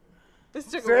 This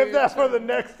took a Save weird that for turn. the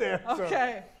next answer.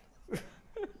 Okay.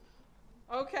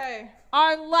 Okay.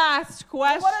 Our last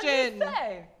question. What did he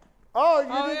say? Oh, you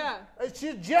Oh, didn't- yeah.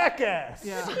 She's a jackass.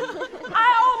 Yeah.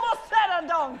 I almost said a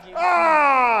donkey.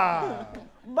 Ah!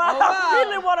 But Oh, I wow.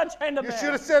 really want to change the You bear.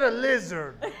 should have said a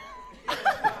lizard.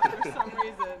 For some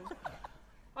reason.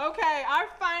 Okay, our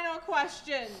final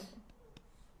question.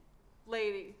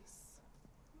 Ladies,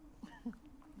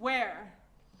 where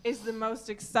is the most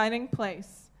exciting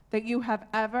place that you have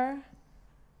ever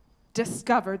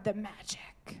discovered the magic?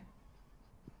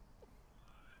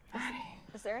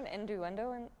 Is there an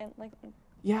innuendo in like?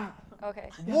 Yeah. Okay.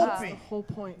 Whoopee. That's the whole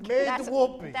point. Made That's, the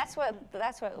whoopee. that's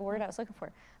what word I was looking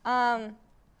for.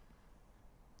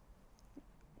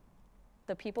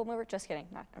 The people mover. Just kidding.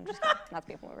 I'm just kidding. Not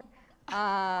the people mover.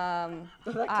 That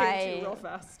came to you real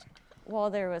fast. Well,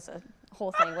 there was a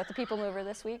whole thing with the people mover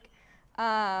this week.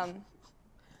 I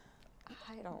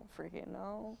don't freaking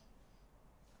know.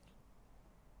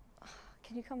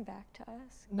 Can you come back to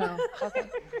us? No. Okay.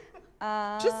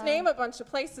 Just name a bunch of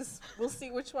places. We'll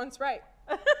see which one's right.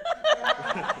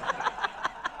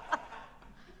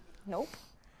 Nope.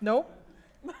 Nope.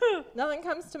 Nothing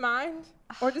comes to mind?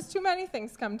 Or does too many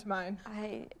things come to mind?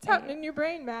 It's happening in your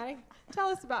brain, Maddie. Tell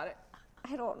us about it.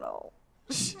 I don't know.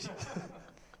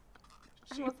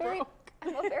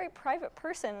 I'm a very private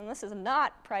person, and this is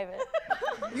not private.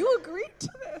 You agreed to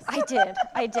this. I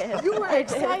did. You were I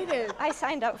did. excited. I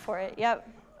signed up for it, yep.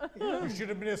 You should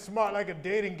have been as smart like a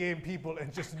dating game people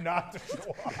and just not to show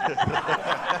up.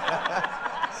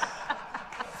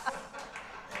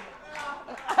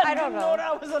 I don't know.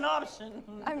 that was an option.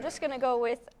 I'm just going to go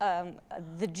with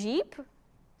the Jeep.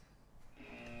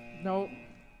 Nope.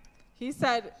 He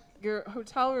said your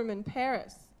hotel room in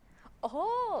Paris.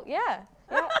 Oh, yeah.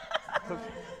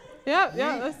 Yeah,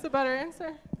 that's the better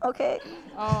answer. Okay.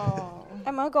 Oh.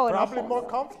 I'm going to go with Probably more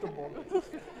comfortable.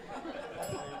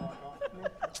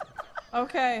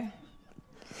 Okay.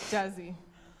 Desi,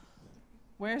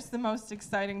 where's the most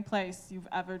exciting place you've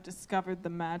ever discovered the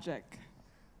magic?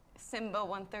 Simba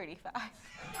 135.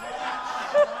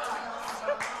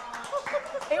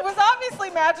 It was obviously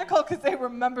magical because they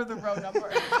remember the row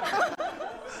number.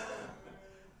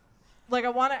 Like, I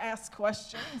want to ask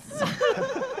questions,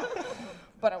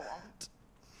 but I won't.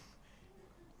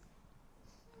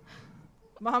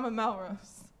 Mama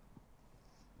Melrose,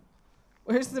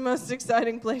 where's the most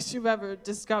exciting place you've ever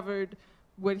discovered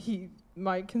what he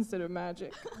might consider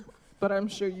magic, but I'm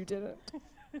sure you didn't?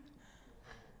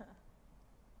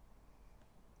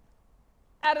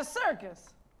 At a circus.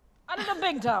 I did a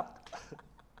big top.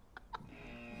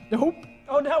 Nope.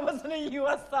 Oh, that wasn't a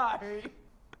U.S. Sorry.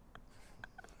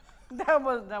 That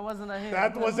wasn't a hint.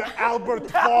 That was an Albert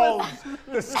Falls,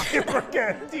 the Skipper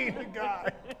Cantina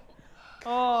guy.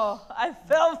 Oh, I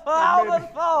fell for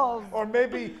Albert Falls. Or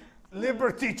maybe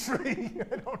Liberty Tree.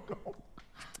 I don't know.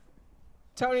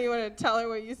 Tony, you want to tell her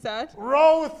what you said?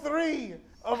 Row 3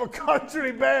 of a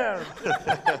country bear.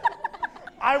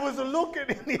 I was looking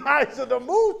in the eyes of the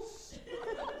moose.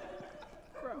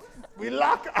 Gross. We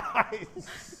lock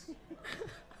eyes.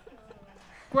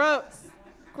 Gross.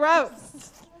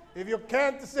 Gross. If you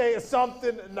can't say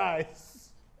something nice.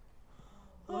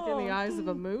 Look in the eyes of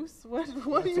a moose? What do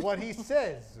That's you... what he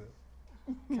says.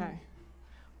 Okay.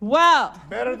 Well.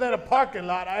 Better than a parking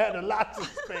lot. I had lots of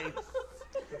space.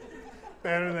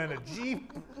 Better than a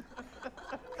Jeep.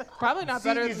 Probably not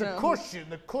better Seat is than a cushion.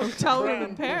 The cushion. hotel room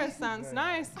in brand Paris cushion. sounds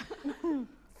nice.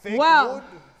 Fake Well.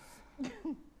 wood.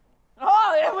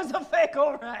 Oh, it was a fake,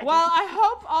 all right. Well, I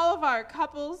hope all of our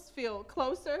couples feel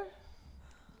closer.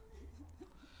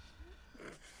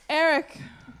 Eric.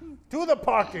 To the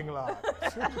parking lot.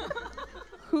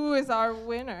 Who is our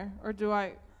winner? Or do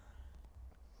I...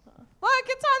 Look,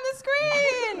 it's on the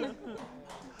screen!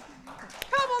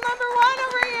 Couple number 1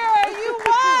 over here! You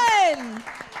won!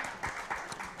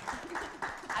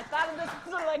 I thought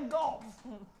this was like golf.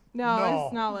 No,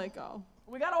 it's not like golf.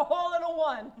 We got a hole in a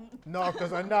 1. No,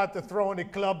 because I'm not to throw any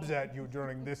clubs at you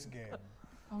during this game.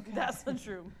 Okay. That's the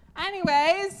truth.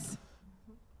 Anyways,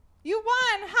 you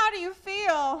won. How do you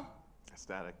feel?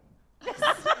 Ecstatic.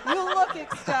 You look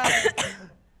ecstatic.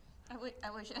 I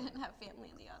wish I didn't have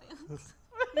family in the audience.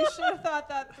 You should have thought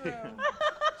that through.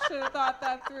 Should have thought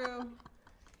that through.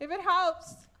 If it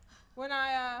helps, when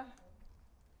I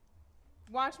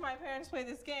watch my parents play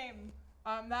this game,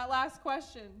 that last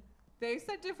question, they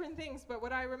said different things, but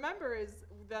what I remember is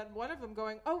that one of them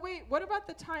going, oh wait, what about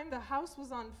the time the house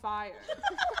was on fire?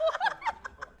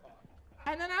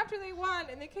 And then after they won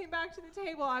and they came back to the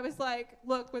table, I was like,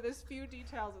 look, with as few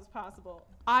details as possible,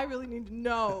 I really need to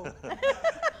know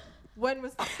when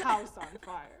was the house on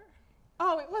fire?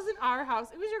 Oh, it wasn't our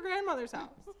house. It was your grandmother's house.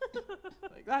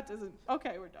 Like, that doesn't,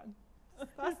 okay, we're done.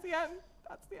 That's the end.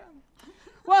 That's the end.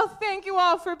 Well, thank you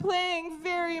all for playing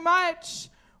very much.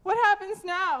 What happens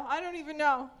now? I don't even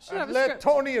know. Should have a Let script.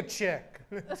 Tony a check.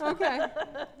 Okay.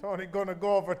 Tony gonna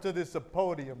go over to this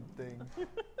podium thing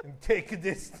and take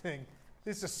this thing.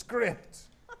 This is a script.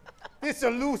 This is a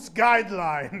loose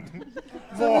guideline.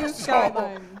 More loose so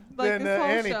guideline, like than this whole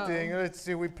anything. show. Let's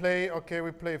see. We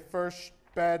play first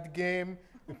bad game.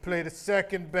 We play the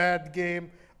second bad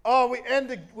game. Oh, we end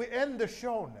the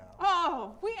show now.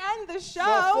 Oh, we end the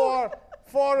show. So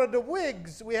for the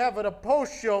wigs, we have a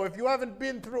post show. If you haven't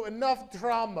been through enough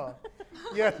drama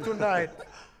yet tonight,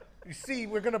 you see,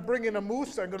 we're gonna bring in a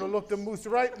moose. I'm gonna look the moose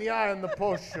right in the eye on the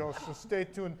post show. So stay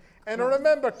tuned. And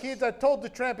remember, kids, I told the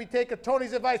trampy, take a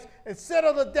Tony's advice and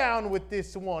settle it down with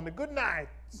this one. Good night.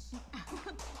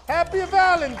 Happy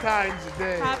Valentine's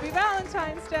Day. Happy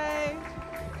Valentine's Day.